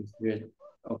 America is there.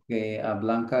 Okay,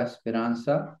 Blanca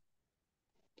Esperanza.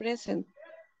 Present.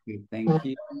 Okay, thank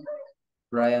you.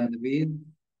 Brian David.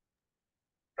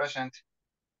 Present.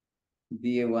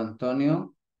 Diego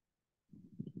Antonio.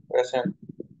 Present.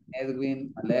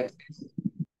 Edwin Alexis.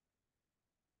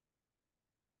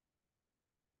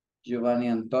 Giovanni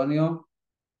Antonio.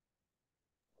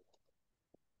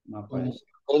 No aparece.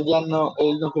 Él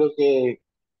no creo que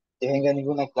venga a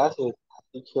ninguna clase,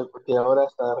 teacher, porque ahora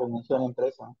está renunció a la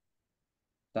empresa.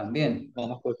 También.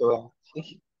 Menos creo que va.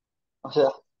 Sí. O sea,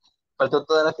 faltó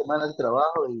toda la semana el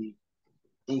trabajo y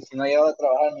si no llegaba a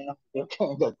trabajar, menos creo que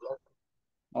venga a clase.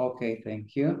 Okay,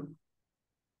 thank you.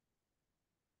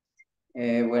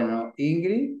 Bueno,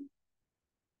 Ingrid.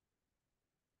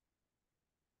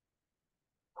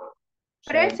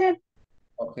 Present.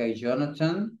 Okay,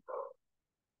 Jonathan.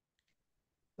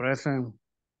 Present.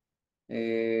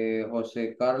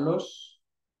 José Carlos.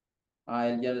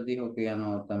 Él ya les dijo que ya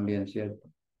no, también, ¿cierto?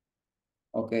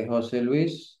 Ok, José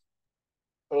Luis.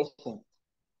 Present.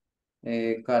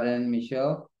 Karen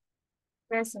Michelle.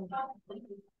 Present.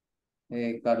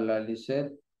 Carla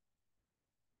Lisset.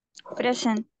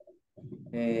 Present.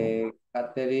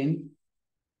 Catherine.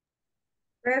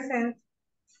 Present.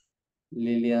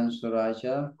 Lilian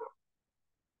Soraya.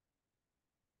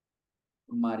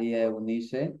 María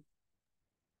Eunice.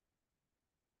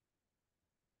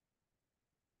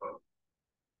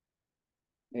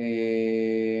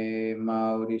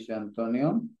 Mauricio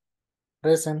Antonio.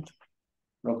 Present.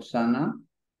 Roxana.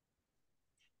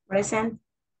 Present.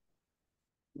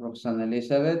 Roxana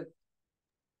Elizabeth.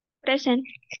 Present.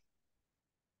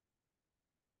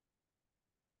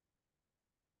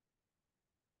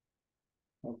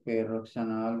 Ok,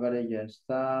 Roxana Álvarez ya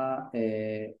está.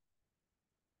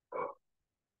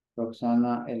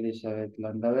 Roxana Elizabeth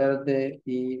Landaverde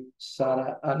y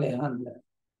Sara Alejandra.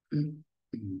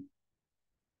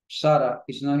 Sara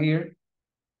is not here.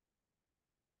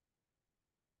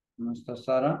 ¿No está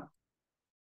Sara?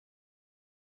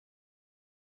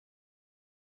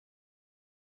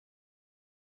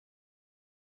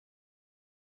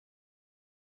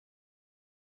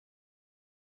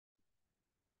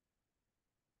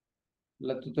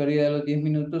 La tutoría de los 10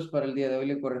 minutos para el día de hoy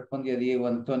le corresponde a Diego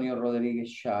Antonio Rodríguez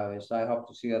Chávez. I hope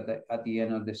to see you at the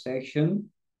end of the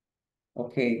section.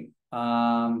 Okay,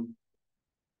 I'm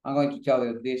going to tell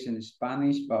you this in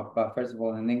Spanish, but first of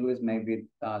all in English, maybe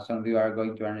some of you are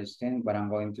going to understand what I'm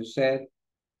going to say.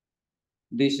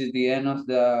 This is the end of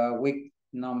the week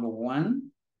number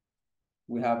 1.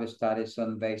 We have studied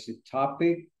some basic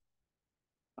topic.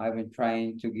 I've been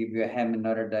trying to give you a hand in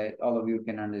order that all of you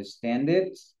can understand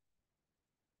it.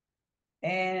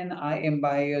 And I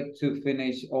invite you to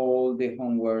finish all the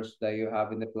homeworks that you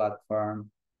have in the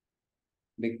platform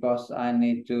because I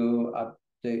need to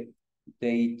update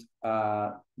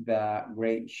the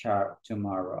grade chart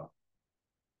tomorrow.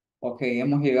 Ok,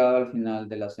 hemos llegado al final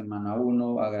de la semana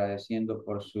 1, agradeciendo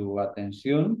por su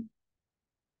atención.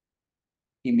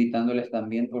 Invitándoles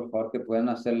también, por favor, que puedan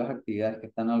hacer las actividades que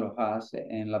están alojadas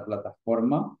en la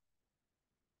plataforma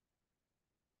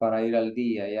para ir al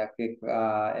día, ya que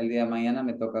el día de mañana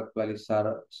me toca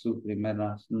actualizar sus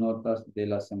primeras notas de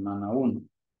la semana 1.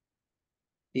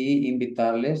 Y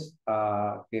invitarles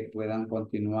a que puedan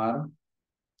continuar.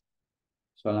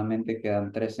 Solamente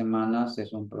quedan 3 semanas,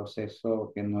 es un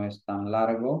proceso que no es tan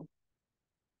largo.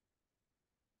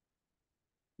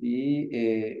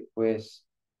 Y pues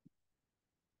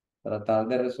tratar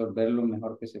de resolver lo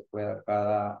mejor que se pueda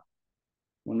cada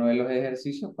uno de los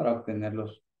ejercicios para obtener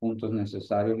los puntos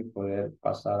necesarios y poder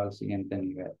pasar al siguiente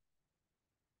nivel.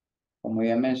 Como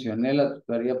ya mencioné, la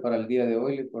tutoría para el día de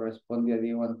hoy le corresponde a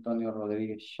Diego Antonio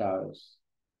Rodríguez Chávez.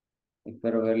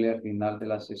 Espero verle al final de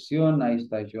la sesión. Ahí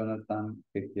está Jonathan,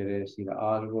 que quiere decir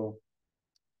algo.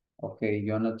 Ok,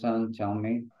 Jonathan, tell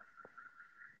me.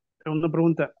 Una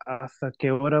pregunta, ¿hasta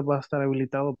qué hora va a estar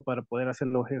habilitado para poder hacer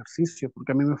los ejercicios?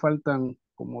 Porque a mí me faltan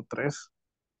como 3.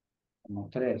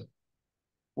 Como 3.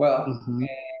 Well,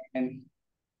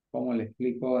 ¿cómo le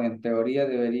explico? En teoría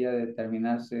debería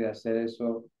determinarse de hacer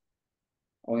eso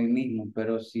hoy mismo,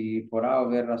 pero si por A o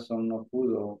B razón no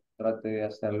pudo, trate de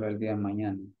hacerlo el día de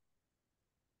mañana.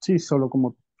 Sí, solo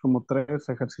como 3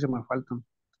 ejercicios me faltan.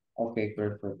 Ok,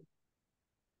 perfect.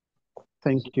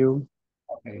 Thank you.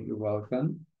 Okay, you're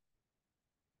welcome.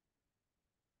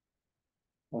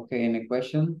 Okay, any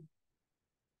question?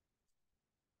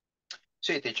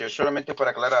 Sí, teacher, solamente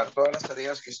para aclarar, todas las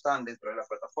tareas que están dentro de la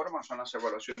plataforma son las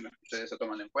evaluaciones que ustedes se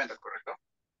toman en cuenta, ¿correcto?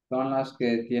 Son las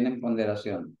que tienen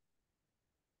ponderación.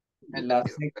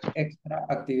 Las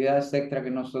actividades extra que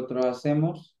nosotros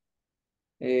hacemos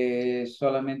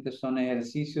solamente son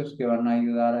ejercicios que van a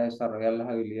ayudar a desarrollar las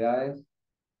habilidades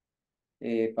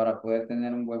para poder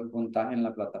tener un buen puntaje en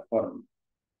la plataforma.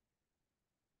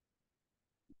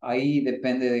 Ahí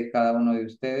depende de cada uno de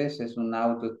ustedes, es un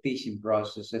auto-teaching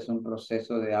process, es un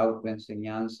proceso de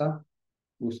autoenseñanza.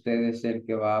 Usted es el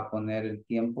que va a poner el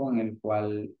tiempo en el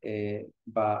cual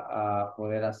va a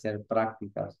poder hacer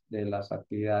prácticas de las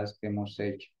actividades que hemos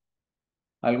hecho.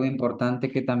 Algo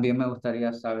importante que también me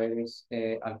gustaría saber es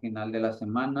al final de la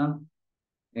semana,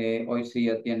 hoy sí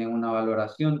ya tienen una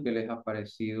valoración que les ha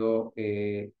parecido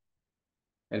el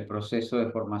proceso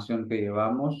de formación que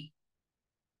llevamos.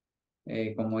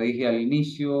 Como dije al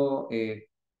inicio,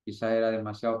 quizá era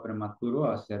demasiado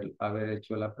prematuro haber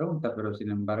hecho la pregunta, pero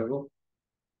sin embargo,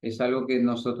 es algo que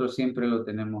nosotros siempre lo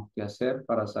tenemos que hacer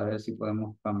para saber si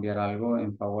podemos cambiar algo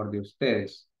en favor de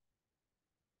ustedes.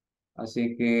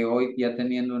 Así que hoy, ya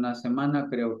teniendo una semana,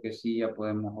 creo que sí ya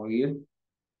podemos oír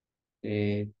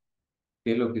qué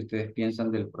es lo que ustedes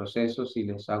piensan del proceso, si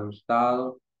les ha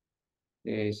gustado,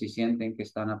 si sienten que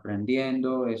están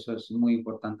aprendiendo. Eso es muy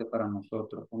importante para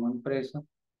nosotros como empresa.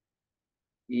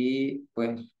 Y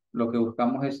pues lo que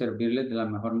buscamos es servirles de la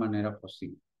mejor manera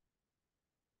posible.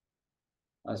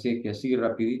 Así que así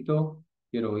rapidito,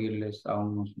 quiero oírles a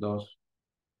unos 2.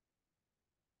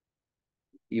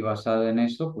 Y basado en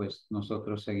eso, pues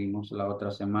nosotros seguimos la otra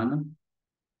semana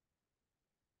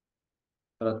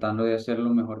tratando de hacer lo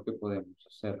mejor que podemos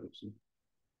hacerlo, ¿sí?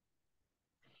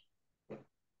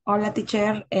 Hola,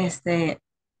 teacher.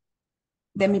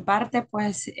 De mi parte,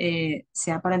 pues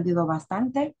se ha aprendido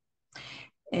bastante.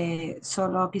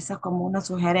 Solo quizás como una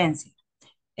sugerencia,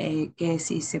 que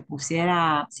si se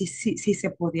pusiera, si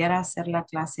se pudiera hacer la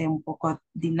clase un poco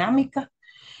dinámica,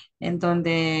 en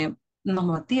donde nos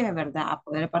motive, ¿verdad?, a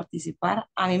poder participar.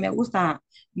 A mí me gusta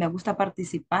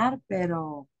participar,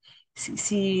 pero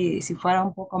si fuera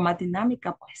un poco más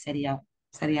dinámica, pues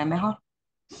sería mejor.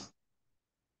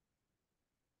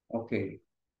 Ok.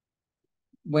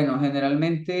 Bueno,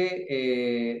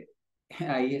 generalmente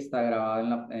ahí está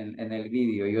grabado en el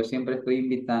vídeo. Yo siempre estoy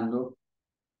invitando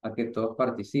a que todos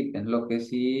participen. Lo que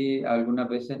sí algunas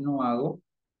veces no hago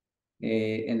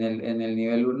en el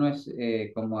nivel uno es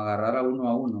como agarrar a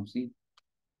uno, ¿sí?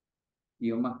 Y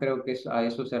yo más creo que a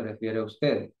eso se refiere a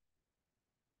usted.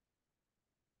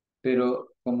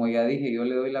 Pero como ya dije, yo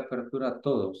le doy la apertura a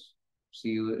todos.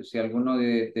 Si alguno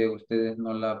de ustedes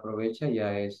no la aprovecha,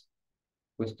 ya es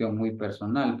cuestión muy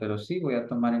personal, pero sí voy a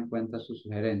tomar en cuenta su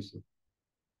sugerencia.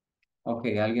 Ok,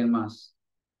 alguien más.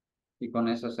 Y con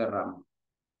eso cerramos.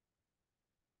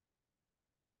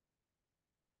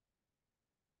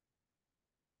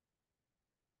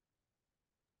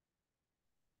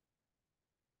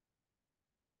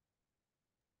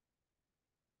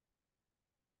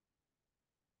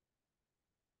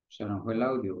 Se nos fue el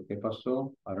audio. ¿Qué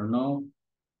pasó? I don't know.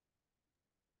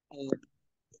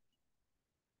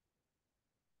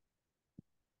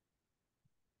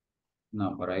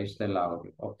 No, por ahí está el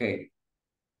audio. Ok.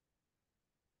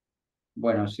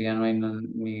 Bueno, si ya no hay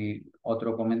ni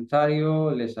otro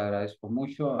comentario, les agradezco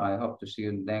mucho. I hope to see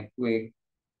you next week.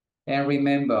 And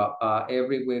remember,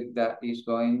 every week that is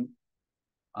going,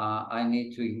 I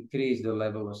need to increase the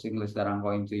level of English that I'm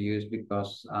going to use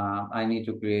because I need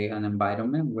to create an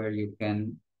environment where you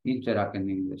can interact in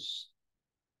English.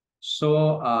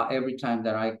 So every time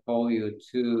that I call you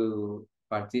to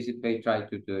participate, try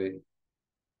to do it.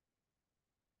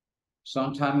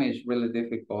 Sometimes it's really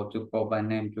difficult to call by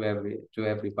name to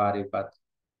everybody, but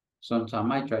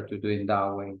sometimes I try to do it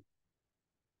that way.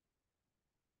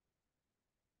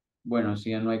 Bueno,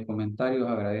 si ya no hay comentarios,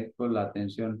 agradezco la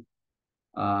atención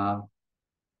a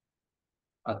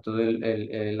toda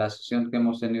la sesión que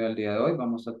hemos tenido el día de hoy.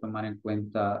 Vamos a tomar en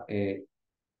cuenta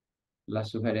las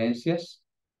sugerencias.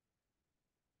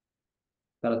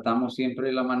 Tratamos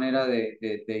siempre la manera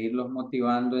de irlos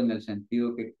motivando en el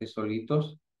sentido que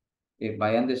solitos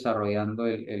vayan desarrollando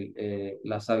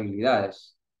las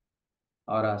habilidades.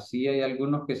 Ahora, sí hay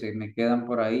algunos que se me quedan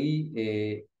por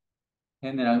ahí.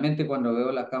 Generalmente cuando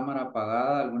veo la cámara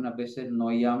apagada, algunas veces no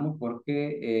llamo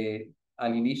porque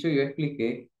al inicio yo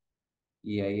expliqué,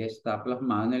 y ahí está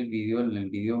plasmado en el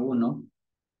vídeo 1,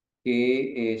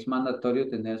 que es mandatorio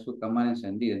tener su cámara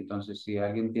encendida. Entonces, si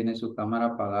alguien tiene su cámara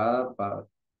apagada,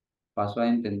 paso a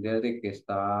entender de que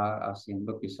está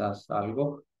haciendo quizás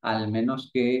algo, al menos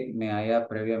que me haya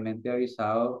previamente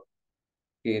avisado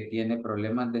que tiene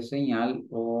problemas de señal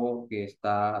o que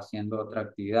está haciendo otra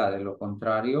actividad. De lo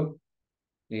contrario,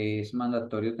 es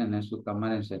mandatorio tener su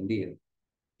cámara encendida.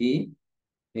 Y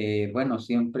bueno,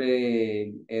 siempre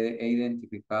he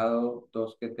identificado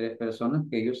 2 que 3 personas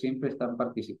que ellos siempre están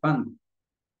participando.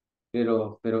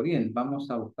 Pero bien,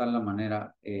 vamos a buscar la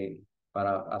manera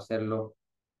para hacerlo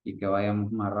y que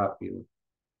vayamos más rápido.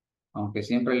 Aunque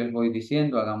siempre les voy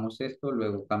diciendo, hagamos esto,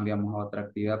 luego cambiamos a otra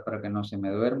actividad para que no se me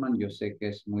duerman. Yo sé que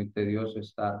es muy tedioso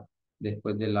estar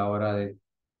después de la hora de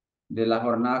la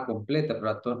jornada completa, pero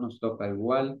a todos nos toca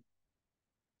igual.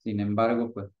 Sin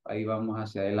embargo, pues ahí vamos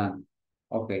hacia adelante.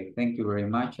 Okay, thank you very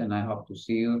much, and I hope to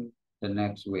see you the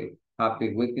next week.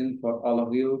 Happy weekend for all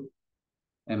of you,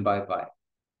 and bye-bye.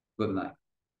 Good night.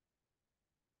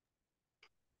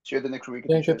 See you the next week,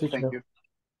 Thank you, teacher. Thank teacher. you.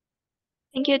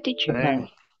 Thank you, teacher.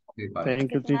 Okay, bye.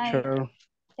 Thank you, Good night. teacher.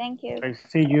 Thank you. I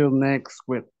see you next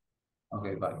week.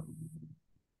 Okay, bye.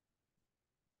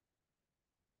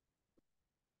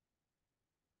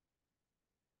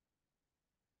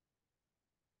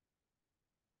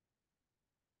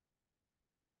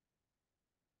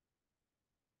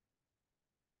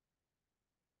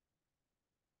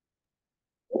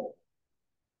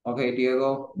 Okay,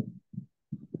 Diego.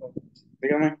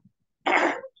 Dígame.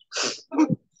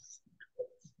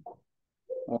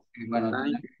 Okay, bueno,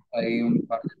 tenemos ahí un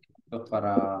par de minutos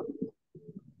para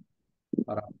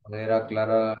poder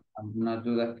aclarar algunas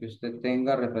dudas que usted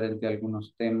tenga referente a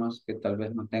algunos temas que tal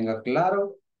vez no tenga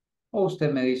claro, o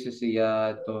usted me dice si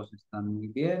ya todos están muy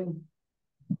bien.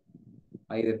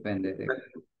 Ahí depende de...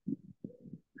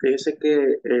 Fíjese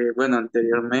que, bueno,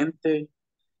 anteriormente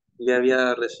ya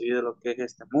había recibido lo que es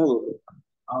este módulo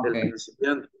del Ok,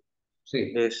 principiante.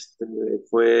 sí.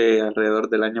 Fue alrededor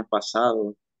del año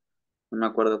pasado. No me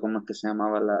acuerdo cómo es que se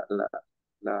llamaba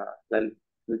la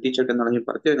el teacher que nos los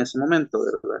impartió en ese momento,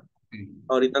 ¿verdad? Sí.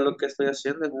 Ahorita lo que estoy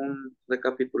haciendo es un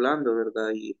recapitulando,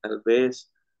 ¿verdad? Y tal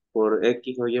vez por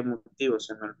X o Y motivo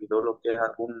se me olvidó lo que es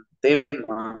algún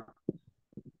tema, o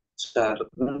sea,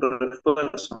 un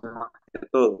refuerzo más que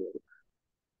todo, ¿verdad?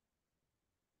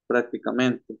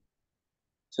 Prácticamente.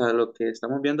 O sea, lo que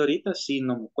estamos viendo ahorita sí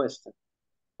no me cuesta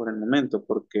por el momento,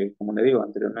 porque como le digo,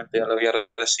 anteriormente ya lo había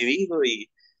recibido y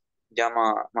ya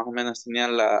más o menos tenía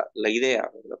la idea,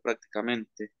 ¿verdad?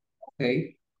 Prácticamente. Ok.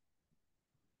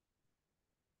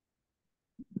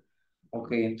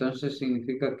 Ok, entonces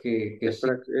significa que sí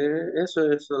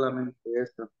Eso es solamente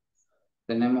esto.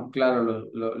 tenemos claro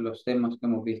los temas que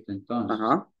hemos visto entonces.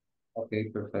 Ajá. Ok,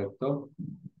 perfecto.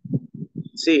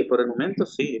 Sí, por el momento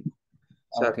sí.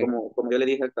 O sea, Ok, como yo le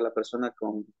dije a la persona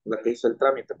con la que hizo el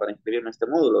trámite para inscribirme a este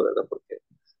módulo, ¿verdad? Porque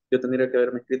yo tendría que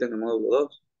haberme inscrito en el módulo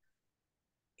 2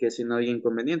 que si no hay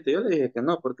inconveniente. Yo le dije que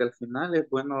no, porque al final es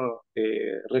bueno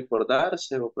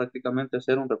recordarse o prácticamente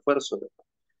hacer un refuerzo, ¿verdad?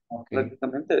 ok,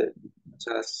 Prácticamente, o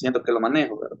sea, siento que lo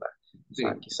manejo, ¿verdad? O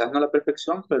sea, sí, quizás no a la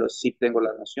perfección, pero sí tengo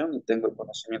la noción y tengo el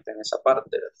conocimiento en esa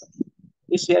parte, ¿verdad?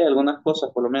 Y sí hay algunas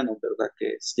cosas, por lo menos, ¿verdad?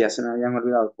 Que ya se me habían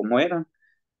olvidado cómo eran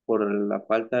por la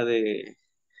falta de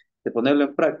ponerlo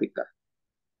en práctica.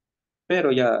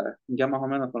 Pero ya más o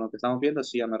menos con lo que estamos viendo,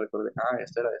 sí ya me recordé,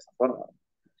 esto era de esta forma.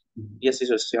 Y así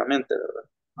sucesivamente, ¿verdad?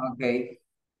 ok,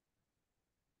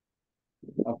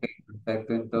 ok,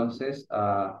 perfecto. Entonces,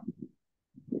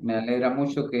 me alegra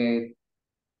mucho que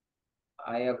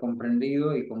haya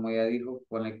comprendido y como ya dijo,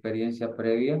 con la experiencia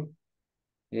previa,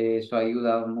 eso ha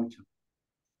ayudado mucho.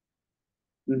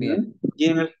 Bien,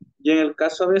 Ujú. Y en el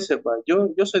caso a veces, va,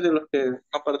 yo soy de los que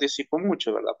no participo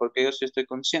mucho, ¿verdad? Porque yo sí estoy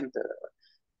consciente, ¿verdad?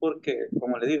 Porque,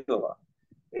 como le digo, va,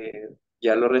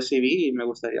 ya lo recibí y me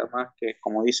gustaría más que,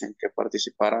 como dicen, que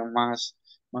participaran más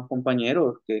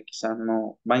compañeros que quizás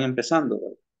no van empezando,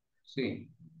 ¿verdad? sí,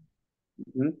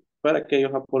 Ujú. Para que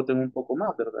ellos aporten un poco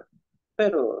más, ¿verdad?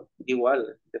 Pero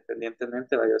igual,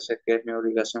 independientemente, va, yo sé que es mi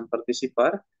obligación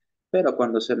participar, pero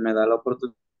cuando se me da la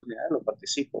oportunidad, lo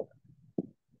participo.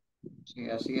 sí,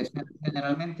 así es.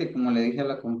 Generalmente, como le dije a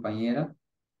la compañera,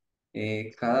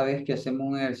 cada vez que hacemos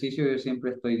un ejercicio yo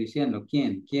siempre estoy diciendo,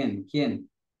 ¿quién? ¿Quién? ¿Quién?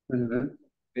 Ujú.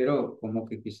 Pero como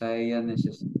que quizá ella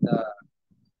necesita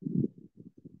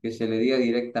que se le diga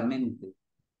directamente.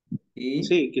 Y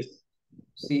Sí, que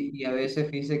sí, y a veces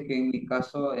fíjese que en mi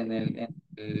caso, en el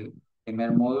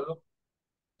primer módulo,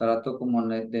 trato como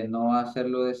de no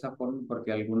hacerlo de esa forma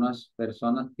porque algunas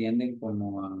personas tienden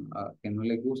como a que no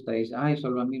les gusta y dicen, ay,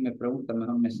 solo a mí me preguntan,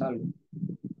 mejor me salgo.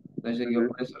 Entonces yo ujú.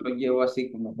 por eso lo llevo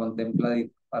así como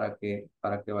contempladito para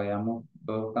que vayamos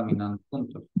todos caminando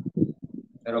juntos.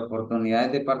 Pero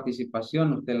oportunidades de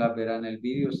participación, usted las verá en el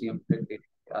vídeo siempre que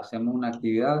hacemos una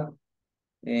actividad.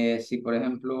 Si, por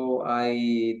ejemplo,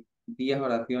 hay 10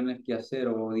 oraciones que hacer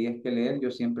o 10 que leer,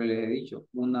 yo siempre les he dicho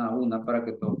una a una para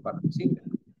que todos participen.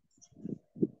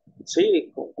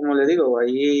 Sí, como le digo,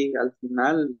 ahí al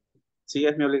final sí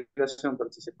es mi obligación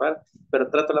participar, pero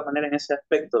trato la manera en ese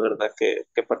aspecto, ¿verdad?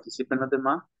 Que participen los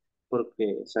demás,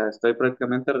 porque, o sea, estoy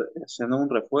prácticamente haciendo un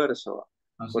refuerzo,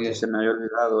 Así por si es. se me había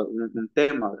olvidado un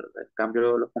tema, ¿verdad? En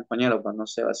cambio, los compañeros, pues no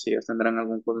sé, si ellos tendrán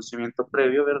algún conocimiento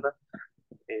previo, ¿verdad?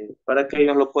 Para que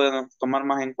ellos lo puedan tomar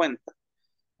más en cuenta.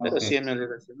 Pero Ok, sí es mi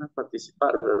obligación es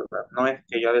participar, ¿verdad? No es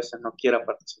que yo a veces no quiera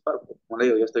participar, porque, como le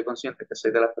digo, yo estoy consciente que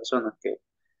soy de las personas que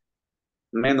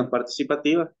menos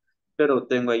participativa, pero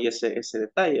tengo ahí ese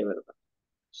detalle, ¿verdad?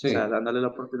 O sea, sí. dándole la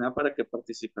oportunidad para que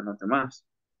participen los demás.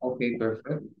 Ok,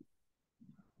 perfecto.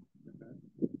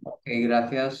 Ok,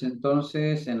 gracias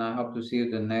entonces, and I hope to see you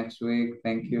the next week.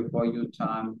 Thank you for your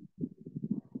time.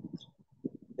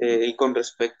 Y con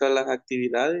respecto a las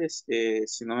actividades,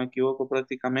 si no me equivoco,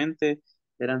 prácticamente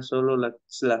eran solo las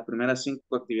primeras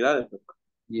 5 actividades, ¿verdad?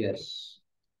 Yes.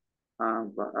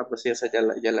 Pues sí, esas ya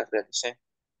las realicé.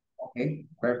 Ok,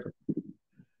 perfect.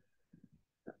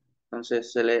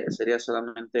 Entonces sería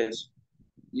solamente eso.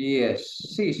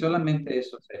 Yes, sí, solamente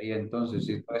eso sería. Entonces,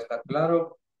 si todo está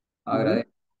claro, Ujú.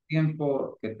 agradezco el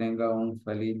tiempo, que tenga un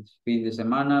feliz fin de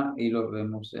semana y los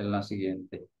vemos en la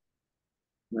siguiente.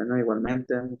 Bueno,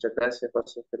 igualmente, muchas gracias,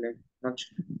 paso feliz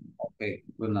noche. Ok,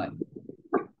 good night.